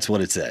telling you, that's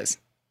what it says.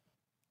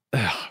 Oh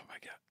my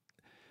God.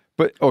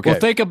 But okay. Well,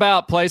 think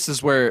about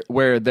places where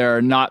there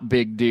are not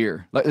big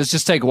deer. Let's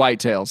just take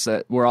whitetails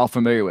that we're all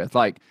familiar with.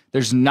 Like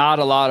there's not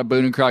a lot of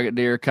Boone and Crockett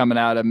deer coming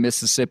out of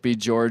Mississippi,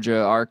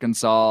 Georgia,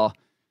 Arkansas.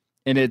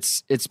 And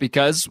it's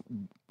because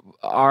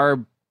our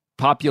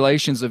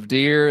populations of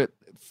deer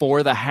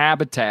for the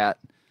habitat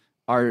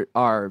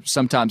are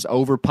sometimes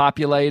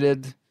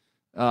overpopulated.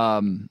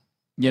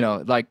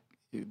 Like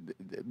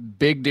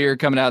big deer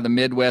coming out of the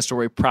Midwest, where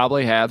we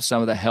probably have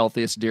some of the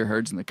healthiest deer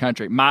herds in the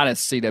country,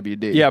 minus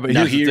CWD. Yeah, but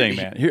here's the thing,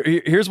 man.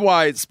 Here's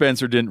why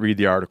Spencer didn't read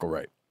the article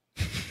right.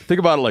 Think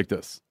about it like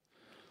this.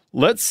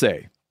 Let's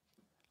say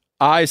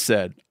I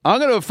said, I'm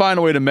going to find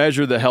a way to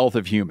measure the health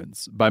of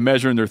humans by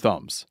measuring their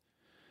thumbs.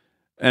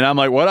 And I'm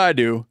like, what I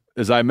do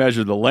is I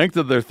measure the length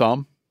of their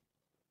thumb,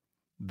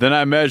 then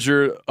I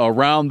measure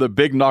around the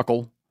big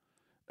knuckle,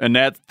 and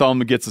that thumb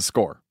gets a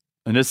score.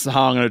 And this is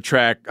how I'm going to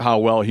track how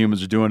well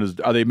humans are doing.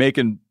 Are they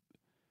making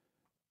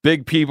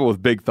big people with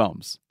big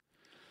thumbs?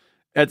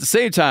 At the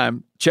same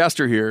time,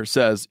 Chester here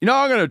says, I'm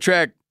going to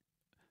track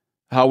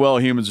how well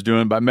humans are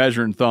doing by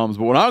measuring thumbs.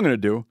 But what I'm going to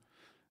do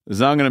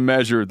is I'm going to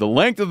measure the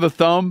length of the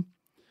thumb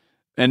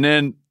and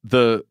then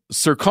the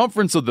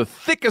circumference of the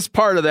thickest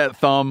part of that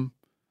thumb,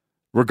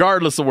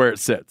 regardless of where it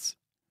sits.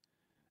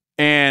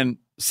 And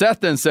Seth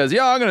then says,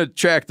 I'm going to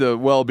track the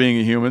well-being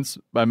of humans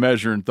by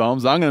measuring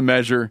thumbs. I'm going to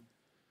measure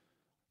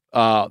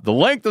the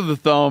length of the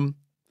thumb,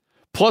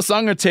 plus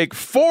I'm going to take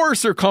 4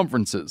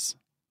 circumferences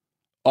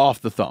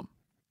off the thumb.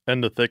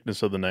 And the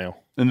thickness of the nail.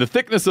 And the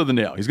thickness of the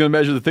nail. He's going to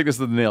measure the thickness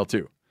of the nail,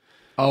 too.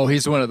 Oh,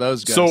 he's one of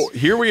those guys. So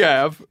here we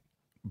have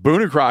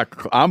Boone and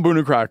Crockett. I'm Boone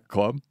and Crockett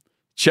Club.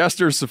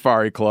 Chester's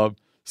Safari Club.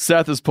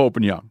 Seth is Pope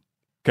and Young.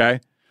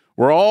 Okay?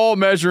 We're all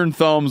measuring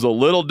thumbs a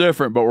little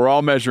different, but we're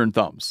all measuring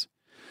thumbs.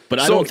 But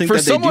I don't think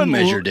that they do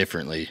measure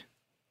differently.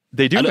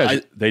 They do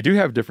measure. They do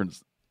have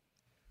different.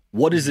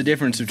 What is the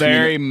difference between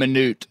very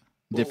minute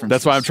difference?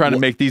 That's why I'm trying to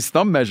make these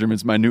thumb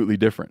measurements minutely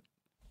different.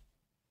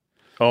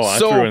 Oh, I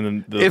threw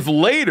in the if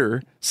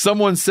later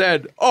someone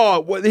said,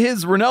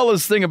 his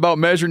Ranella's thing about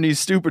measuring these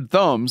stupid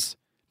thumbs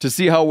to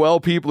see how well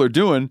people are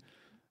doing,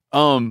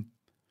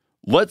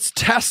 let's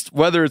test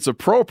whether it's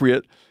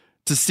appropriate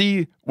to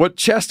see what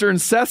Chester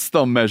and Seth's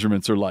thumb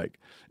measurements are like.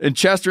 And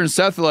Chester and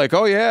Seth are like,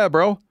 oh yeah,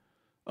 bro.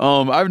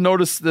 I've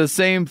noticed the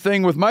same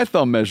thing with my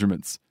thumb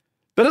measurements.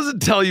 That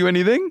doesn't tell you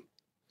anything.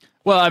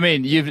 Well, I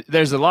mean,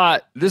 there's a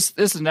lot.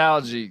 This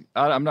analogy,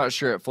 I'm not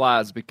sure it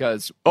flies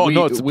because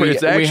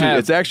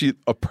it's actually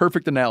a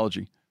perfect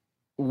analogy.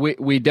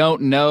 We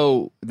don't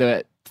know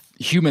that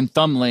human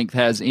thumb length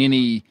has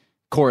any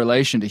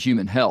correlation to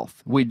human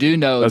health. We do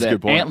know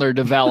that antler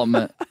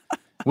development.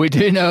 We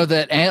do know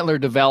that antler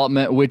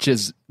development, which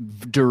is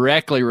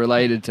directly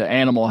related to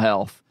animal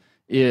health,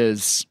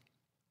 is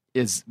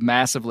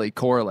massively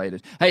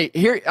correlated. Hey,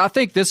 here I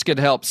think this could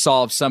help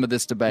solve some of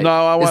this debate. No,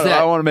 I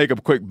want to make a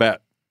quick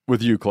bet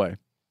with you, Clay.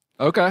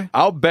 Okay.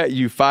 I'll bet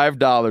you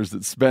 $5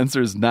 that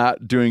Spencer's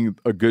not doing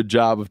a good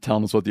job of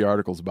telling us what the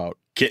article's about.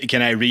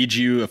 Can I read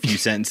you a few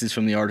sentences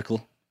from the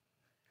article?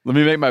 Let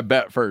me make my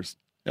bet first.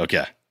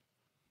 Okay.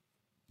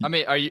 I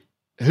mean,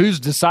 who's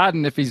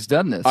deciding if he's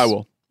done this? I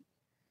will.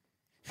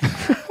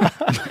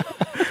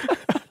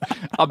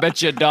 I'll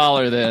bet you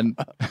 $1 then.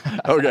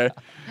 Okay.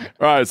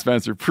 All right,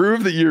 Spencer,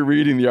 prove that you're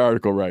reading the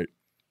article right.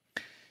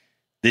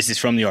 This is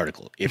from the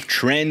article. If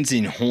trends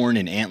in horn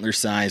and antler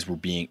size were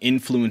being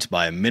influenced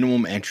by a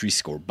minimum entry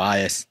score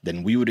bias,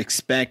 then we would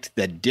expect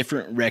that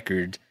different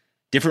records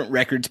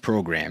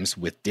programs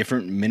with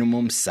different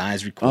minimum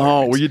size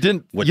requirements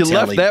would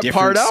tell a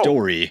different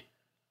story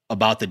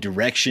about the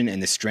direction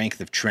and the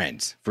strength of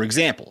trends. For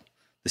example,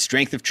 the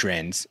strength of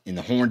trends in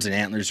the horns and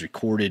antlers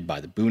recorded by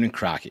the Boone and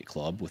Crockett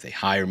Club with a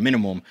higher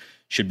minimum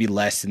should be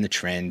less than the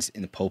trends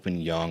in the Pope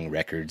and Young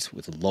records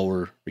with a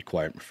lower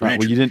requirement for entry.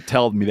 Well, you didn't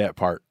tell me that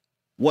part.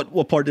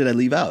 What part did I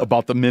leave out?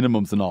 About the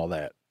minimums and all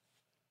that.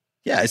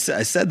 Yeah, I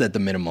said that the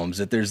minimums,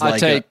 that there's I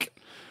take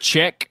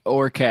check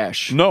or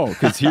cash. No,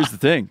 because here's the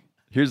thing.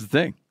 Here's the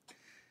thing.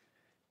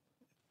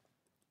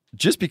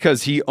 Just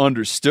because he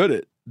understood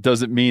it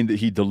doesn't mean that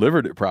he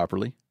delivered it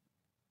properly.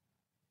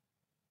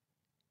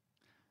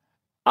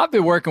 I've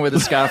been working with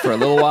this guy for a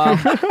little while.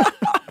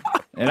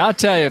 And I'll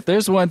tell you, if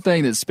there's one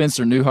thing that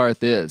Spencer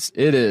Neuharth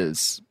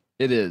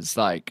it is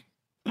like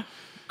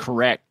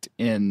correct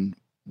in,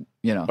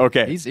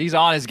 okay. He's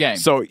on his game.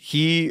 So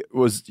he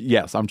was,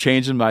 yes, I'm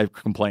changing my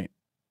complaint.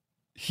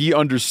 He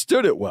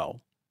understood it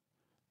well,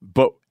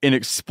 but in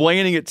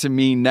explaining it to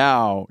me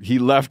now, he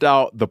left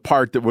out the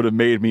part that would have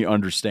made me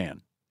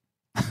understand.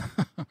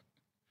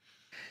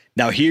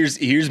 Now here's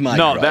my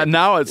that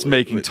now it's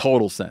making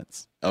total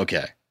sense.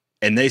 Okay.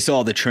 And they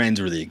saw the trends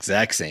were the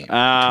exact same.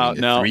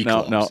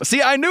 No.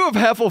 See, I knew if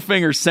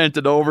Heffelfinger sent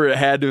it over, it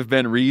had to have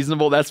been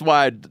reasonable. That's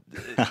why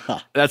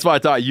I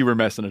thought you were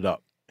messing it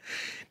up.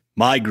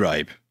 My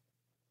gripe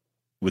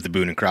with the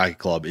Boone and Crockett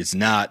Club is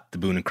not the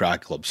Boone and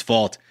Crockett Club's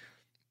fault.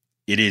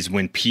 It is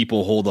when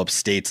people hold up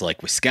states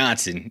like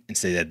Wisconsin and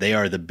say that they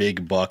are the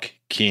big buck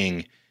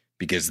king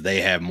because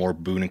they have more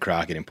Boone and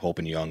Crockett and Pope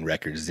and Young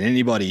records than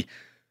anybody.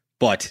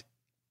 But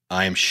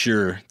I am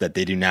sure that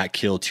they do not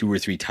kill 2 or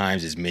 3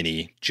 times as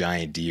many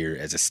giant deer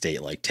as a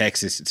state like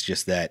Texas. It's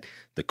just that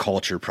the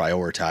culture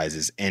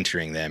prioritizes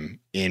entering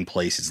them in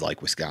places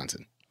like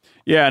Wisconsin.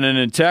 Yeah, and then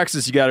in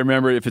Texas, you got to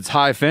remember if it's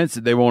high fence,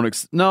 they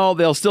won't.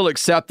 They'll still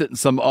accept it in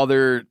some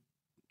other.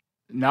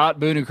 Not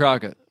Boone and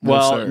Crockett.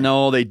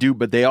 No, they do,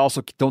 but they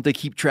also don't. They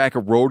keep track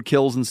of road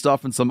kills and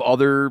stuff and some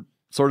other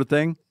sort of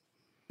thing.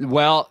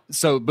 Well,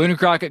 so Boone and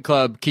Crockett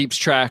Club keeps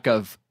track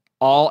of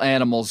all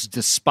animals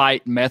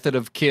despite method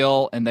of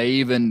kill, and they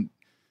even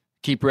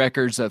keep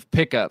records of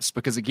pickups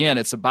because, again,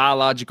 it's a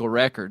biological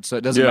record, so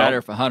it doesn't matter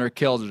if a hunter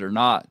killed it or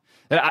not.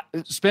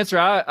 Spencer,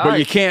 but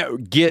you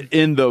can't get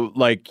in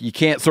you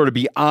can't sort of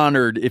be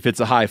honored if it's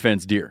a high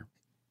fence deer.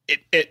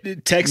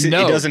 Texas,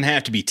 no. It doesn't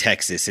have to be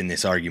Texas in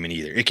this argument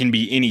either. It can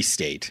be any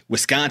state.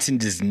 Wisconsin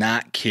does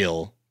not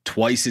kill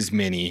twice as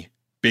many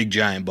big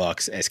giant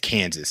bucks as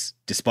Kansas,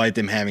 despite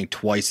them having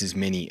twice as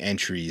many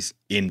entries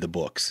in the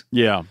books.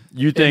 Yeah.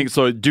 You think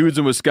so dudes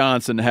in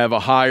Wisconsin have a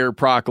higher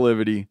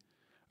proclivity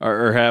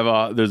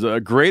or there's a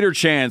greater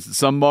chance that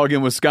some mug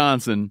in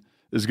Wisconsin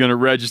is going to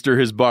register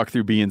his buck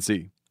through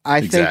BNC.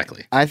 I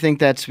think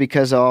that's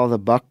because of all the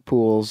buck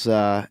pools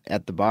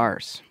at the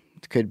bars.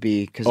 It could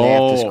be because they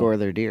have to score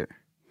their deer.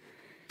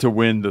 To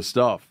win the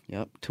stuff.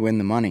 Yep, to win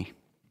the money.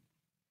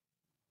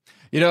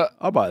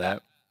 I'll buy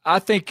that. I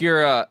think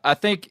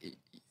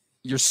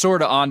you're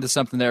sort of onto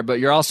something there, but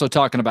you're also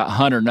talking about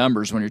hunter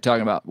numbers when you're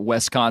talking about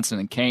Wisconsin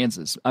and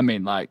Kansas. I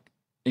mean, like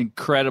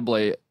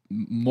incredibly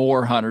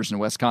more hunters in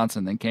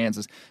Wisconsin than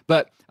Kansas.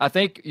 But I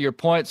think your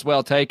point's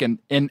well taken,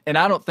 and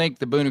I don't think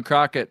the Boone and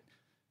Crockett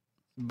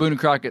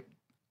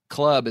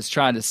Club is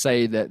trying to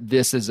say that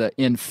this is an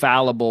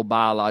infallible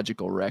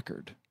biological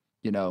record.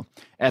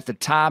 At the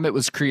time it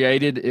was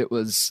created, it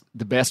was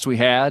the best we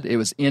had. It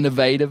was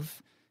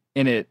innovative,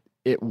 and it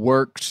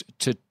worked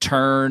to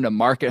turn a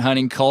market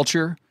hunting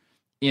culture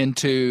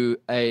into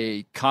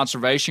a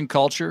conservation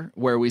culture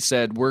where we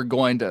said we're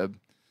going to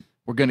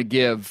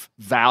give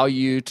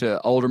value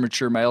to older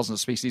mature males in the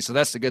species. So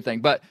that's the good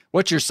thing. But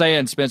what you're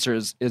saying, Spencer,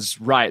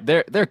 is right.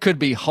 There could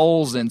be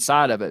holes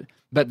inside of it,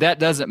 but that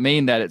doesn't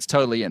mean that it's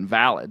totally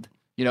invalid.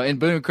 And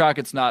Boone and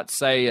Crockett's not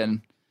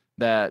saying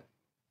that,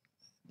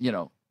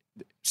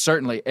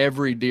 certainly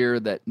every deer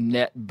that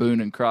nets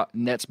Boone and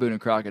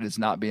Crockett is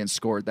not being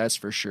scored. That's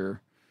for sure.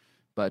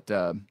 But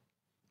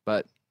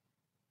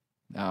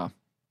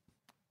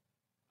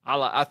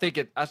I think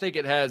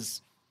it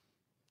has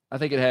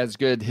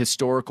good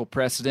historical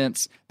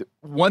precedence.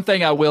 One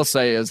thing I will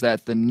say is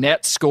that the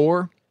net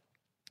score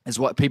is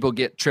what people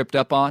get tripped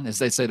up on, is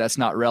they say that's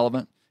not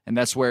relevant, and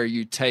that's where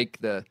you take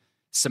the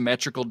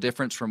symmetrical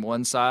difference from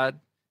one side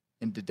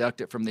and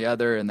deduct it from the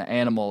other, and the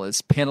animal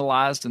is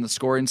penalized in the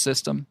scoring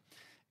system.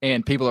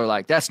 And people are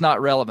like, that's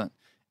not relevant.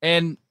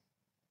 And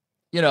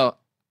I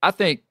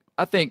think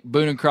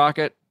Boone and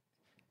Crockett,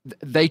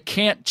 they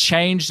can't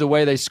change the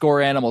way they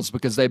score animals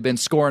because they've been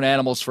scoring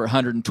animals for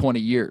 120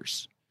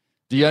 years.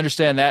 Do you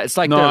understand that? It's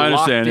like they're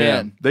locked in.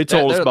 Yeah. They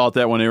told us about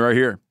that when they were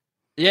here.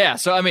 Yeah.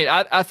 So, I mean,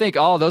 I think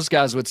all those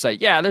guys would say,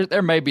 yeah,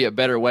 there may be a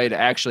better way to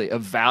actually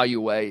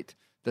evaluate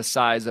the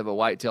size of a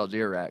whitetail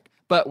deer rack,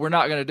 but we're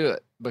not going to do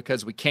it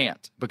because we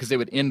can't, because it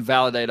would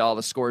invalidate all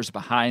the scores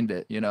behind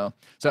it,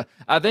 So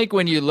I think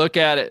when you look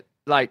at it,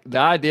 like the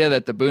idea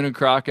that the Boone and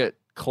Crockett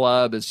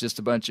Club is just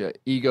a bunch of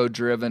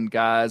ego-driven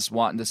guys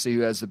wanting to see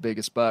who has the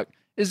biggest buck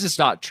is just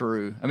not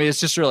true. I mean, it's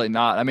just really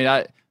not. I mean,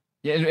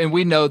 and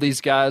we know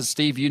these guys.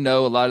 Steve, a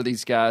lot of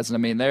these guys, and I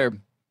mean, they're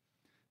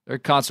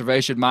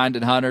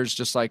conservation-minded hunters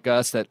just like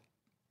us that,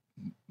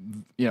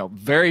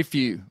 very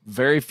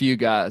few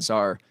guys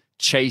are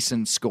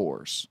chasing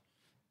scores.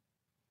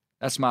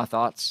 That's my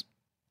thoughts.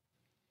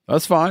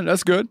 That's fine.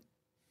 That's good.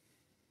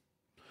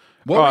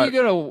 What were you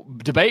going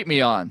to debate me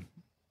on?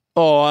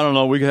 Oh, I don't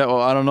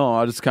know. I don't know.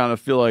 I just kind of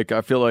feel like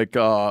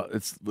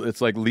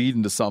it's like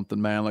leading to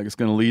something, man. Like it's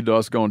going to lead to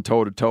us going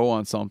toe to toe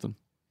on something.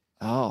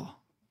 Oh,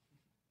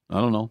 I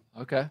don't know.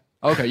 Okay.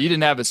 Okay, you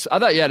didn't have I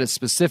thought you had a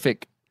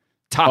specific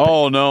topic.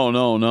 Oh no.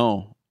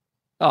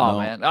 Oh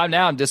man,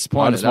 now I'm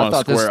disappointed. I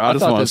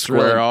just want to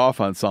square off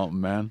on something,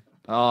 man.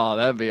 Oh,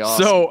 that'd be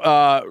awesome.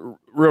 So,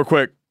 real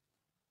quick,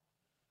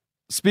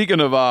 speaking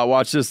of,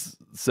 watch this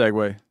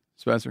segue,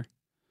 Spencer.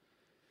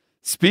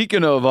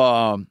 Speaking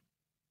of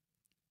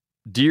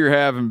deer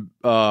having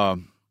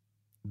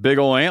big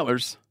old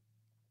antlers,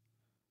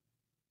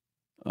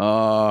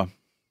 imagine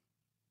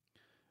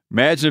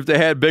if they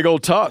had big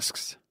old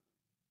tusks.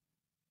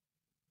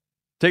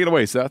 Take it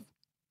away, Seth.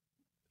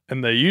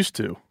 And they used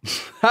to.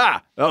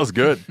 Ha! That was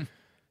good.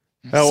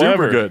 However,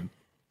 Super good.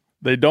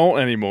 They don't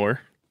anymore.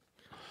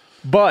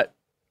 But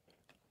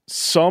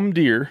some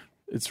deer,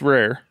 it's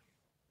rare,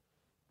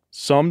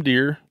 some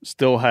deer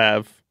still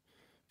have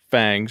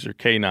fangs or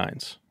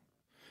canines.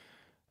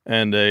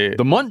 And the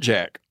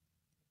muntjac.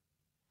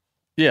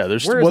 Yeah,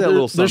 there's Where is that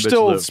little there's son of a bitch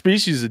still live?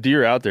 species of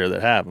deer out there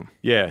that have them.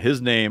 Yeah,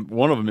 his name,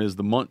 one of them is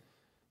the munt.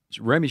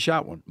 Remy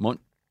shot one.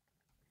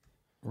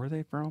 Where are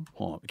they from?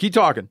 Hold on. Keep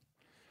talking.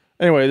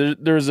 Anyway,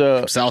 there's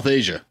a South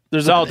Asia.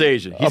 there's South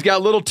Asia. He's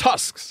got little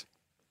tusks.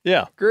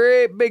 Yeah.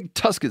 Great big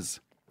tusks.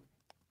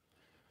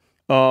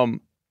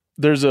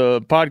 There's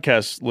a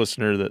podcast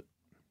listener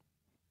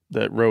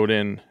that wrote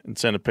in and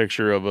sent a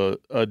picture of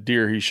a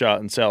deer he shot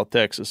in South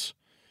Texas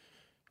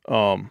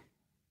that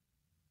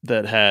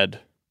had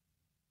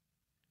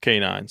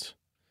canines.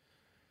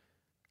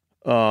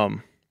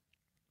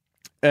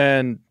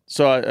 And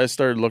so I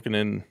started looking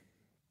into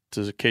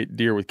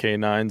deer with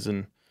canines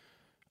and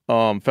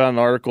found an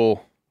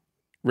article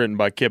written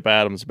by Kip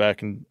Adams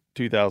back in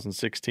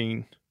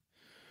 2016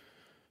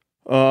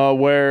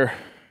 where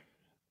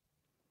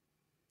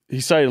he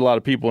cited a lot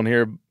of people in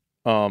here.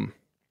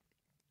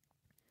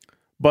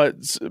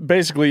 But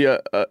basically,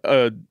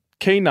 a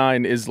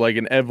canine is like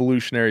an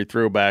evolutionary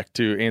throwback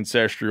to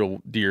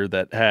ancestral deer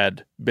that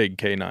had big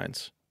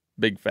canines,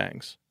 big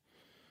fangs.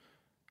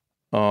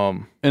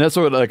 And that's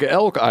sort of like an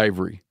elk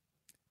ivory.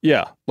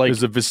 Yeah, like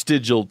There's a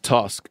vestigial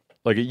tusk.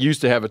 Like it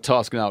used to have a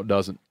tusk, now it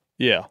doesn't.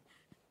 yeah.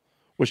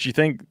 Which you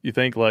think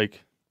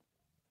like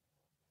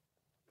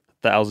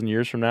 1,000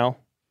 years from now,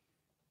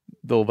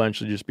 they'll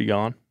eventually just be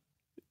gone?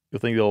 You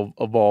think they'll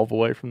evolve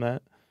away from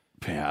that?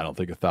 Yeah, I don't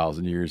think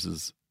 1,000 years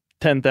is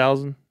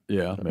 10,000?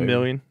 Yeah, A maybe.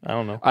 million? I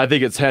don't know. I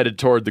think it's headed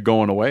toward the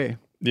going away.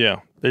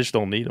 Yeah, they just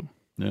don't need them.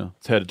 Yeah,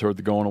 it's headed toward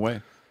the going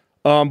away.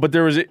 But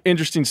there was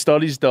interesting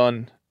studies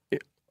done,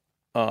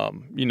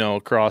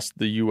 across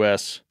the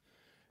U.S.,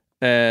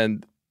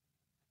 and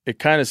it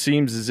kind of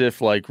seems as if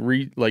like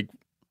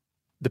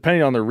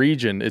depending on the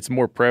region, it's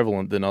more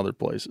prevalent than other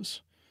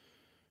places.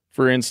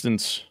 For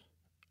instance,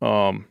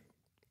 in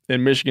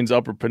Michigan's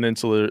Upper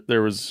Peninsula, they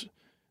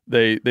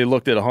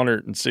looked at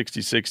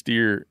 166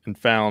 deer and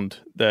found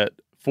that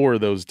 4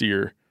 of those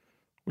deer,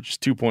 which is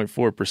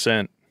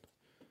 2.4%,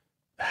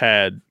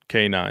 had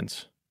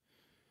canines.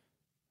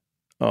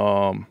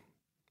 They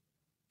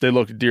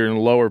looked at deer in the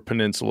Lower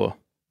Peninsula.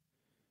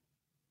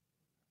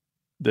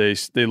 They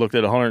looked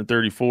at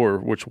 134,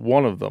 which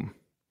one of them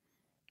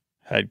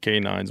had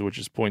canines, which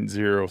is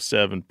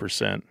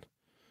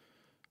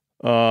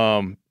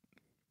 0.07%.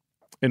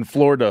 In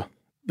Florida,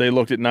 they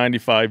looked at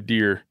 95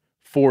 deer.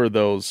 4 of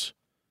those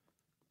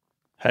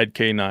had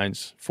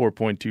canines,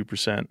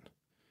 4.2%.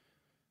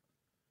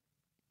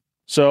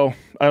 So,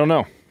 I don't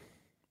know.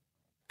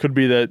 Could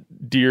be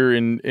that deer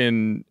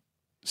in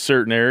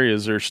certain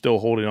areas are still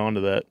holding on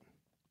to that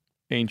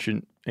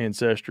ancient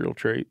ancestral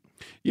trait.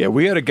 Yeah,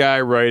 we had a guy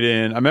write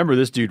in. I remember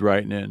this dude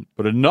writing in,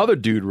 but another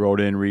dude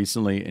wrote in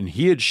recently, and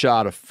he had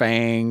shot a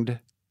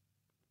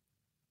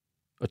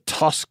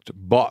tusked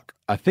buck.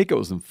 I think it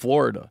was in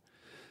Florida,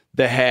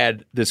 that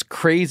had this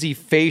crazy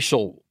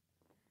facial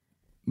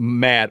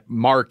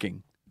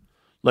marking.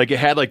 Like it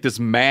had like this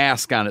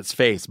mask on its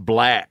face,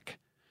 black.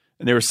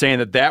 And they were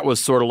saying that was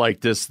sort of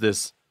like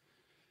this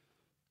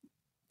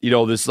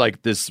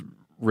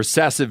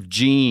recessive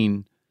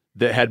gene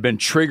that had been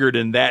triggered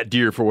in that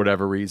deer for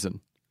whatever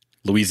reason.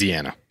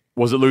 Louisiana.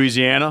 Was it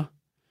Louisiana?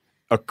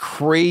 A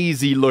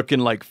crazy looking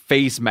like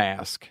face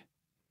mask,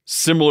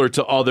 similar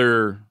to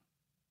other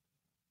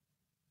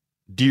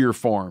deer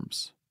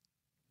forms.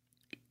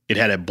 It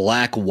had a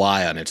black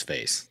Y on its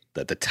face.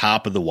 That the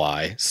top of the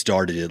Y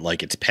started at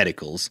like its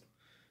pedicles,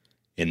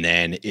 and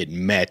then it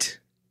met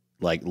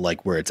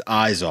like where its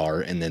eyes are,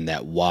 and then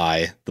that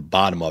Y, the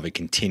bottom of it,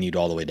 continued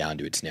all the way down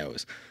to its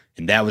nose.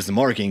 And that was the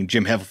marking.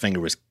 Jim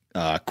Heffelfinger was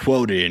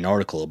quoted in an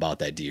article about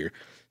that deer,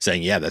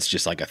 saying, yeah, that's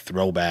just like a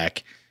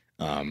throwback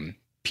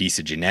piece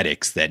of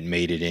genetics that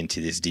made it into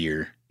this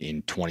deer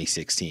in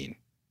 2016.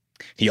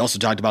 He also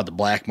talked about the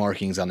black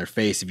markings on their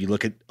face. If you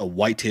look at a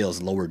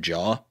whitetail's lower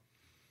jaw,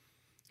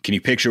 can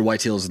you picture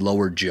whitetail's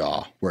lower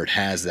jaw where it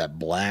has that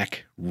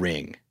black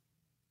ring,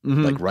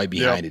 like right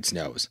behind its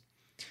nose?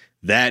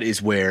 That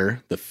is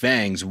where the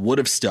fangs would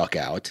have stuck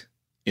out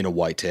in a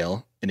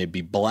whitetail, and it'd be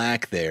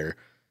black there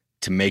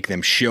to make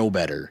them show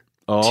better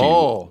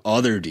to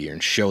other deer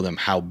and show them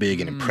how big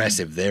and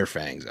impressive their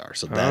fangs are.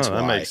 So that's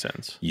that why makes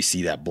sense. You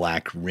see that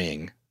black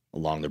ring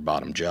along their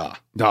bottom jaw.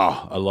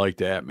 Oh, I like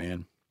that,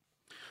 man.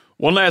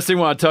 One last thing I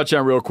want to touch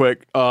on real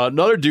quick.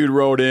 Another dude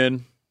wrote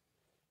in.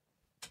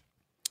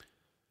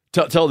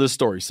 Tell this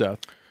story, Seth.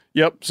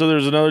 Yep. So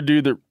there's another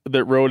dude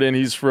that wrote in.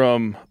 He's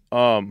from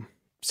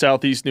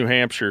southeast New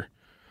Hampshire,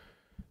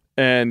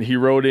 and he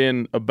wrote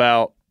in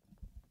about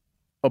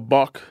a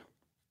buck.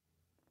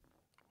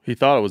 He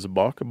thought it was a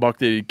buck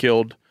that he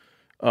killed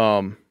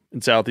in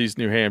southeast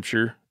New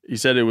Hampshire. He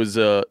said it was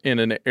in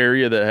an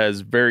area that has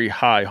very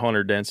high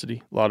hunter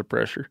density, a lot of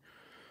pressure.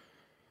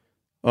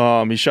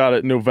 He shot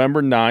it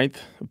November 9th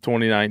of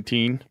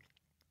 2019,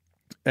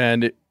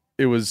 and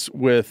it was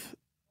with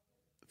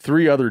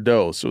 3 other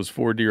does, so it was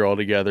 4 deer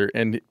altogether.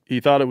 And he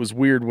thought it was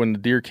weird when the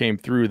deer came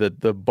through that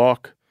the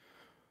buck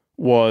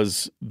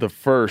was the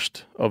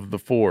first of the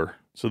 4.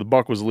 So the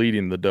buck was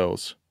leading the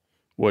does,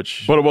 but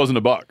it wasn't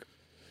a buck.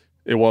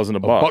 It wasn't a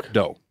buck. Buck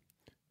doe.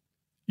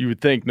 You would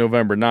think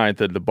November 9th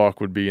that the buck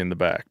would be in the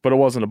back, but it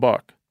wasn't a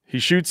buck. He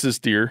shoots this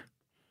deer.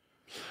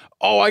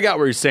 Oh, I got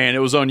what you're saying. It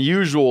was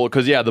unusual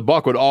because, the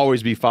buck would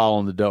always be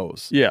following the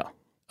does. Yeah.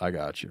 I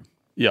got you.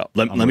 Yeah.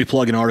 Let me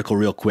plug an article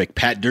real quick.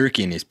 Pat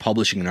Durkin is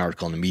publishing an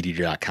article on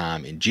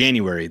themeateater.com in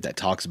January that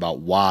talks about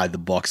why the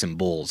bucks and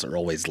bulls are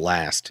always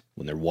last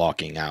when they're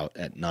walking out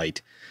at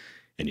night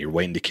and you're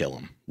waiting to kill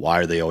them. Why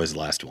are they always the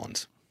last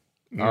ones?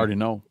 I already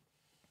know.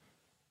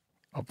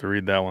 I'll have to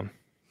read that one.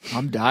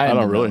 I'm dying. I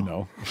don't really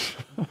know.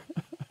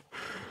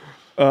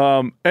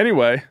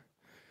 Anyway,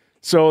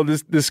 so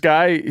this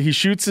guy, he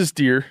shoots this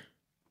deer,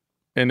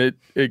 and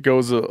it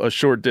goes a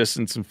short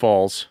distance and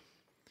falls.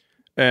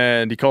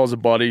 And he calls a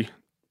buddy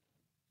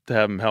to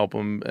have him help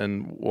him.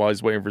 And while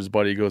he's waiting for his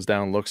buddy, he goes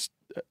down and looks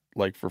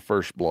like for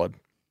first blood.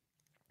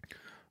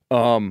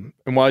 And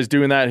while he's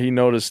doing that, he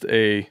noticed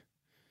a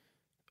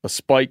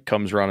spike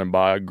comes running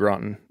by,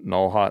 grunting and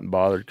all hot and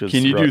bothered.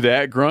 Can you do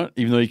that grunt,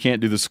 even though you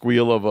can't do the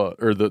squeal of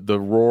the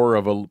roar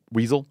of a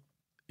weasel?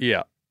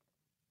 Yeah.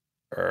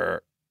 That's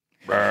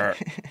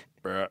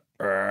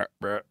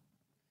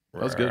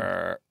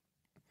good.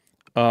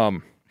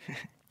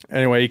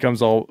 Anyway, he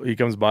comes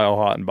by all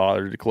hot and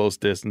bothered at close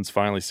distance,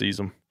 finally sees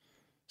him,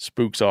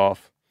 spooks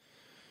off.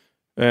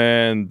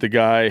 And the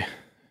guy,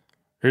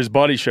 his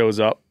buddy shows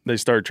up. They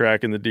start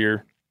tracking the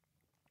deer.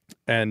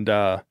 And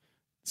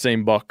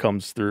same buck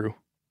comes through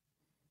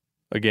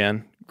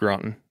again,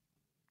 grunting,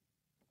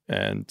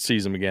 and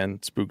sees him again,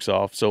 spooks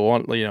off. So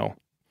one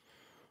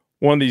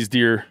of these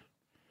deer,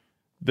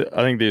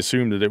 I think they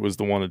assumed that it was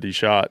the one that he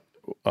shot,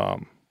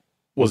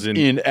 was in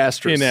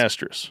estrus. In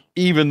estrus,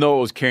 even though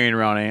it was carrying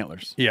around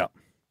antlers. Yeah.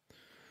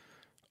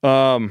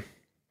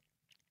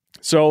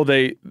 So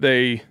they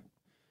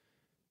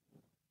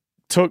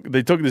took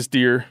this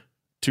deer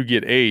to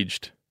get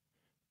aged,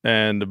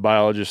 and the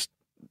biologist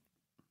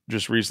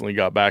just recently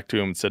got back to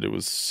him and said it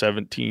was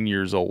 17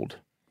 years old.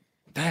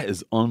 That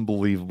is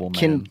unbelievable, man.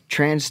 Can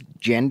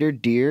transgender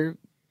deer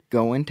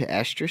go into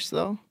estrus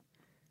though?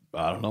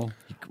 I don't know.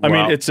 I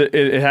mean,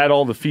 it had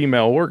all the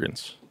female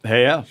organs.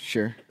 Hey, yeah,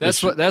 sure.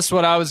 That's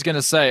what I was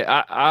gonna say.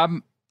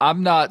 I'm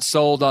not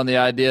sold on the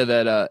idea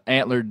that a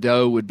antlered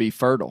doe would be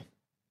fertile.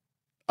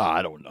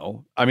 I don't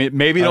know. I mean,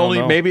 maybe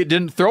it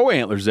didn't throw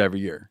antlers every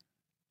year.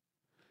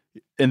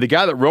 And the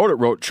guy that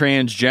wrote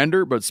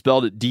transgender, but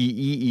spelled it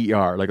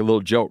DEER, like a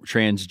little joke.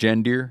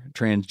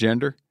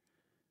 Transgender.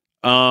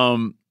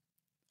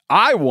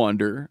 I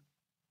wonder,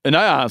 and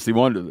I honestly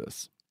wonder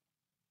this.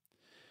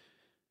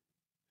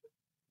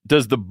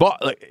 Does the buck,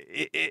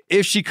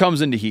 if she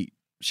comes into heat,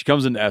 she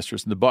comes into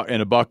estrus,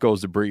 and a buck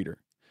goes to breeder,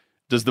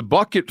 does the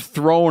buck get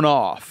thrown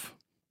off?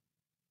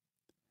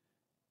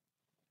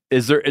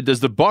 Does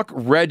the buck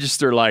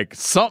register like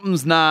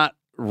something's not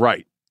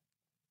right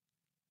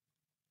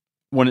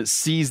when it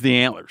sees the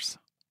antlers?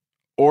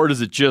 Or does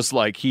it just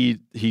like he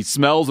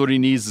smells what he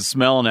needs to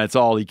smell and that's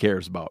all he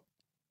cares about?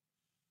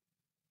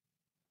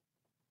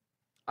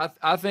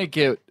 I think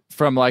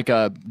from like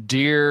a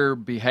deer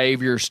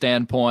behavior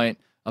standpoint,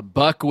 a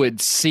buck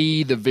would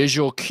see the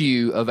visual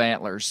cue of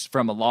antlers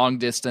from a long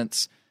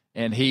distance,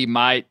 and he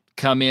might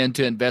come in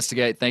to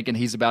investigate thinking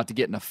he's about to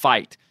get in a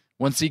fight.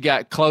 Once he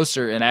got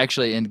closer and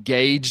actually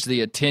engaged the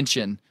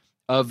attention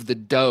of the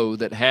doe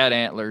that had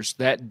antlers,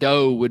 that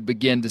doe would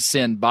begin to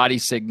send body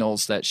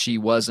signals that she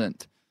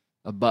wasn't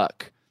a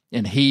buck.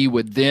 And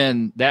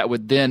that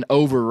would then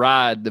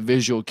override the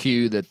visual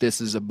cue that this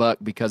is a buck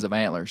because of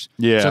antlers.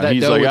 Yeah, so that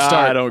he's doe like, would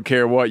start, I don't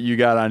care what you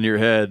got on your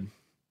head.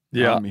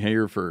 Yeah, I'm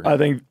here for. I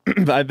think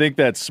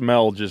that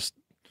smell just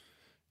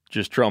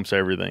trumps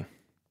everything.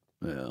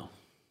 Yeah,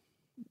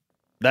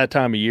 that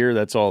time of year,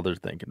 that's all they're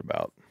thinking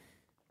about.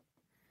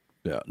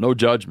 Yeah, no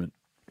judgment.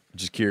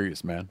 Just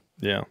curious, man.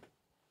 Yeah,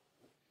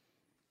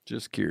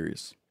 just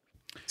curious.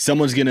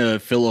 Someone's going to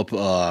fill up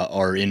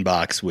our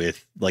inbox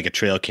with like a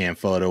trail cam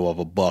photo of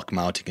a buck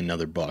mounting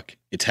another buck.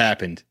 It's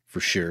happened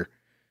for sure.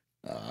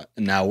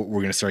 And now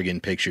we're going to start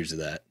getting pictures of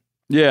that.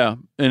 Yeah.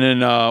 And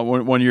then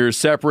when you're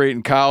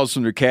separating cows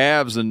from their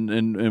calves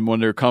and when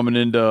they're coming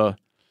into,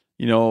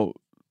 never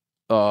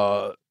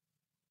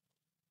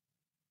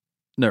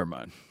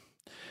mind.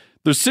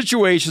 There's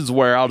situations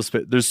where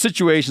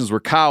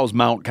cows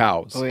mount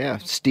cows. Oh, yeah.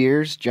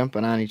 Steers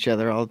jumping on each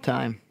other all the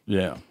time.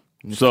 Yeah.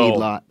 The So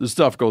feedlot. the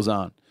stuff goes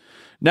on.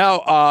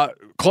 Now,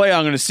 Clay,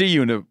 I'm going to see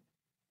you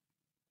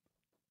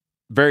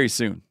very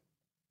soon.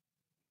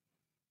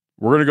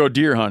 We're going to go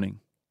deer hunting.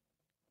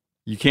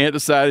 You can't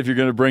decide if you're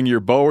going to bring your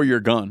bow or your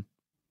gun.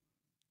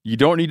 You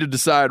don't need to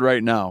decide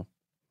right now.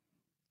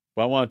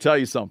 But I want to tell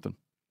you something.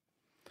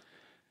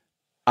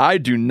 I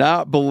do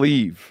not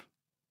believe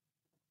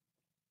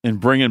in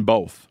bringing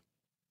both.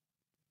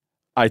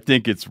 I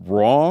think it's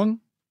wrong.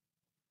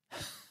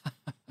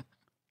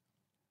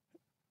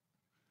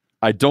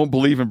 I don't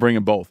believe in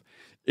bringing both.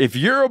 If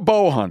you're a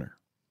bow hunter,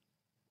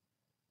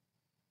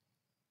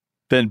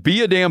 then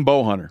be a damn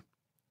bow hunter.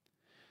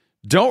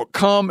 Don't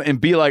come and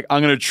be like,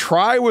 I'm going to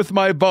try with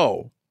my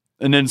bow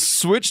and then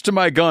switch to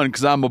my gun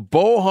because I'm a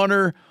bow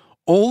hunter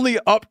only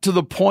up to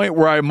the point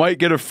where I might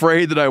get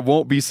afraid that I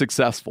won't be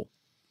successful.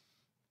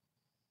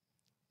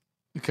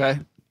 Okay.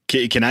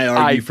 Can I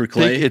argue for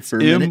Clay think it's for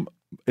a minute?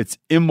 It's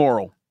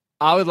immoral.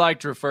 I would like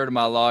to refer to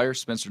my lawyer,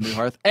 Spencer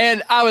Newharth.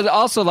 And I would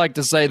also like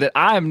to say that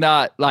I am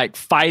not like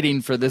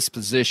fighting for this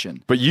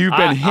position. But you've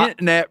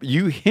been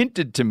you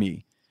hinted to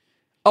me.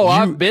 Oh, You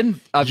I've been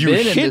in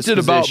this hinted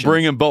about position.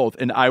 bringing both,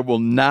 and I will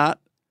not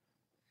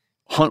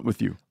hunt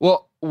with you.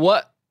 Well,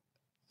 what,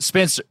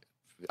 Spencer?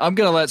 I'm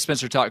going to let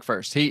Spencer talk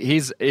first.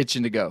 He's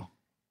itching to go.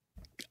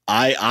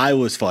 I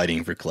was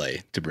fighting for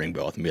Clay to bring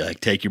both and be like,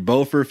 take your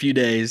bow for a few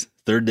days,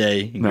 third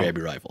day, and grab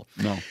your rifle.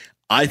 No.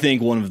 I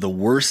think one of the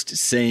worst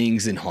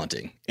sayings in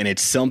hunting, and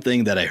it's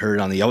something that I heard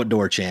on the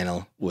Outdoor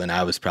Channel when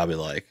I was probably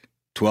like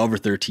 12 or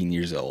 13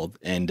 years old,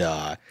 and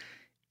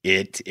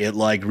it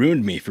like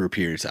ruined me for a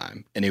period of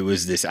time. And it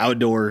was this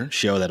outdoor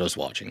show that I was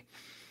watching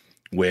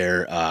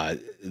where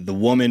the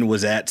woman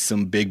was at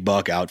some big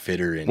buck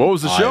outfitter in What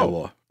was the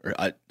Iowa.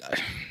 show?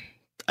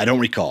 I don't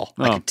recall.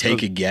 I could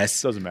take a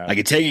guess. Doesn't matter. I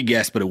could take a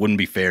guess, but it wouldn't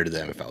be fair to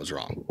them if I was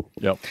wrong.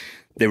 Yep.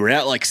 They were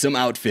at like some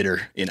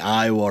outfitter in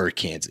Iowa or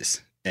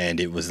Kansas, and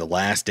it was the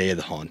last day of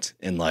the hunt,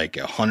 and like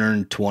a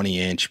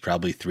 120-inch,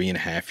 probably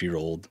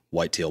 3.5-year-old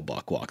whitetail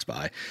buck walks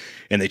by,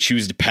 and they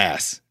choose to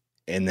pass.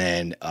 And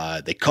then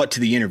they cut to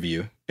the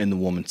interview, and the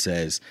woman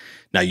says,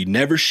 "Now you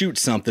never shoot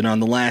something on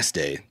the last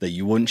day that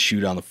you wouldn't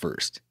shoot on the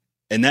first."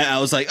 And that I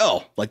was like,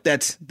 oh, like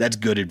that's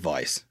good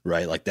advice,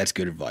 right? Like that's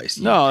good advice.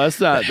 No, that's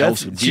not. That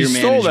helps That's with she deer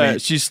stole that.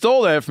 management. She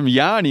stole that from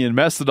Yanni and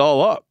messed it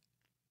all up.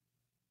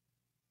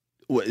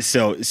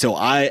 So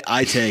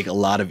I take a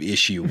lot of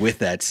issue with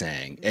that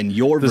saying, and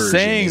your The version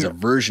saying- is a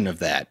version of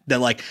that.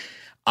 That like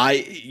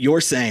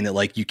you're saying that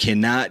like you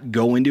cannot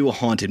go into a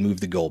hunt and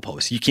move the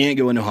goalposts. You can't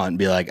go into a hunt and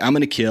be like, I'm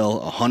going to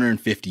kill a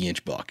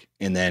 150-inch buck,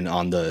 and then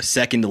on the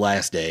second to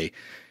last day,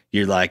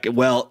 you're like,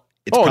 well,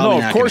 it's Oh, probably no,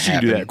 of not course gonna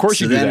you do happen. that. Of course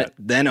so you do then, that.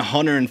 Then a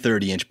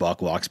 130-inch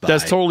buck walks by.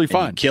 That's totally and you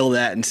fine. kill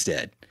that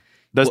instead.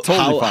 That's Well,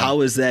 totally fine.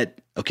 How is that?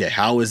 Okay,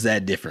 how is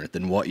that different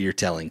than what you're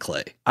telling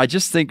Clay? I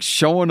just think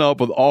showing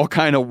up with all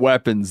kind of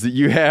weapons that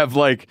you have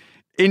like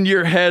in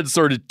your head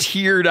sort of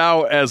tiered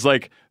out as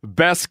like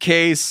best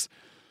case,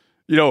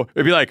 it'd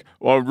be like,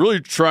 well, I'm really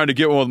trying to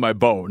get one with my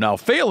bow. Now,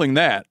 failing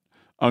that,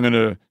 I'm going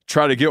to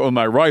try to get one with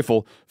my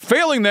rifle.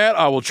 Failing that,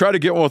 I will try to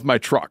get one with my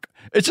truck.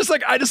 It's just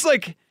like,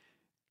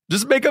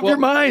 just make up your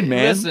mind,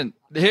 man. Listen,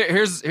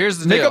 here's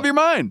the Make deal. up your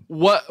mind.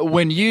 What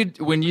when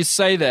you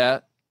say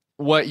that,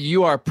 what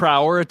you are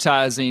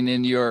prioritizing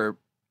in your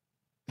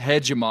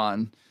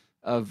hegemon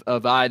of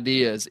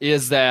ideas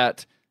is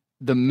that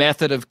the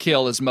method of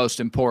kill is most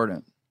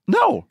important.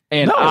 No.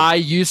 And no. I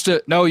used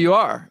to you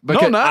are.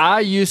 Because not. I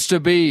used to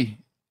be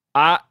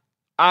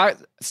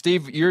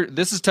Steve,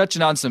 this is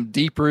touching on some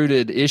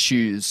deep-rooted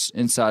issues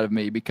inside of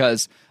me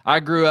because I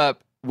grew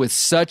up with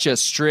such a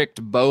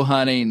strict bow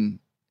hunting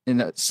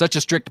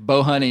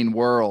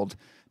world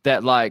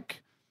that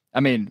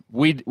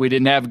we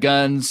didn't have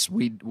guns,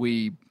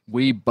 we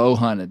bow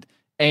hunted.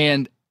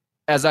 And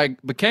as I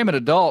became an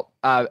adult,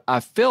 I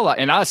feel like,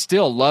 and I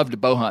still love to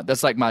bow hunt.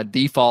 That's like my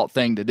default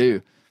thing to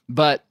do.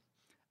 But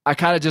I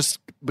kind of just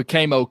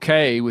became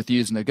okay with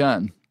using a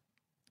gun.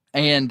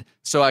 And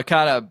so I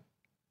kind of,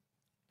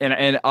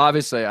 and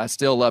obviously I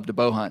still love to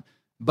bow hunt,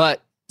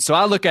 but so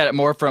I look at it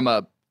more from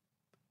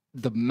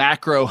the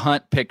macro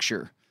hunt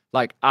picture.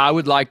 Like I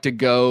would like to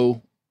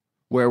go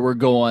where we're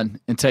going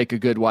and take a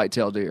good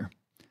whitetail deer.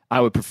 I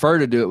would prefer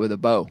to do it with a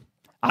bow.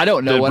 I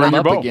don't know Then what bring I'm your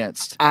up bow.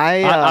 against.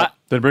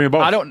 Then bring a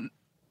bow. I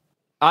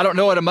don't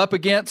know what I'm up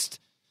against,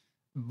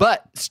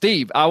 but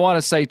Steve, I want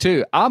to say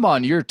too, I'm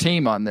on your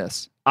team on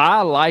this.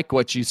 I like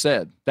what you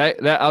said.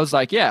 That I was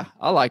like, yeah,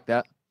 I like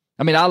that.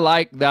 I mean, I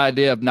like the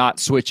idea of not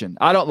switching.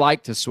 I don't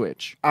like to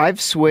switch.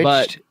 I've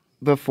switched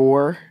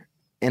before,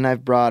 and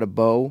I've brought a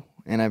bow,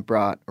 and I've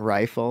brought a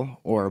rifle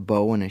or a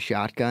bow and a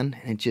shotgun,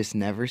 and it just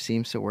never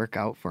seems to work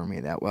out for me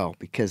that well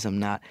because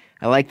I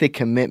like the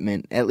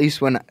commitment. At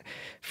least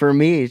for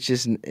me,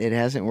 it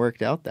hasn't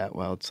worked out that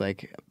well. It's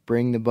like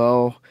bring the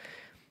bow,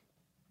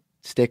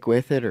 stick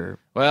with it, or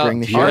bring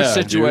the our shotgun.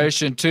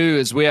 situation too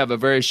is we have a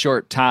very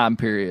short time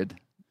period.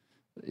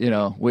 We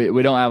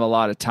don't have a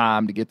lot of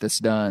time to get this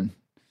done.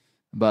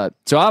 But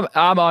so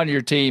I'm on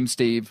your team,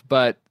 Steve,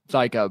 but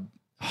like a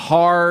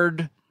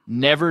hard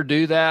never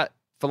do that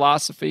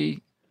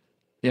philosophy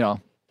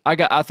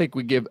I think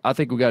we got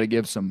to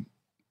give some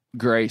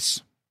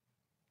grace.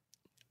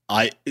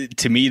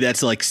 To me,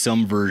 that's like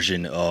some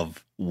version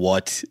of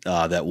what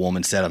that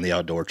woman said on the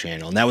Outdoor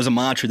Channel. And that was a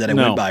mantra that I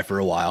went by for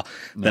a while,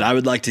 that I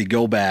would like to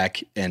go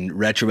back and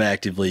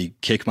retroactively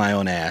kick my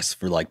own ass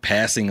for like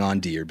passing on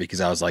deer, because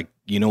I was like,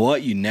 you know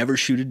what? You never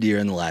shoot a deer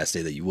in the last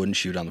day that you wouldn't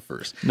shoot on the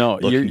first. No,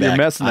 you're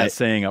messing that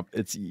saying up.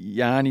 It's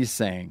Yanni's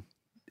saying.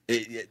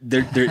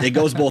 It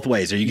goes both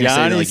ways. Are you going to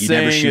say like you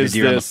never shoot a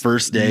deer on the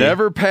first day?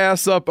 Never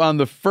pass up on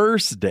the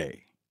first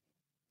day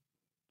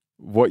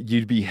what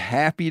you'd be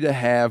happy to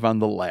have on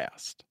the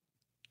last.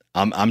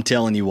 I'm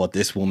telling you what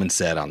this woman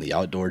said on the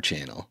Outdoor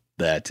Channel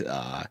that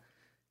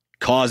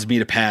caused me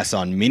to pass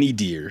on many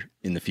deer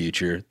in the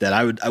future, that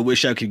I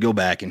wish I could go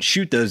back and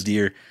shoot those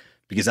deer,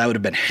 because I would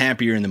have been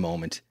happier in the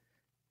moment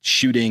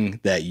shooting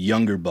that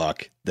younger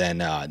buck than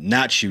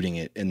not shooting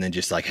it, and then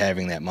just like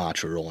having that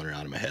mantra rolling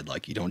around in my head,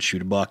 like you don't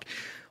shoot a buck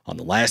on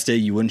the last day,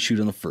 you wouldn't shoot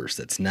on the first.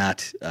 That's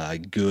not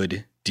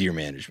good deer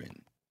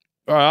management.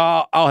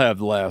 I'll have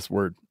the last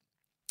word.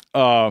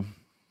 No.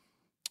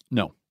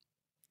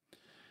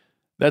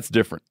 That's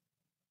different.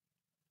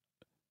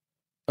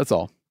 That's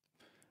all.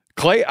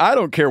 Clay, I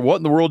don't care what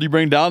in the world you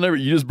bring down there, but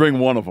you just bring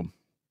one of them.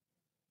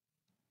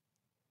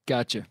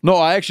 Gotcha. No,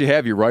 I actually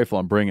have your rifle.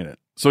 I'm bringing it.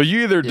 So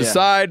you either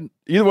decide,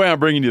 either way, I'm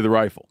bringing you the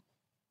rifle.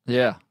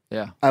 Yeah,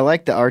 yeah. I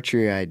like the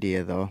archery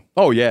idea, though.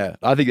 Oh, yeah.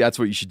 I think that's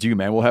what you should do,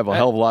 man. We'll have a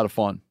hell of a lot of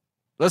fun.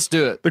 Let's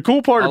do it. The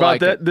cool part about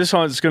this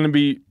hunt is going to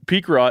be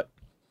peak rut.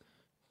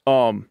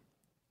 Rattling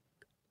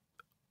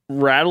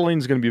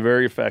is going to be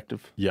very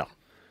effective. Yeah.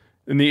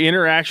 And the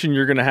interaction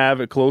you're going to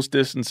have at close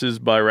distances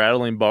by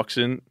rattling bucks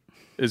in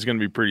is going to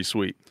be pretty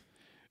sweet.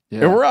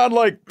 Yeah. And we're on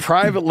like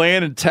private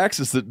land in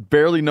Texas that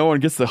barely no one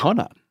gets to hunt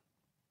on.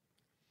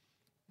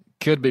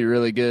 Could be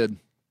really good.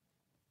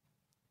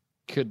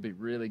 Could be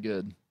really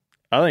good.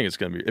 I think it's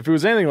going to be. If it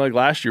was anything like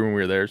last year when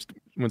we were there,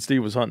 when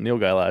Steve was hunting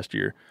Nilgai last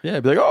year. Yeah,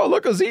 it'd be like, oh,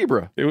 look, a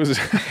zebra. It was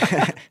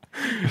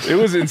it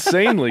was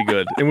insanely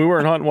good. And we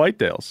weren't hunting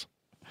whitetails.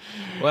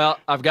 Well,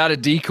 I've got a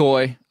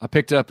decoy. I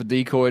picked up a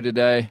decoy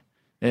today,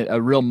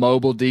 a real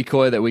mobile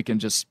decoy that we can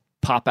just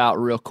pop out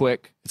real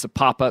quick. It's a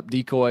pop-up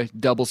decoy,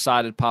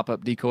 double-sided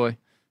pop-up decoy,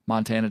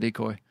 Montana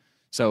decoy.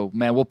 So,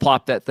 man, we'll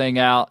plop that thing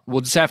out.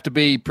 We'll just have to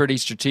be pretty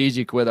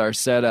strategic with our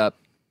setup,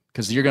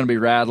 because you're going to be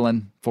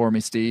rattling for me,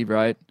 Steve,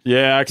 right?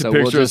 Yeah, I can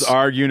picture us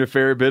arguing a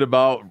fair bit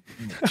about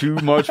too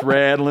much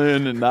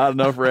rattling and not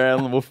enough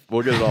rattling.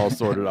 We'll get it all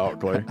sorted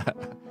out, Clay.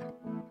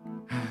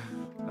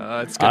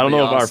 I don't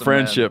know if our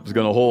friendship is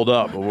going to hold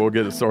up, but we'll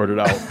get it sorted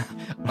out.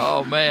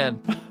 Oh, man.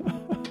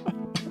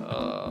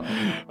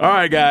 All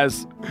right,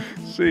 guys.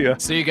 See ya.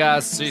 See you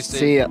guys. See you, Steve.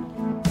 See ya.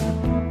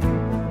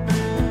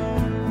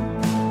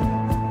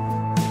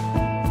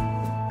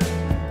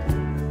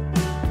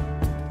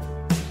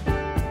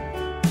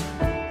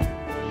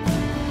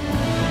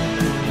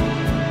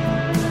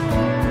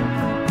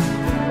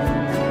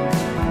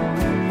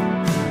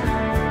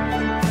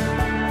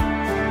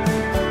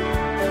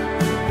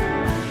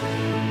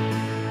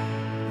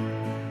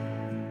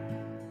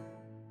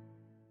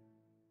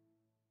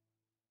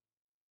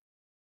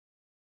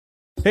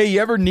 Hey,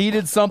 you ever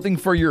needed something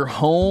for your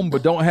home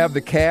but don't have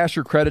the cash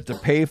or credit to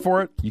pay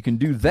for it? You can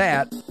do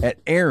that at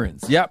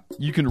Aaron's. Yep,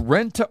 you can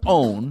rent to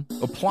own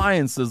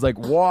appliances like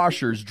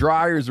washers,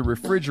 dryers, or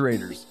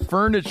refrigerators,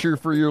 furniture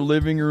for your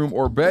living room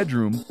or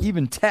bedroom,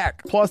 even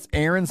tech. Plus,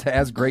 Aaron's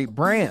has great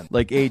brands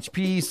like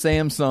HP,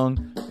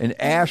 Samsung, and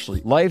Ashley.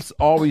 Life's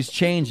always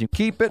changing.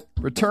 Keep it,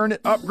 return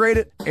it, upgrade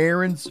it.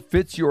 Aaron's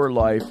fits your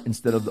life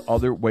instead of the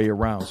other way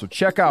around. So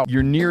check out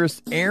your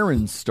nearest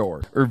Aaron's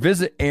store or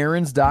visit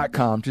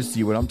aarons.com to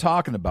see what I'm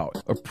talking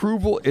about.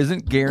 Approval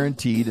isn't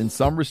guaranteed and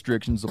some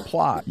restrictions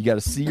apply. You got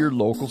to see your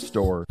local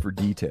store for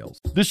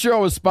details. This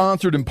show is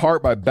sponsored in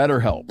part by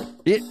BetterHelp.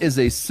 It is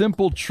a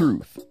simple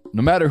truth.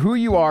 No matter who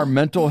you are,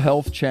 mental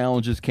health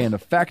challenges can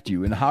affect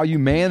you, and how you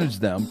manage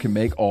them can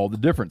make all the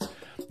difference.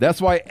 That's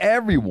why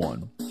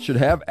everyone should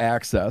have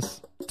access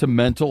to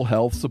mental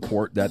health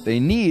support that they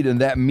need,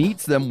 and that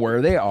meets them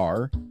where they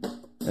are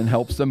and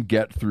helps them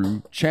get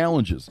through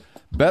challenges.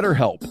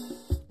 BetterHelp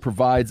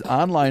provides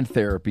online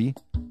therapy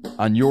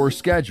on your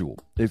schedule.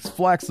 It's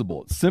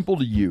flexible, it's simple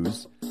to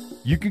use.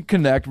 You can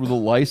connect with a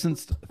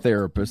licensed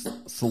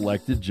therapist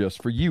selected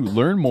just for you.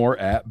 Learn more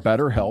at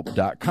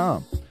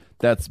betterhelp.com.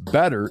 That's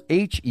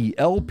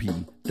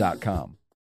betterhelp.com.